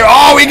 the favor.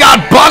 Oh, he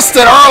got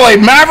busted early.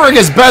 Maverick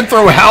has been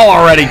through hell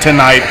already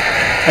tonight.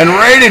 And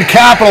Rated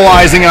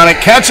capitalizing on it,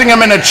 catching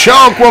him in a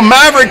choke. Will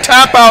Maverick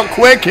tap out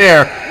quick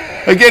here?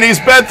 Again, he's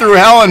been through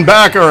hell and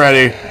back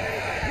already.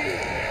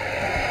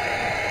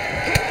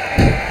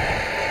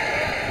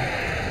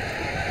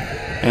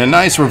 And a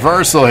nice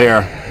reversal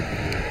here.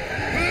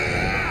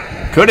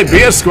 Could it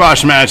be a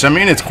squash match? I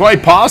mean, it's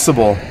quite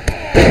possible.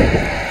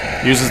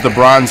 Uses the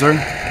bronzer.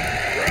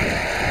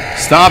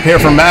 Stop here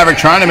from Maverick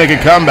trying to make a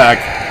comeback.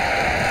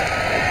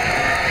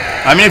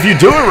 I mean, if you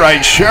do it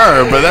right,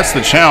 sure, but that's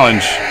the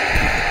challenge.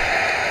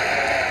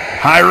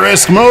 High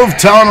risk move,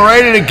 telling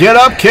Rated to get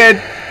up, kid.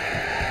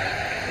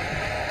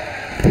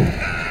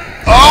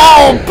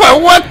 Oh,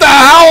 but what the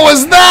hell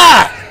was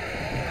that?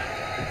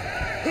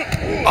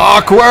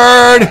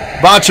 Awkward.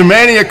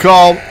 Botchamania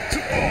call.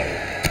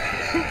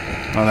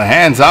 Well, the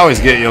hands always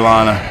get you,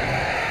 Lana.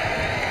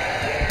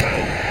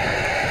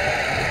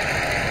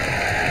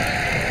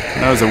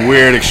 That was a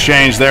weird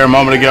exchange there a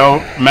moment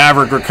ago.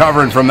 Maverick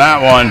recovering from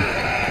that one.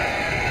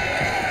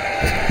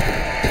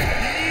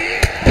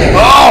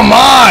 Oh,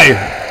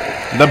 my.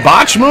 The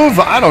botch move?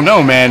 I don't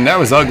know, man. That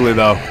was ugly,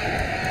 though.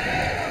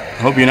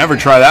 Hope you never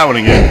try that one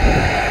again.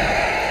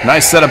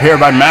 Nice setup here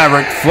by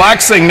Maverick.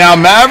 Flexing now.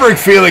 Maverick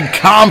feeling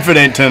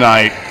confident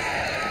tonight.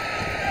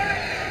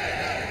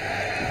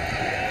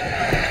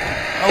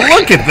 Oh,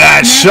 look at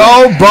that.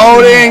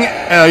 Showboating.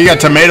 Oh, you got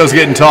tomatoes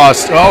getting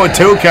tossed. Oh, a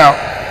 2 count.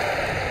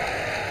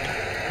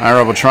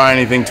 Ira will try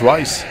anything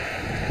twice.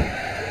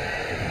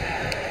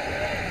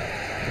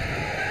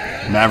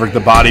 Maverick the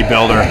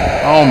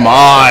bodybuilder. Oh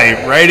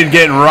my. Rated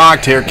getting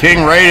rocked here.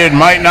 King Rated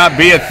might not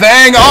be a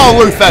thing.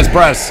 Oh, Luthez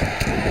press.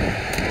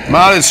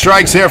 Mounted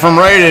strikes here from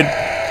Rated.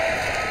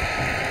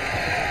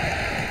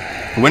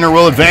 Winner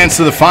will advance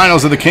to the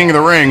finals of the King of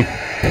the Ring.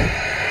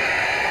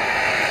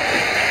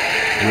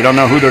 We don't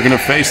know who they're going to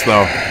face,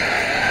 though.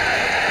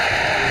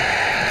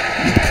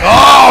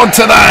 Oh,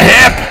 to the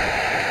hip.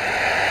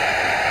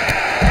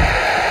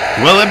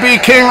 Will it be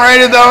King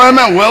Rated, though,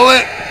 Emmett? Will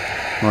it?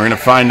 We're going to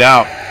find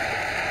out.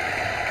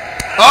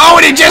 Oh,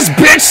 and he just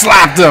bitch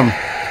slapped him.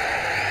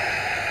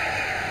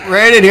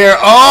 Rated here.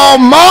 Oh,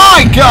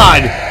 my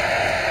God.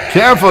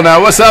 Careful now.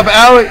 What's up,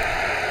 Alec?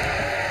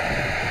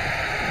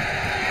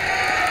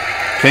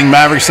 King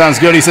Maverick sounds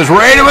good. He says,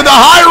 Rated with a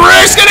high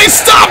risk, and he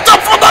stopped him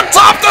from the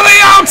top to the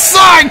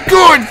outside.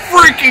 Good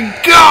freaking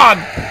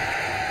God.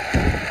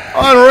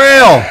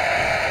 Unreal.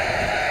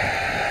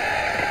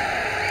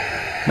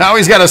 Now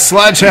he's got a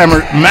sledgehammer.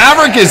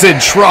 Maverick is in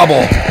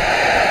trouble.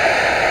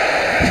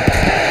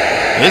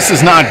 This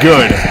is not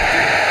good.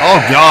 Oh,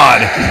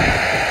 God.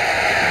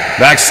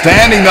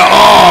 Backstanding the...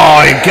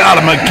 Oh, he got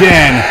him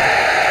again.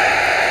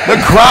 The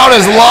crowd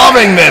is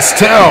loving this,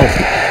 too.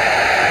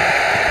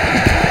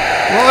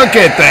 Look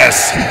at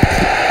this.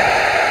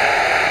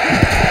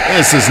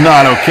 This is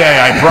not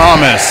okay, I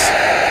promise.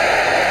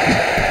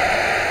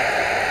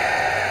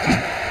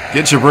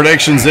 Get your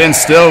predictions in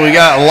still. We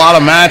got a lot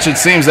of match, it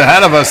seems,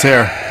 ahead of us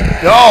here.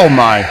 Oh,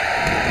 my.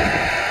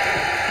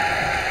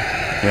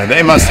 Yeah,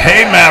 they must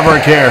hate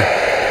Maverick here.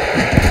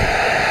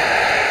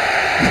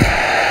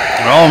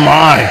 Oh,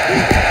 my.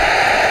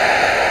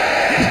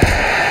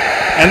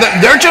 And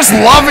they're just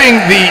loving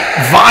the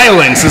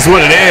violence is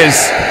what it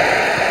is.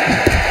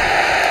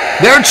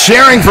 They're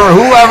cheering for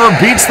whoever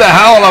beats the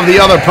hell out of the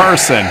other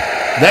person.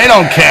 They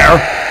don't care.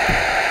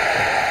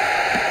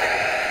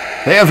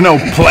 They have no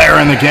player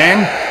in the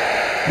game.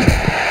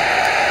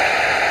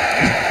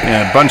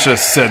 Yeah, a bunch of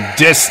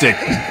sadistic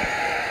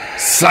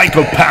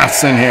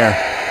psychopaths in here.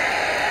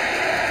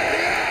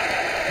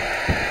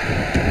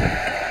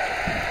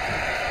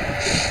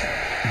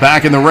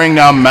 Back in the ring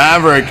now,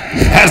 Maverick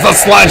has the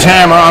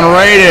sledgehammer on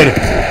Rated.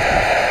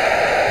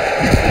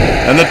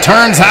 And the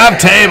turns have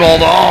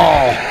tabled.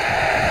 Oh.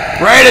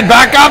 Rated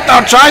back up now,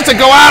 tries to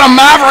go at him.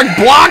 Maverick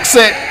blocks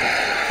it.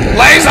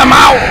 Lays him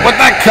out with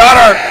that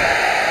cutter.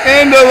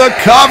 Into the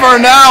cover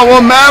now.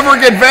 Will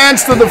Maverick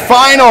advance to the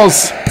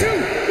finals?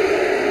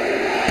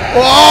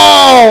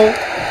 Whoa!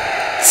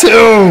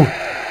 2.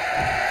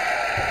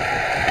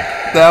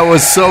 That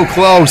was so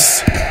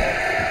close.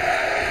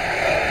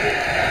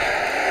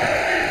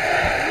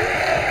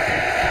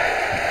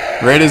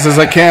 Rated says,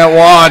 I can't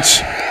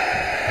watch.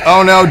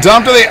 Oh no,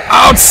 dump to the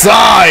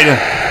outside.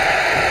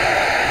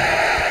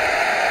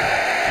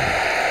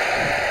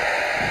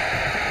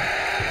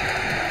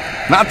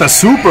 Not the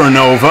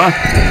supernova.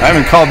 I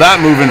haven't called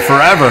that move in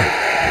forever.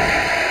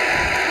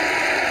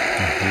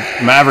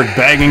 Maverick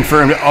begging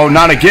for him to, oh,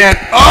 not again.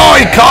 Oh,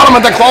 he caught him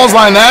at the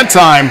clothesline that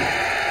time.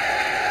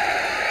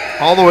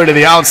 All the way to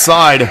the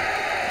outside.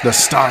 The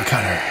star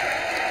cutter.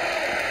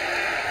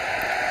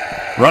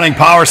 Running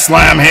power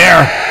slam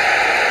here.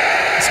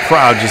 This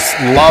crowd just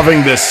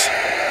loving this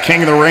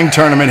King of the Ring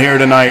tournament here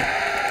tonight.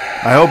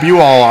 I hope you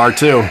all are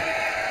too.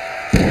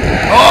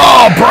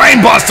 Oh,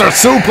 brainbuster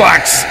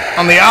suplex.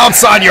 On the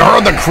outside, you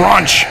heard the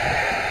crunch.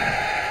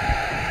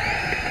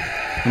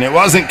 And it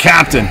wasn't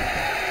Captain.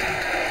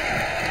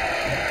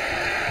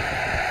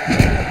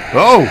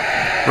 Oh,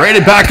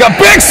 Rated back up.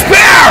 Big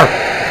spear!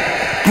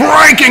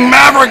 Breaking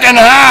Maverick in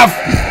half.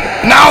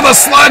 Now the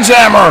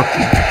sledgehammer.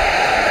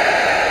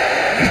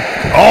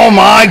 Oh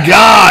my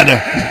God.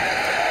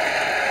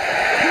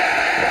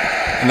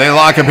 And they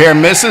lock up here.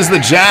 Misses the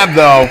jab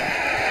though.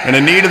 And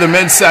a knee to the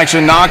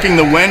midsection, knocking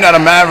the wind out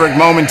of Maverick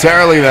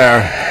momentarily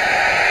there.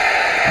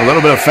 A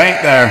little bit of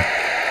feint there.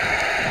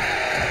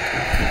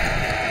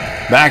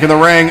 Back in the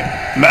ring.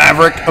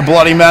 Maverick, a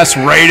bloody mess.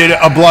 Rated,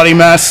 a bloody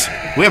mess.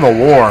 We have a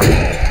war.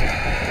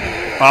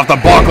 Off the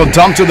buckle,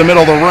 dumped to the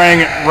middle of the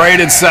ring.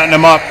 Rated setting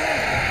him up.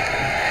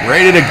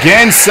 Rated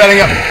again, setting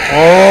up.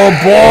 Oh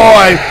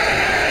boy.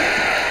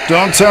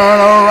 Don't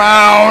turn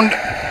around.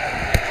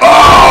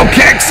 Oh,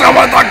 kicks him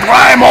with the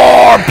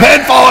Claymore.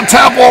 Pinfall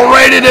Temple,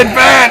 Rated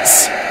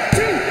advance.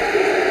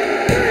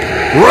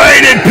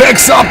 Rated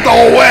picks up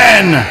the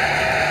win.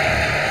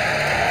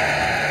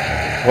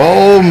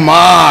 Oh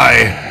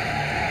my.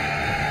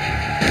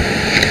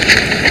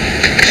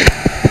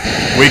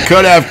 We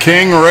could have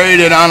King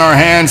Rated on our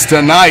hands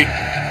tonight.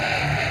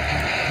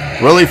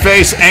 Will he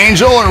face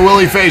Angel or will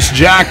he face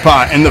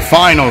Jackpot in the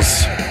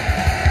finals?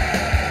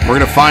 We're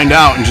going to find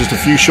out in just a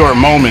few short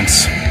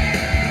moments.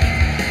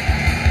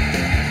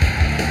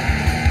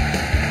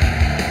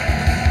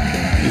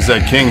 He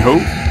said King who?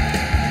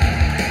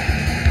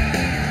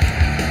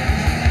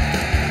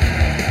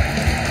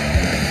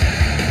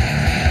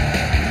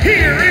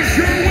 Here is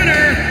your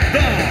winner,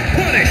 the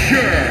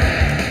Punisher.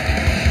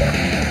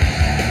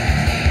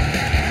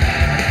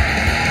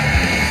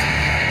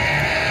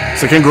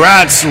 So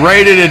congrats,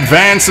 Rated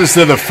advances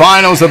to the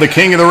finals of the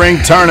King of the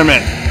Ring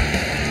tournament.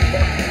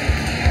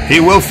 He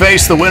will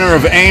face the winner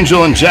of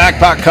Angel and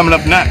Jackpot coming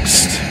up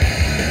next.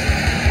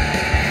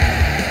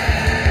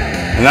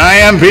 And I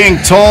am being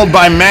told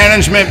by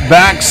management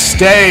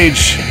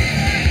backstage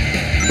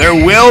there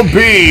will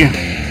be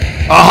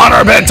a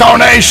 100-bit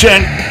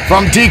donation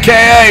from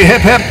DKA.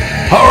 Hip hip.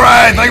 All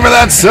right, thank you for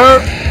that,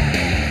 sir.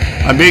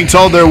 I'm being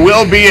told there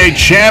will be a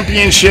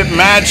championship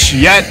match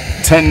yet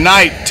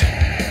tonight.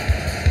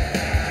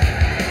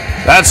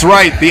 That's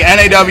right, the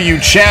NAW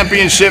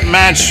Championship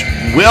match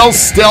will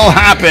still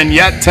happen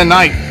yet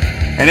tonight,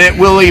 and it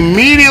will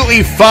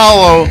immediately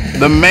follow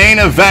the main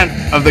event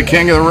of the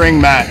King of the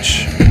Ring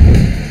match.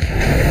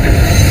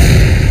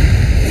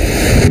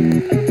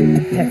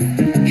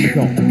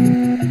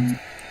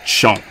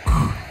 Chunk.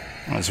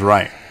 That's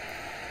right.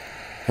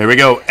 Here we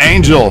go.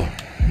 Angel,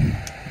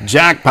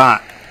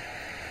 Jackpot,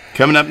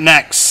 coming up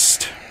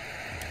next.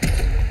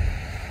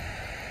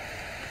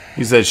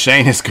 He said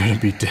Shane is going to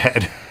be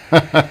dead.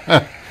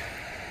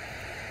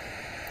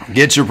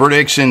 Get your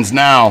predictions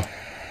now.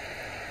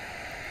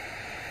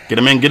 Get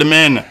them in, get them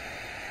in.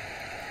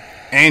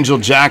 Angel,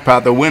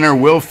 Jackpot, the winner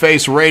will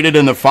face Rated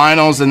in the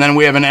finals, and then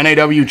we have an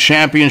NAW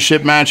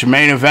Championship match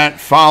main event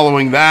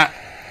following that.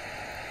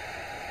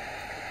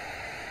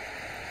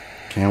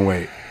 Can't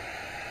wait.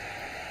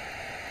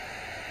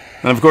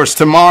 And of course,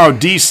 tomorrow,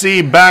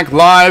 DC back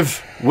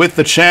live with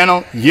the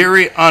channel.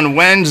 Yuri on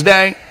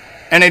Wednesday.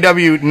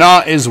 NAW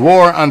NAW is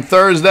War on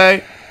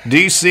Thursday.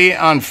 DC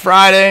on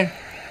Friday.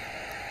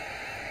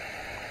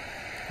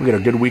 We got a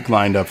good week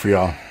lined up for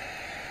y'all.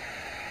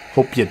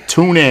 Hope you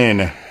tune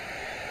in.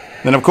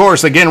 Then, of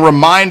course, again,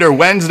 reminder,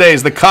 Wednesday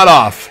is the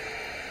cutoff.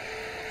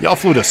 Y'all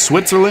flew to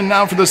Switzerland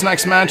now for this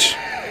next match?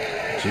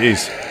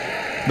 Jeez.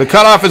 The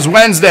cutoff is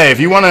Wednesday. If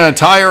you want an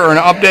attire or an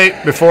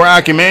update before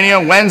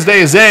Acumania,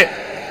 Wednesday is it.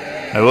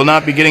 I will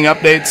not be getting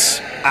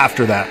updates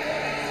after that.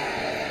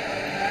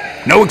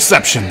 No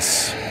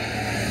exceptions.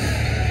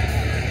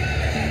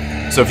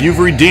 So if you've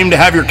redeemed to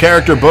have your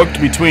character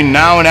booked between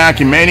now and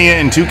Acumania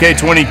in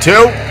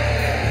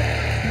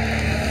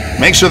 2K22,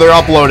 make sure they're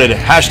uploaded.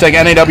 Hashtag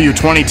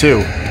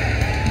NAW22.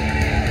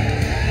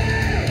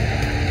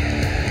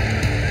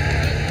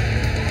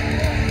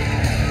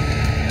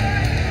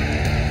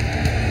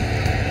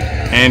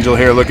 Angel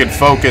here, look at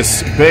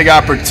focus. Big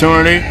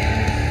opportunity.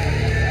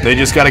 They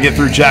just got to get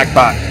through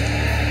Jackpot.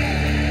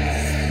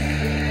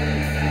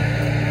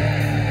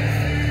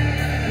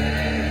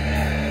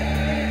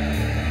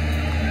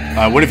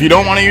 What if you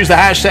don't want to use the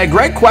hashtag?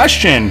 Great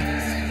question.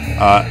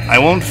 I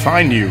won't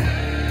find you.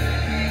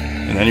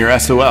 And then you're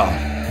SOL.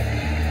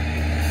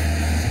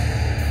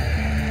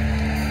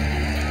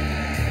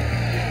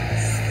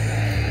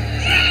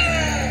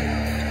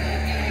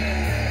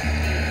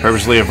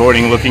 Purposely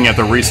avoiding looking at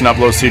the recent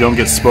uploads so you don't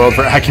get spoiled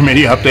for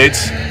Acumania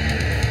updates.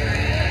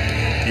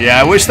 Yeah,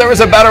 I wish there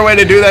was a better way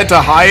to do that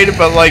to hide,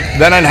 but like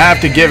then I'd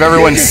have to give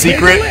everyone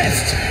secret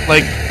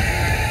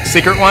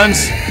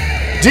ones.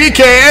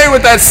 DKA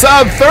with that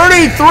sub,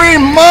 33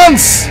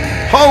 months!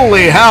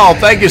 Holy hell,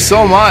 thank you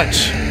so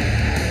much.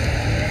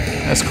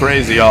 That's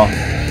crazy, y'all.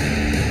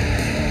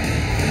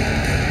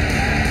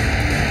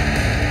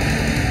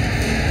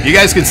 You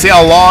guys can see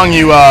how long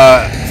you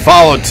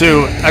followed,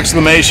 too.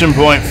 Exclamation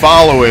point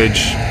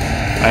followage.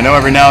 I know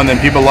every now and then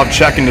people love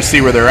checking to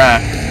see where they're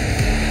at.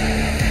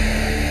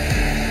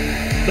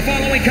 The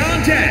following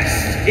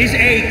contest is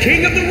a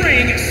King of the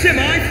Ring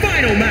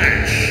semi-final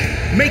match.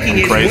 Making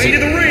his way to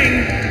the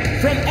ring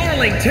from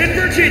Arlington,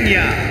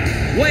 Virginia,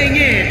 weighing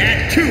in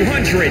at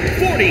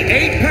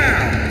 248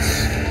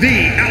 pounds,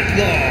 the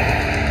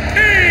Outlaw,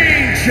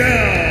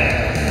 Angel.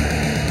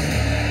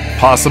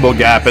 Possible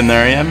gap in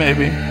there, yeah,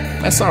 maybe.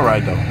 That's all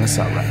right, though. That's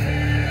all right.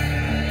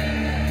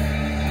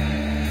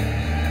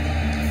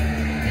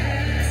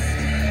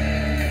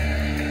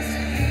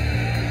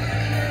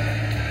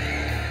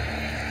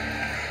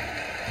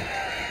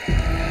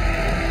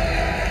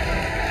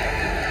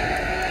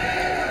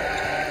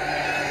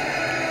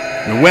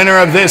 winner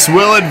of this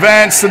will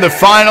advance to the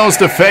finals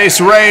to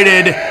face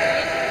Rated.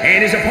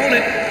 And his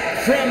opponent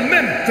from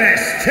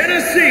Memphis,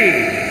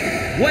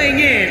 Tennessee, weighing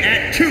in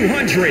at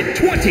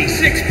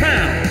 226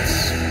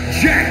 pounds,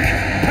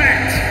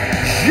 Jackpot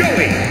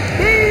Joey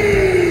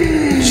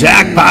Boone.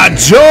 Jackpot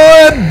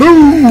Joey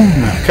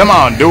Boone. Come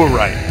on, do it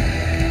right.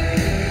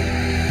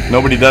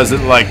 Nobody does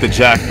it like the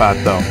Jackpot,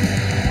 though.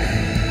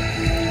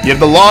 You have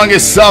the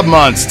longest sub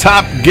months,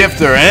 top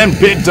gifter, and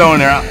bid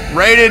donor.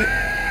 Rated,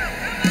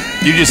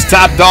 you just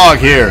top dog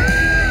here.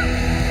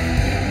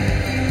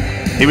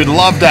 He would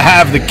love to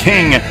have the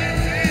King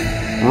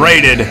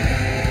Rated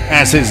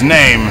as his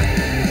name,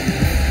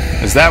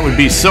 as that would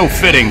be so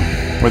fitting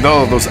with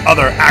all of those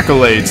other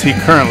accolades he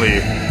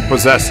currently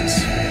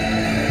possesses.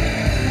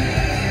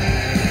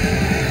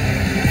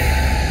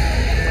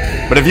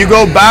 But if you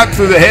go back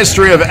through the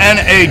history of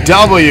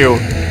NAW,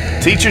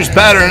 teacher's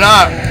pet or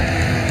not,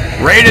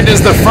 Rated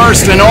is the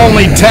first and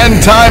only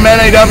 10-time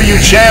NAW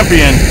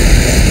champion.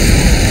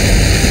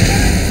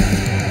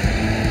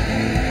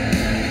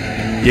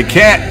 You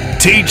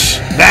can't teach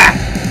that.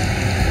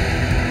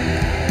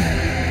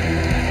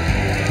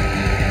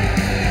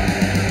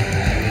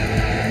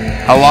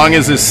 How long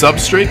is his sub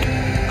streak?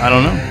 I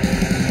don't know.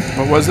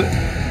 What was it?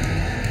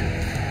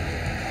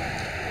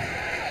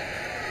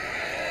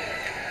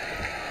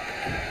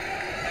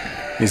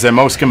 He said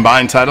most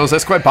combined titles.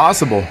 That's quite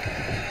possible.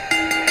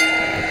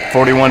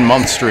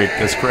 41-month streak.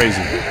 That's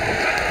crazy.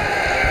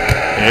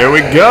 Here we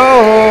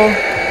go.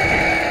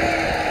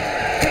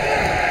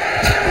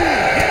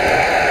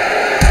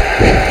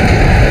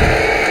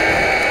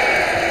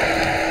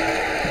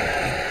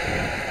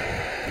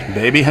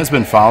 Baby has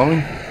been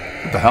following?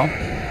 What the hell?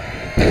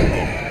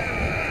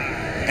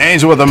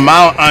 Angel with a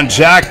mount on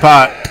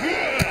Jackpot.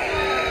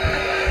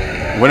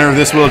 Winner of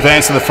this will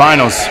advance to the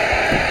finals.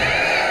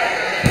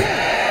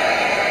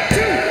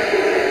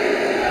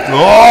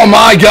 Oh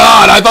my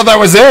God, I thought that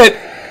was it.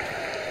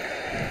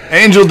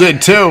 Angel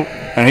did too.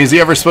 And has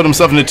he ever split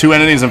himself into two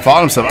entities and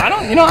fought himself? I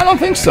don't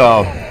think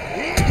so.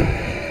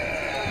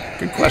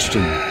 Good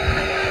question.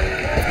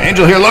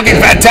 Angel here looking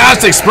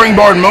fantastic.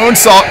 Springboard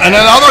moonsault and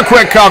another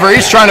quick cover.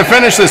 He's trying to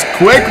finish this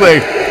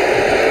quickly.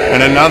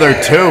 And another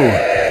two.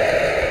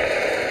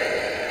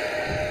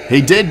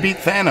 He did beat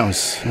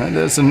Thanos. That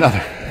is another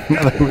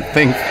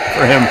thing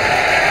for him.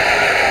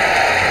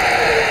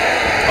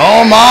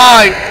 Oh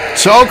my!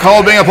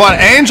 Chokehold being applied.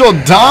 Angel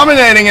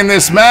dominating in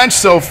this match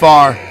so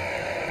far.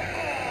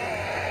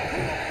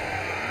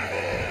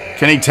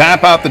 Can he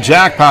tap out the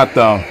Jackpot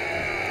though?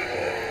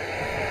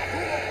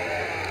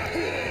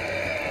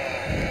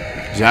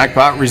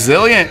 Jackpot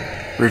resilient.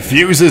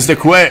 Refuses to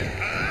quit.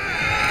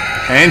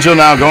 Angel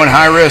now going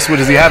high risk. What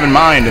does he have in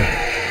mind?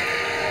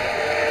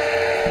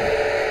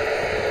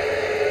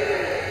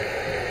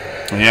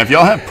 Yeah, if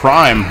y'all have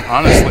Prime,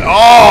 honestly.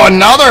 Oh,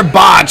 another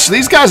botch.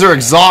 These guys are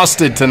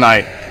exhausted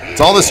tonight. It's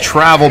all this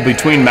travel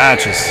between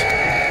matches.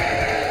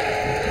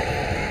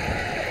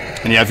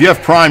 And yeah, if you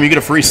have Prime, you get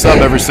a free sub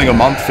every single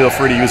month. Feel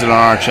free to use it on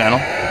our channel.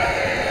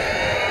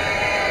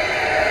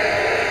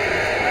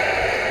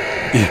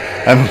 Yeah,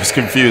 I was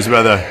confused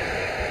by the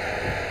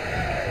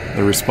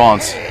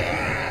response.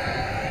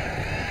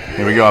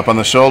 Here we go, up on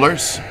the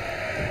shoulders.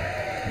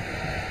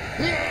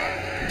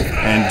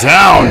 And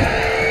down.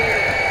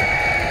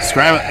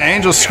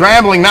 Angel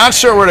scrambling, not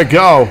sure where to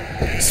go.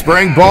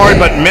 Springboard,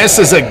 but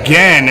misses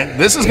again.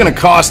 This is going to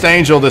cost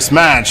Angel this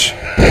match.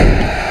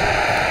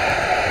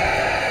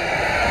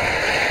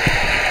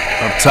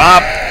 Up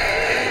top.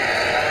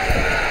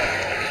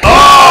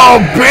 Oh,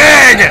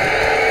 big!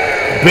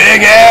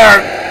 Big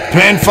air.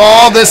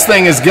 Pinfall. This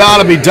thing has got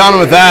to be done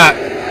with that.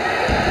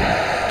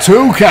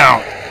 2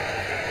 count.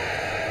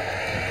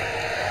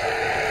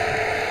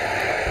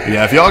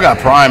 Yeah, if y'all got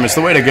Prime, it's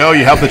the way to go.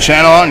 You help the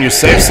channel out and you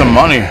save some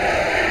money.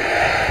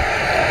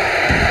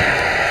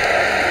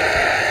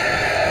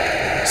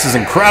 This is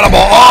incredible.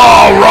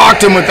 Oh,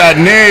 rocked him with that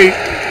knee.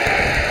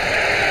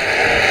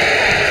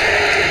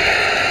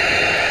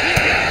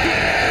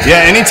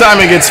 Yeah, anytime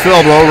it gets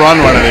filled, we'll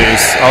run one of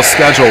these. I'll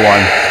schedule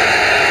one.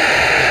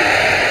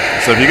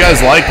 So if you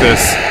guys like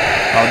this,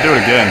 I'll do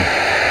it again.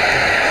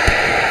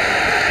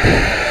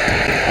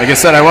 Like I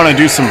said, I want to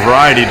do some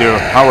variety to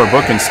how we're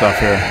booking stuff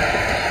here.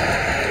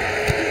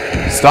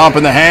 Stomp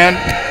in the hand,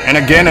 and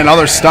again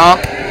another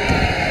stomp.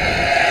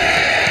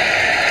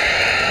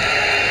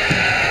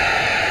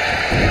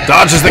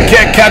 Dodges the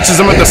kick, catches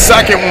him with the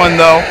second one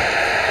though.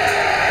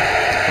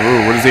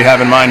 Ooh, what does he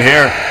have in mind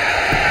here?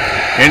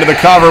 Into the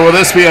cover, will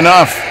this be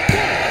enough?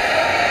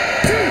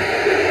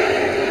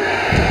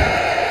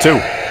 2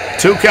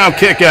 count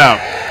kick out.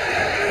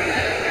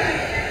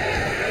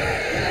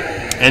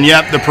 And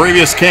yep, the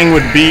previous king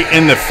would be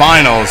in the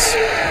finals.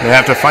 They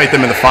have to fight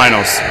them in the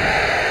finals.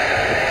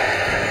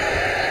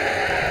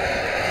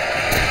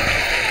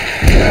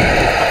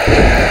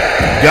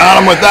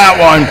 Got him with that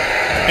one.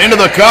 Into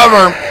the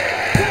cover.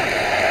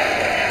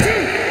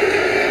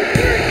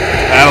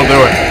 That'll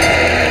do it.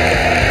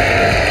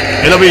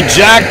 It'll be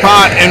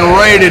Jackpot and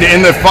Rated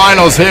in the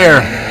finals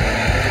here.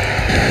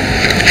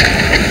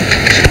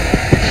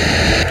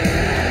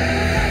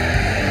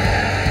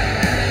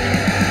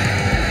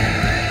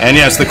 And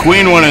yes, the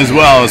Queen one as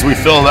well, as we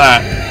fill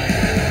that.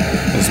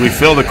 As we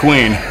fill the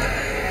Queen.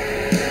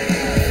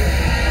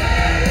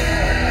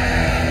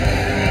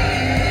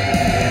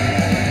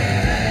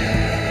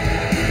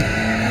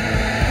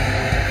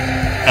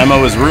 Emma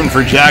was rooting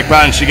for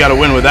Jackpot, and she got a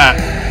win with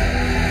that.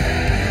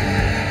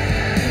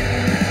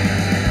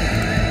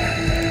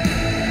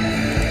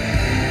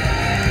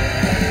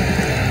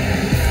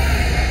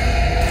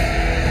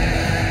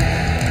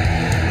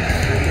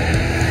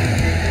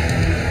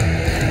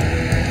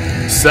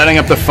 Setting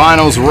up the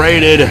finals,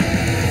 Rated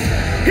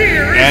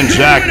and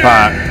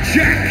Jackpot.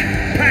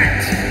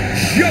 Jackpot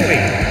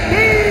Joey.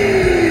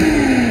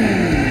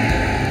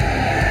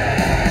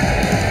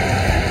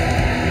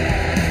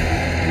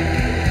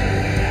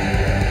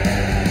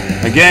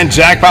 Again,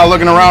 Jackpot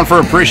looking around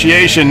for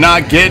appreciation,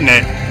 not getting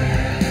it.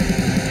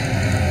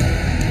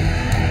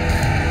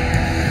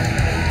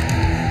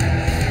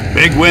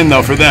 Big win,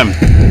 though, for them.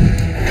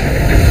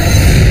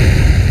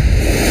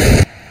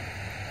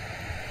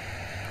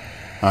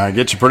 All right,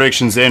 get your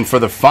predictions in for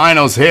the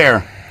finals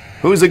here.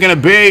 Who's it going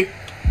to be?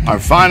 Our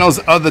finals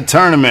of the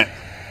tournament.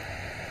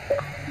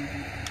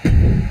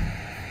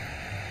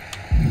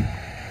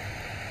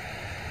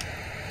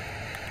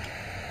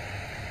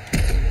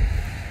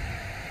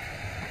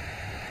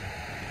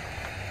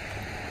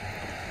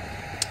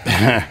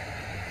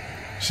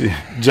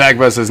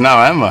 Jackpot says,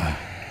 now Emma,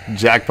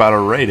 Jackpot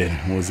or Rated.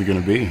 What's it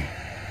going to be?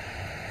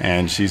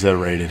 And she said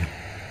Rated.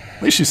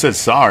 At least she said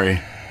sorry.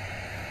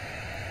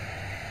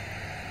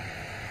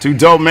 Two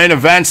dope main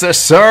events there,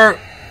 sir.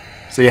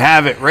 So you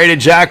have it. Rated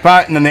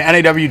Jackpot and then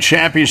the NAW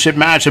Championship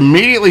match.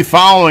 Immediately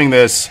following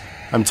this,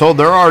 I'm told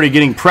they're already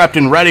getting prepped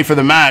and ready for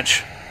the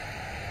match.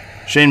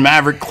 Shane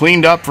Maverick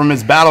cleaned up from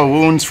his battle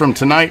wounds from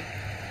tonight,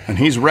 and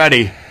he's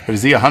ready. But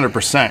is he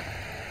 100%?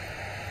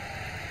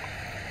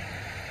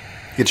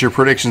 Get your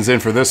predictions in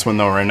for this one,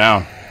 though, right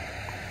now.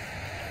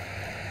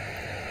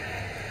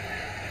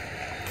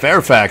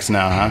 Fairfax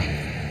now, huh?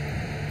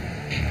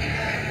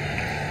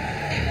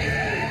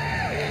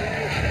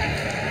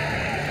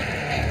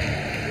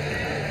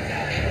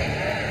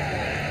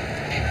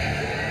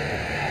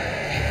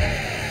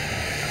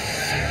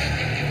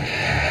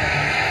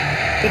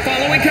 The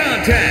following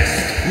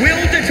contest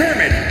will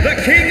determine the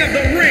King of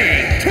the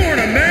Ring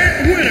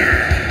tournament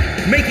winner.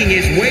 Making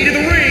his way to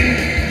the ring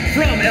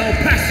from El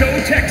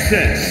Paso,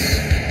 Texas,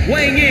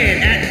 weighing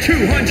in at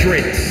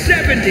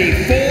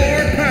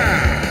 274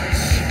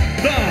 pounds,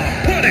 the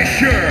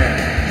Punisher.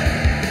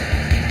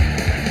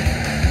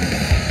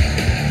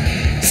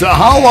 So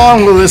how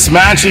long will this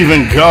match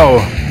even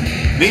go?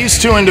 These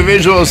two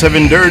individuals have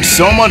endured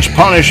so much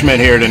punishment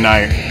here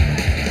tonight.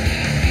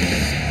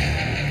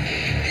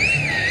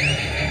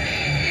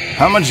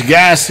 How much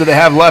gas do they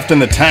have left in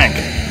the tank?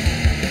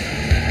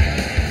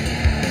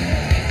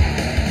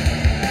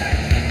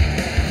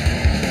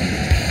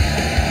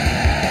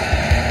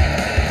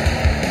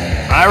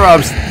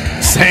 IRob's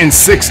saying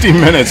 60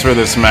 minutes for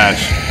this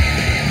match.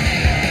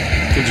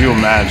 Could you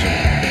imagine?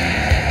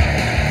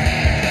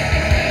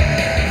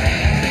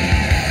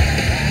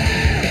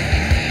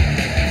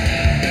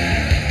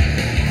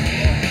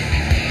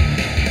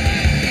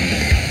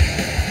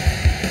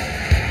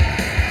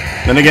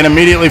 Then again,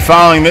 immediately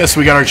following this,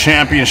 we got our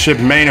championship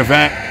main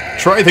event.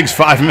 Troy thinks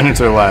 5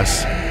 minutes or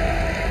less.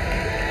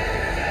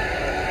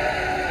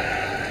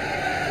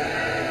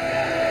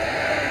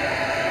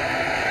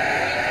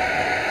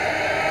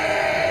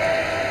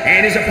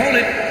 And his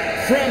opponent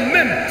from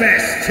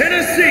Memphis,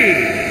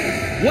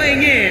 Tennessee,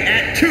 weighing in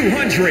at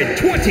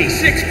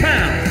 226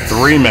 pounds.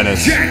 3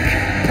 minutes.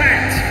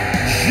 Jackpot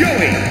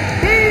Joey.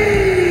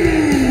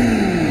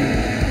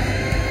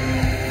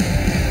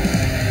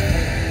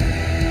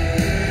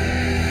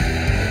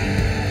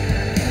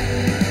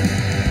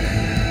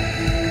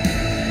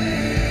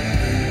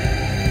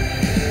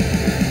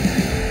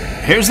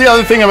 Here's the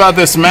other thing about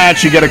this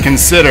match you got to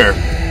consider.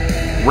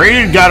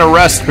 Rated got a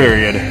rest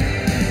period.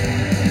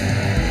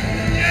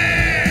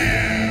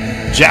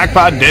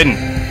 Jackpot didn't.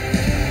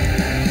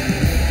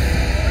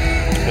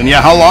 And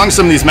yeah, how long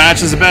some of these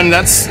matches have been,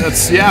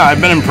 that's yeah,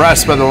 I've been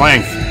impressed by the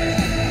length.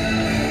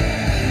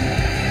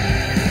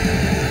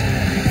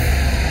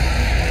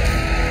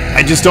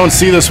 I just don't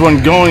see this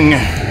one going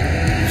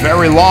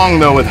very long,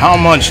 though, with how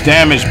much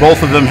damage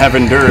both of them have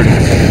endured.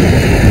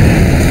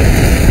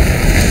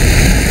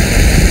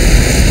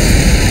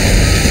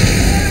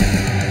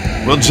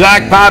 Will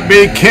Jackpot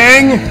be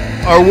king,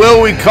 or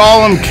will we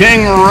call him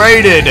King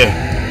Rated?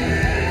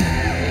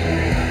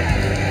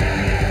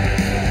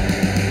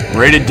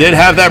 Rated did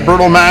have that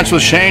brutal match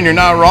with Shane, you're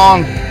not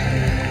wrong.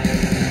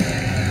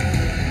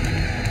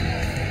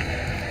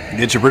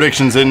 Get your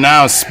predictions in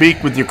now,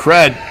 speak with your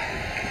cred.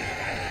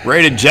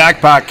 Rated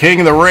Jackpot,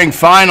 King of the Ring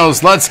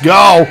finals, let's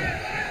go!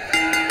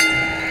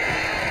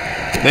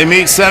 They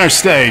meet center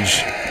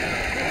stage.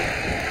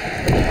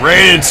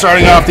 Rated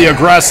starting off the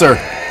aggressor.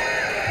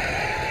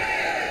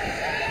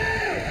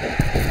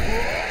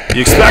 You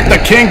expect the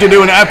King to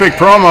do an epic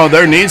promo,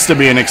 there needs to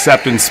be an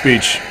acceptance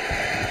speech.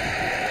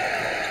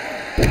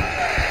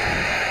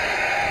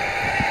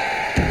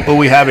 will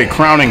we have a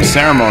crowning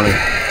ceremony?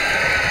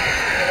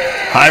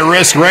 High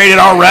risk rated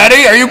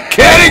already? Are you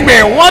kidding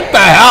me? What the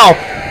hell?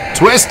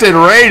 Twisted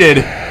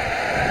rated.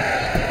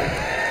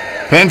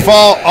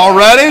 Pinfall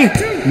already?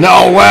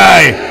 No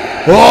way.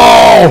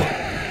 Whoa.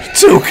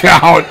 2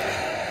 count.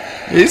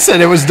 He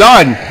said it was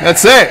done.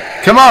 That's it.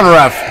 Come on,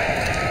 ref.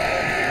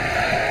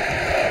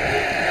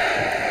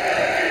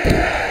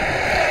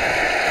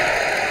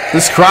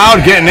 This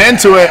crowd getting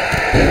into it.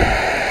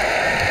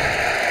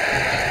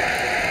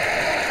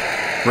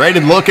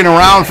 Rated looking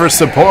around for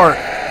support.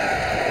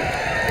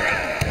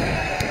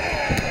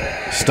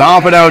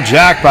 Stomping out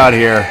Jackpot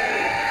here.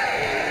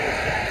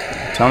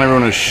 Telling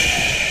everyone to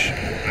shh.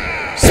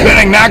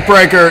 Spinning neck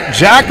breaker.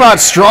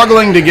 Jackpot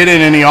struggling to get in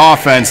any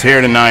offense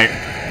here tonight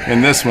in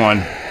this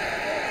one.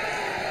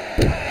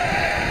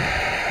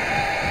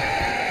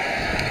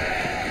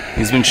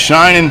 He's been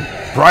shining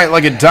bright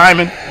like a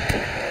diamond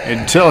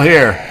until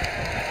here.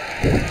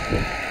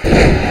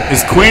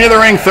 Is Queen of the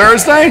Ring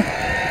Thursday?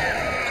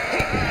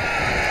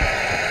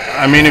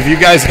 I mean, if you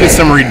guys get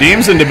some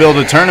redeems and to build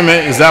a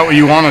tournament, is that what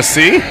you want to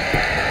see?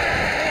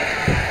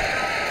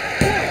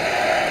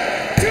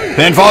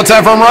 Pinfall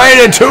 10 from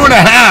rated,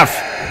 2.5.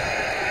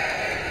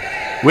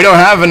 We don't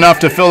have enough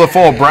to fill the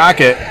full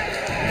bracket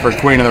for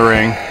Queen of the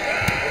Ring.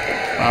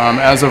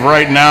 As of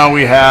right now,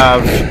 we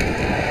have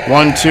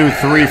 1, 2,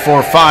 3,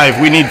 4, 5.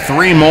 We need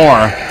 3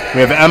 more.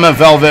 We have Emma,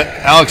 Velvet,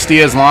 Alex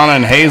Diaz, Lana,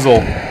 and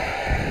Hazel.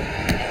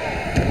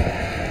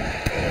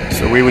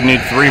 So we would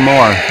need 3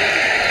 more.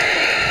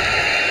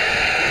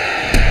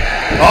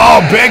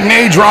 Oh, big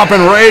knee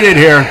dropping rated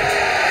here.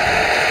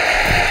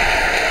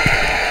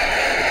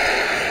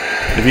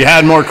 If you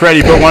had more credit,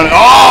 you put one.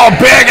 Oh,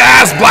 big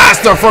ass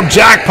blaster from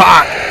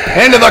Jackpot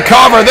into the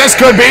cover. This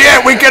could be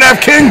it. We could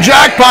have King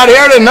Jackpot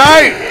here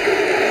tonight.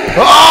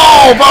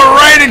 Oh, but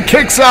rated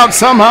kicks out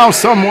somehow,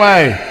 some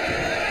way.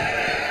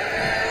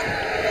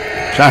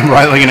 Shine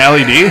bright like an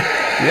LED.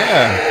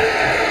 Yeah.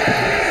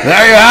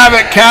 There you have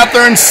it.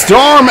 Catherine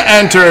Storm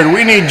entered.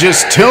 We need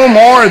just 2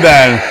 more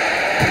then.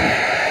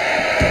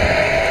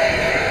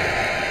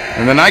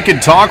 And then I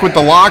could talk with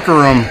the locker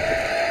room.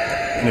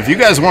 And if you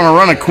guys want to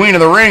run a Queen of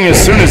the Ring as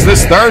soon as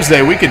this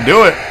Thursday, we could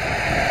do it.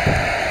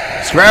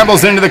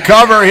 Scrambles into the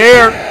cover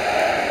here.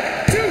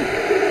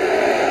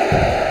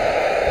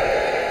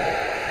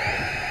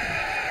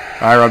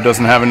 IROB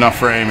doesn't have enough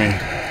for Amy.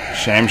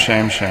 Shame,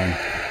 shame, shame.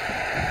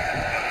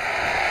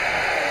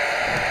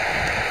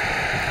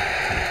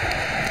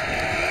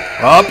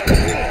 Up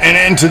and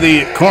into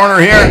the corner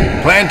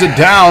here. Planted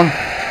down.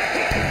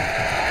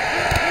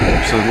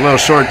 So a little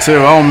short too.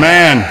 Oh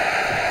man.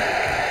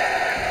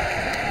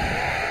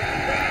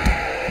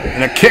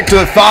 And a kick to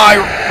the thigh.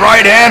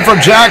 Right hand from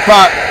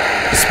Jackpot.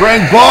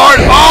 Springboard.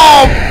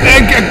 Oh!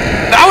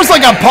 That was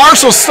like a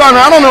partial stunner.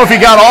 I don't know if he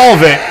got all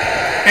of it.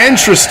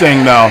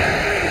 Interesting though.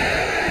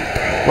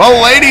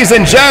 Well, ladies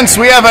and gents,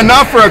 we have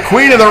enough for a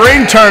Queen of the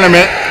Ring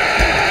tournament.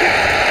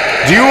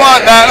 Do you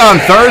want that on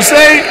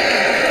Thursday?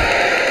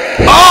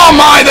 Oh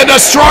my, the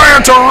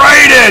Destroyer to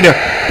rated.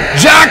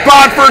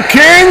 Jackpot for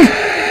King.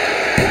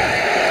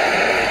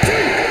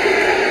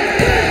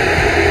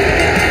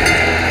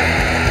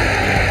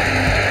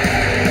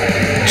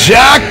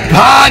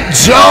 Jackpot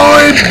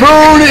Joey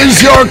Boone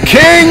is your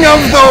King of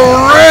the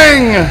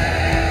Ring.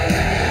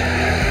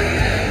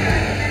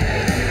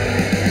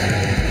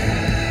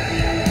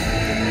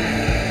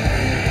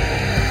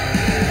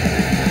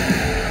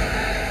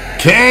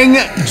 King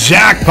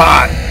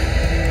Jackpot.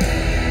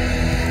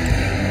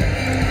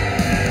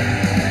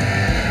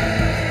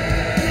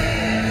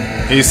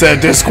 He said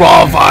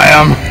disqualify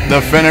him,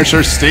 the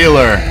finisher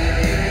stealer.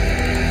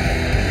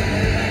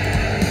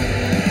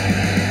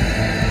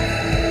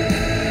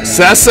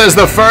 Seth says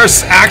the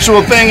first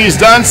actual thing he's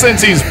done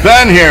since he's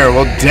been here.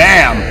 Well,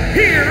 damn.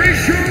 Here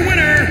is your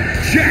winner,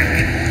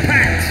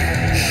 Jackpot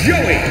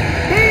Joey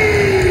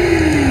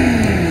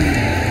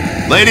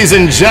Boone. Ladies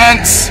and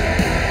gents,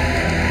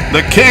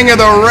 the King of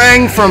the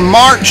Ring from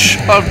March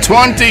of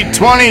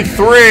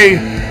 2023,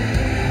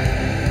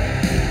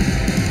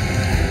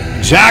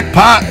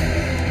 Jackpot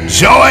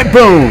Joey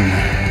Boone.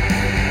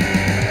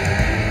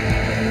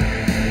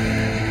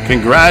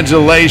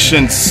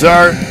 Congratulations,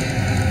 sir.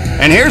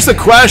 And here's the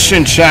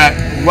question, chat.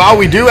 While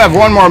we do have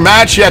one more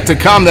match yet to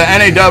come, the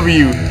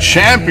NAW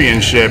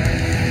Championship,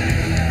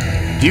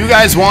 do you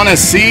guys want to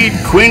see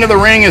Queen of the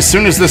Ring as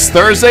soon as this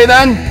Thursday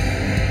then?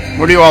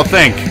 What do you all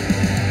think?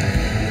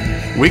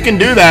 We can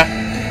do that.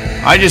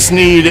 I just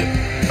need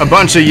a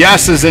bunch of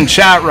yeses in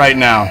chat right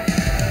now.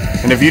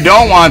 And if you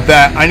don't want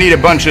that, I need a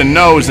bunch of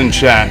no's in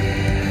chat.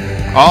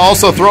 I'll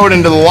also throw it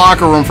into the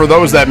locker room for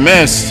those that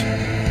missed.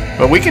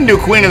 But we can do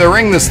Queen of the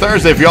Ring this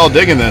Thursday if y'all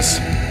digging this.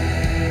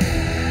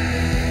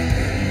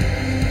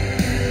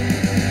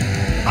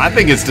 I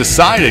think it's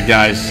decided,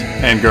 guys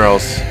and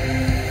girls.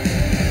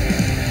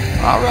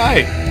 All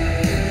right.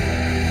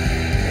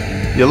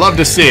 You love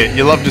to see it.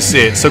 You love to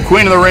see it. So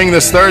Queen of the Ring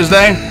this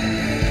Thursday.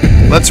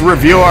 Let's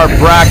review our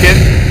bracket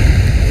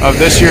of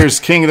this year's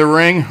King of the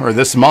Ring, or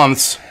this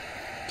month's,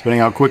 depending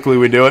how quickly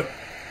we do it.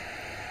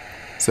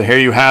 So here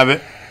you have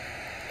it.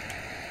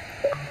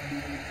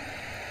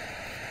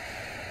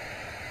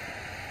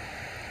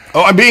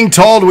 Oh, I'm being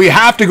told we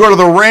have to go to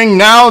the ring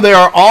now. They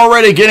are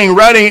already getting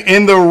ready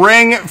in the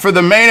ring for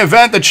the main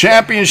event, the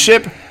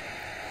championship.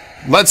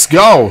 Let's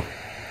go.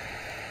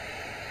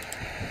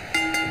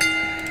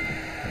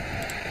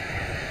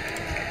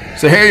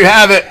 So here you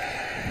have it.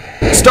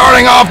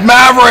 Starting off,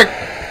 Maverick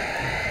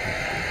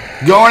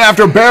going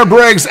after Bear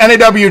Briggs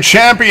NAW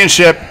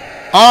Championship.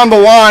 On the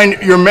line,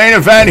 your main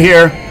event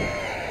here.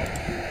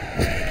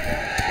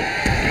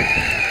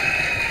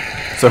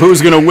 So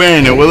who's going to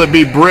win? Will it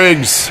be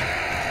Briggs?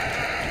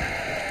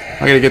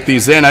 I got to get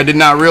these in. I did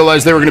not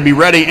realize they were going to be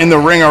ready in the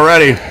ring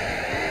already.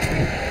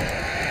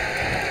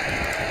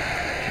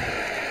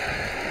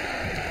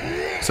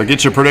 So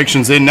get your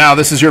predictions in now.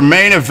 This is your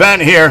main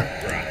event here.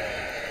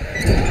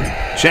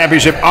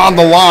 Championship on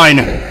the line.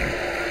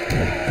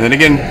 And then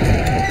again,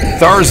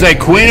 Thursday,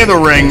 Queen of the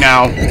Ring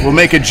now. We'll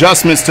make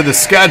adjustments to the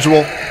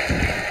schedule.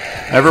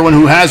 Everyone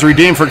who has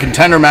redeemed for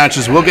contender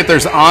matches will get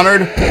theirs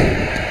honored.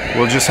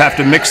 We'll just have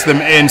to mix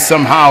them in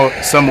somehow,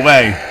 some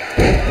way.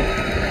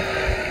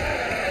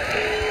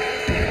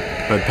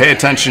 But pay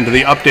attention to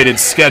the updated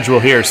schedule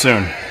here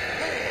soon.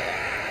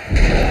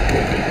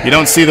 You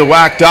don't see the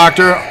whack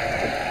doctor?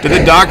 Did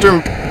the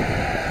doctor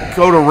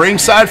go to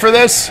ringside for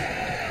this?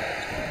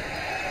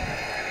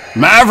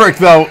 Maverick,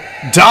 though,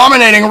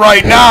 dominating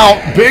right now.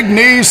 Big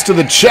knees to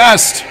the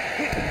chest.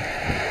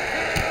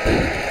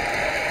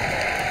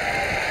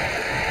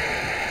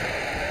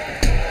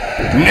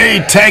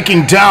 Knee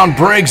taking down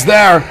Briggs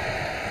there.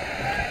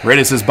 Right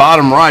as his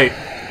bottom right.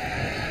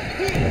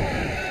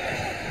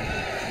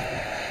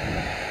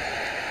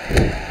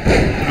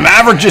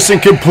 Maverick just in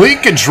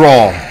complete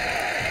control.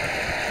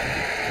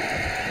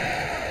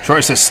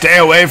 Troy says, stay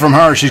away from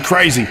her. She's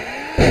crazy.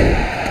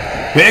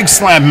 Big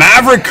slam.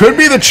 Maverick could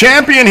be the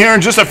champion here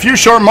in just a few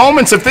short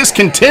moments if this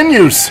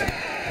continues.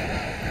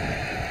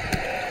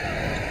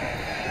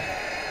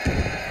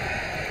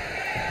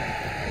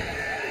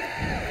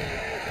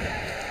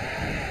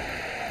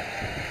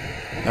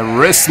 A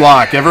wrist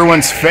lock,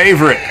 everyone's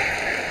favorite.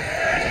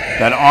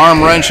 That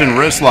arm wrench and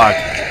wrist lock.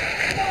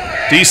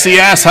 DC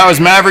asks, how is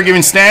Maverick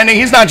even standing?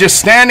 He's not just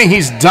standing,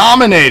 he's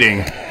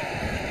dominating.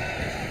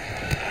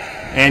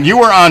 And you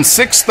were on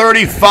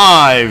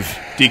 635,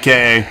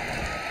 DKA.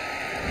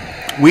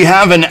 We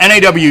have an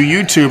NAW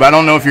YouTube. I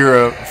don't know if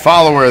you're a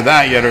follower of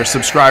that yet or a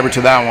subscriber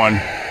to that one.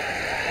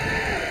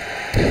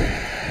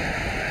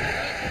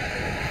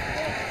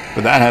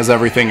 But that has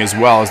everything as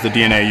well as the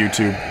DNA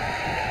YouTube.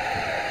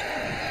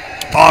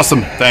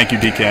 Awesome. Thank you,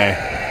 DK.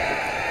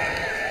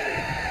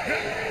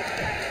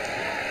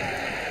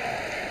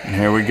 And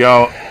here we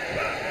go.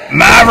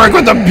 Maverick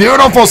with the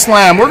beautiful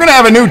slam. We're going to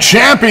have a new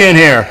champion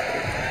here.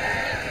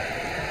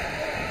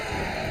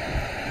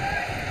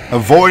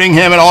 Avoiding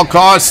him at all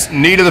costs.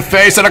 Knee to the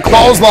face and a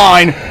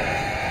clothesline.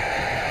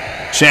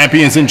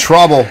 Champion's in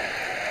trouble.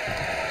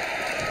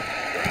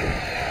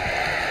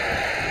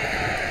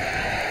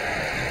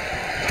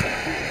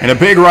 And a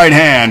big right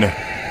hand.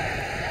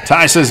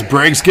 Ty says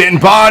Briggs getting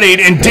bodied.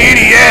 Indeed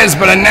he is,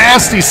 but a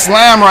nasty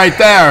slam right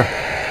there.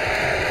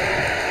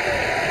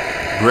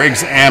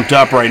 Briggs amped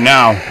up right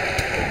now.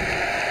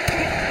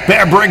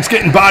 Bear Briggs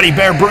getting body.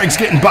 Bear Briggs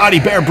getting body.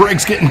 Bear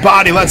Briggs getting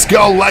body. Let's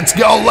go. Let's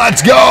go.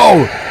 Let's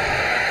go.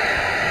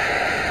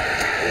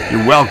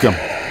 You're welcome.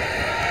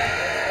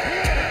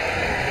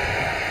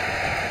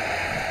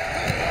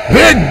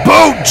 Big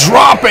boot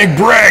dropping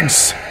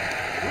Briggs.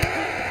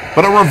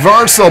 But a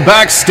reversal,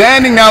 back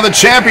standing now, the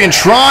champion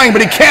trying,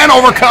 but he can't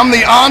overcome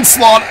the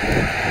onslaught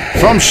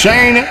from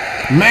Shane.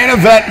 Main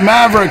event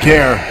Maverick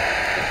here.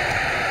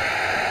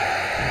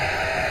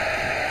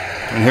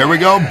 And here we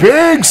go,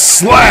 big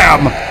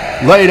slam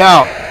laid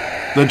out.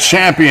 The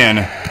champion.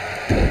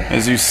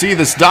 As you see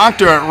this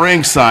doctor at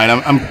ringside,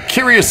 I'm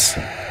curious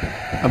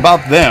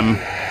about them.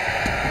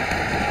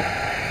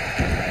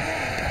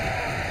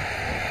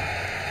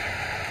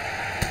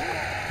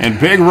 And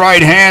big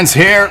right hands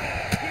here.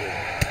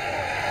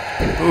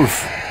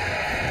 Oof.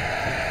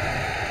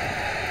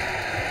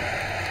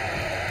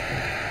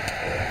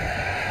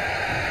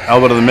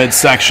 Elbow to the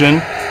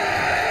midsection.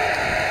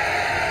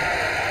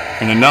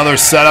 And another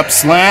setup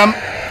slam.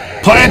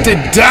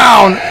 Planted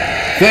down.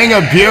 Thing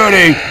of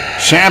beauty.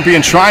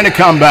 Champion trying to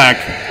come back.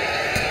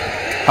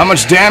 How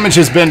much damage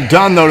has been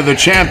done, though, to the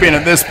champion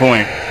at this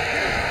point?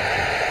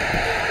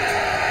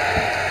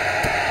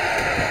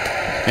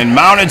 And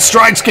mounted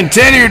strikes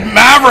continued.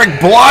 Maverick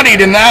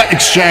bloodied in that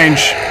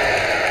exchange.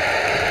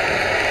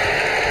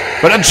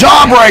 But a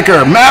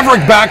jawbreaker.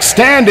 Maverick back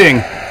standing.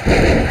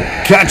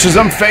 Catches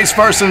him face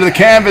first into the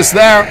canvas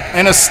there.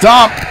 And a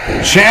stomp.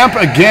 Champ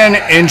again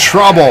in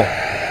trouble.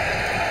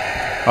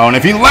 Oh, and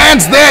if he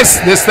lands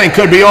this thing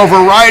could be over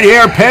right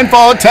here.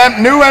 Pinfall attempt.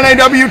 New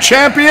NAW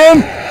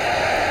champion.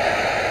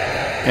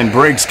 And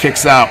Briggs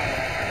kicks out.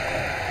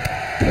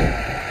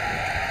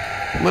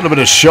 A little bit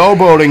of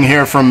showboating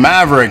here from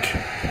Maverick.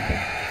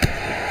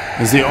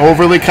 Is he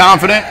overly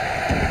confident?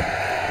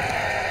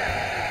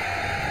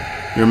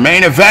 Your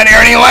main event here,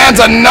 and he lands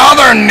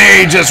another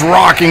knee, just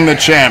rocking the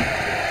champ.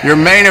 Your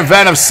main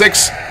event of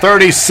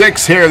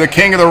 636 here, the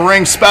King of the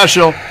Ring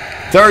special.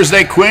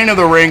 Thursday Queen of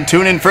the Ring.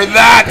 Tune in for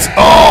that.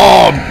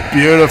 Oh,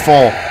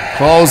 beautiful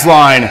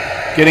clothesline.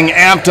 Getting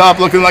amped up,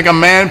 looking like a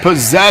man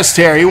possessed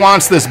here. He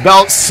wants this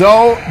belt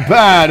so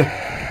bad.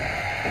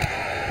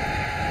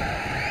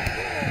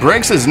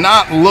 Briggs has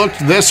not looked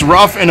this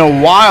rough in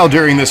a while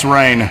during this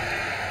reign.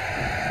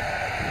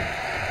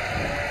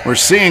 We're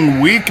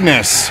seeing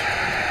weakness.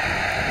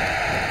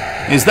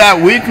 Is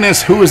that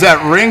weakness? Who is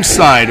at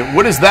ringside?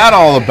 What is that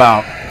all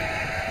about?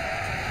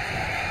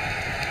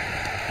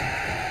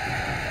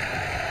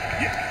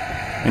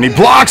 And he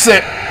blocks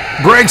it.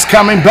 Briggs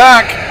coming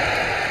back.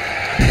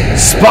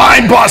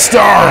 Spine buster.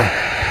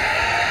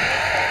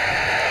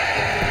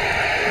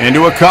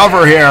 Into a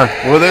cover here.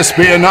 Will this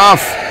be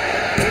enough?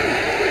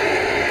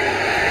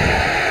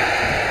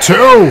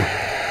 2.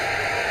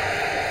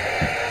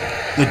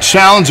 The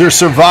challenger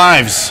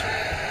survives.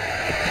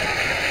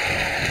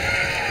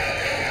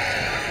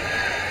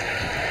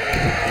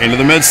 Into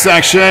the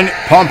midsection.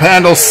 Pump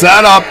handle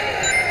set up.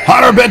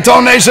 100-bit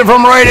donation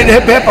from Rated.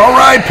 Hip hip. All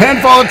right.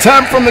 Pinfall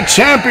attempt from the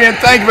champion.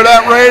 Thank you for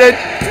that, Rated.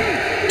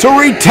 To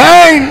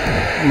retain.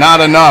 Not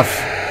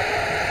enough.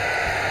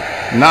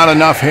 Not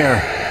enough here.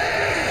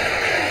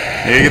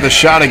 Here you get the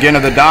shot again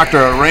of the doctor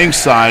at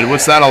ringside.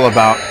 What's that all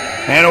about?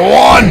 And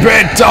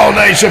 1-bit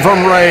donation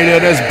from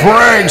Rated as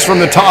Briggs from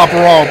the top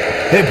rope.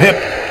 Hip hip.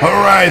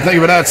 All right. Thank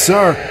you for that,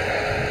 sir.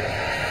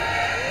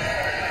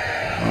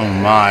 Oh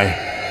my.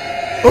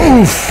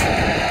 Oof.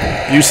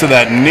 Use of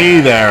that knee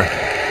there.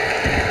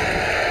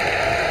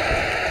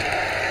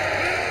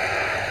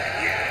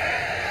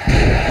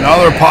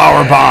 Another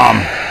power bomb.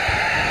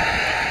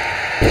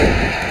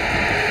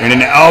 And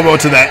an elbow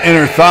to that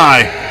inner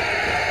thigh.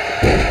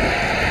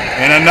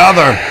 And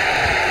another.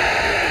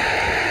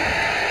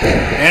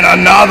 And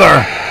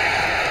another.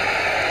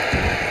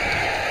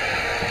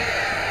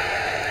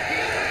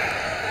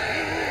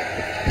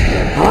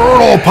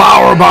 Brutal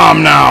power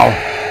bomb now.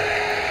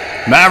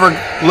 Maverick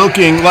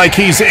looking like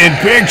he's in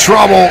big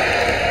trouble,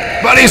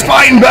 but he's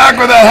fighting back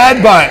with a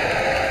headbutt.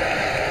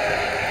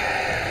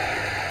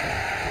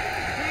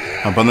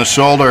 Up on the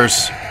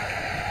shoulders.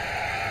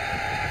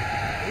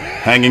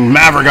 Hanging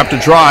Maverick up to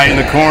dry in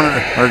the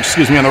corner, or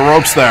excuse me, on the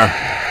ropes there.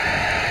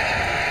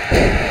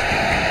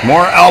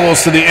 More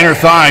elbows to the inner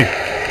thigh.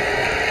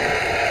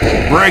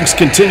 Briggs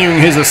continuing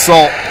his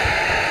assault.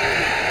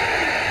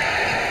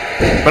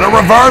 But a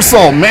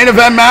reversal. Main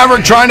event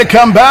Maverick trying to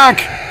come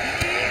back.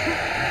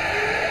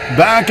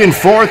 Back and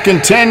forth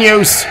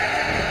continues.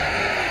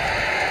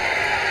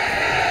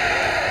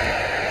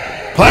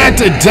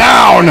 Planted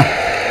down.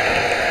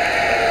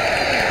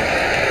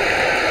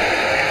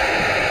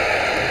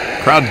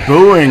 Crowd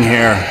booing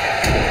here.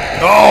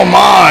 Oh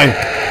my.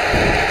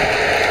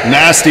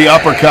 Nasty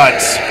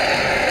uppercuts.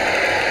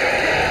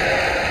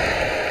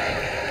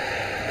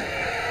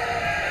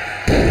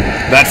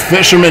 That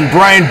fisherman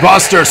brain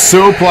buster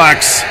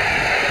suplex.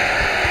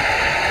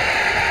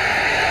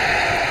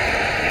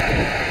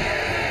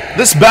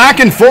 This back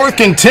and forth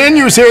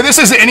continues here. This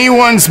is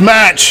anyone's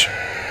match.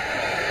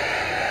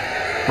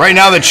 Right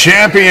now the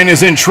champion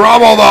is in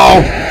trouble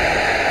though.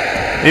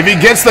 If he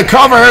gets the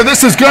cover here,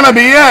 this is gonna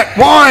be it.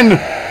 1,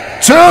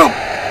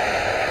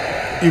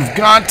 2. You've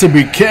got to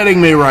be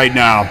kidding me right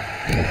now.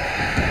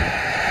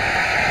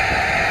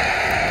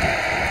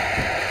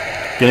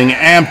 Getting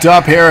amped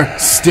up here.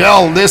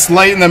 Still this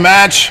late in the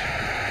match.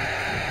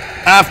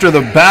 After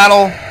the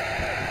battle.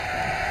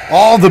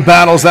 All the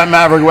battles that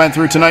Maverick went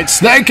through tonight.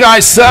 Snake Eye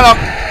setup.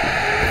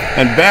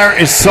 And Bear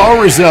is so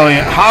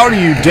resilient. How do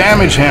you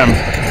damage him?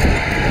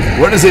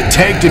 What does it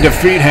take to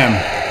defeat him?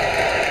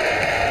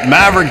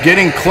 Maverick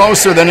getting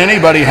closer than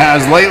anybody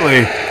has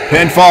lately.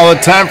 Pinfall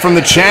attempt from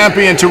the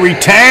champion to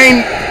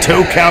retain.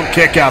 2-count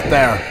kick out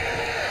there.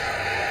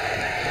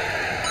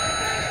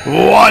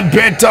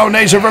 1-bit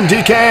donation from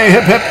DK.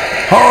 Hip hip.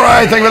 All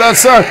right, thank you for that,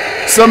 sir.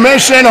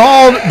 Submission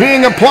hold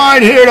being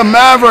applied here to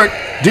Maverick.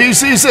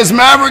 DC says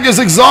Maverick is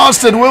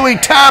exhausted. Will he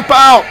tap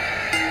out?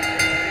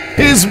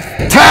 He's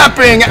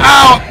tapping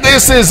out.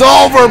 This is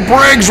over.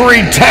 Briggs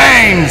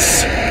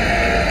retains.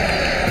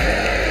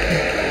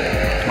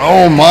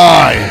 Oh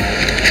my.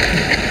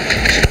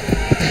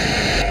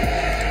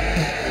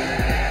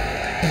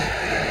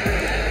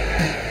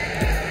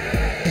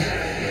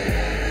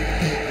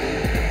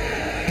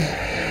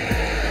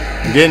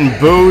 Getting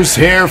boos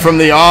here from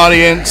the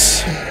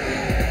audience.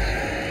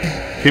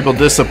 People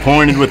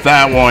disappointed with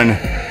that one.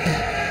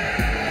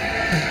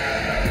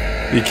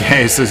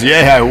 DK says,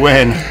 yeah, I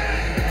win.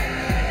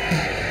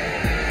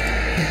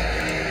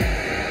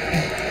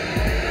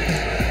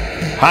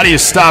 How do you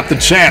stop the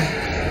champ?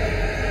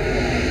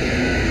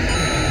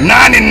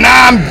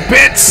 99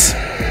 bits.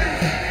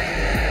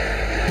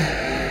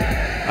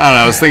 I don't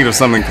know, I was thinking of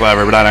something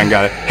clever, but I done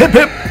got it. Hip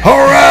hip,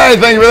 hooray,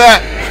 thank you for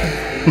that.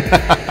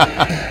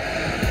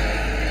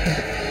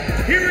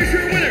 Here is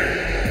your winner,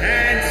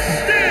 and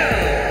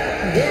still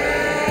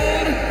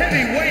World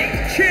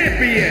Heavyweight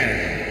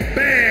Champion,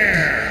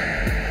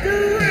 Bear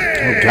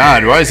Briggs. Oh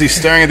God, why is he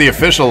staring at the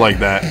official like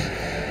that?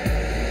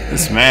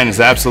 This man is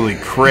absolutely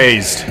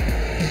crazed.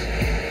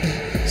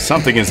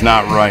 Something is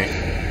not right.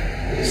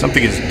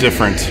 Something is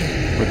different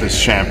with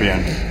this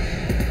champion.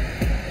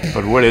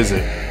 But what is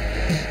it?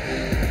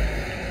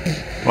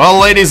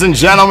 Well, ladies and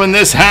gentlemen,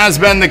 this has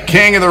been the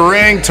King of the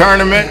Ring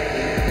tournament.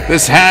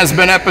 This has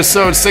been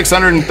episode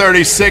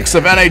 636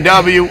 of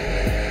NAW.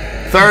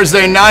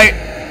 Thursday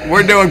night,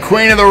 we're doing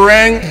Queen of the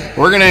Ring.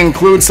 We're going to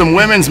include some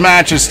women's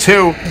matches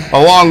too,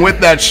 along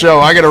with that show.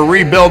 I got to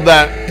rebuild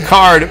that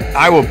card.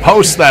 I will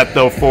post that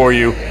though for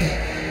you,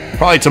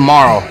 probably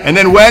tomorrow. And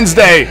then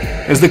Wednesday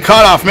is the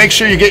cutoff. Make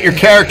sure you get your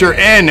character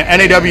in.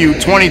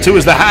 NAW22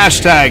 is the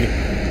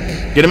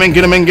hashtag. Get them in,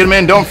 get them in, get them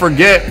in. Don't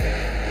forget.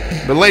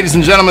 But ladies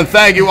and gentlemen,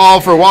 thank you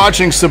all for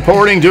watching,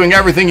 supporting, doing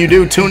everything you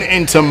do. Tune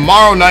in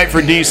tomorrow night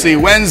for DC,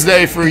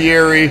 Wednesday for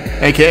Yeri,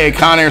 aka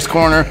Conair's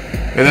Corner.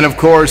 And then, of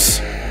course,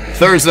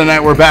 Thursday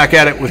night, we're back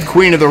at it with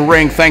Queen of the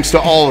Ring, thanks to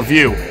all of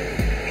you.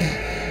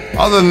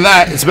 Other than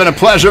that, it's been a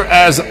pleasure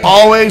as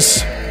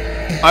always.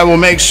 I will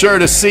make sure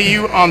to see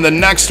you on the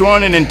next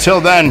one, and until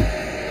then,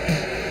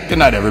 good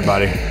night,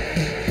 everybody.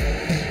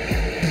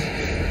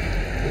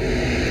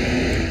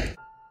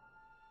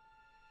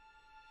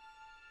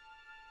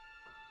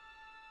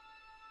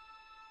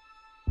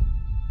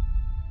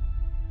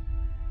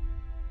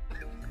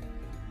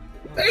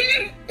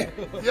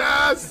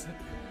 Yes!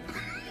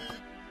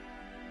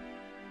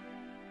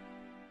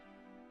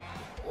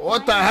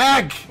 What the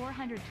heck?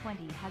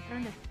 420 has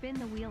earned a spin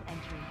the wheel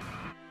entry.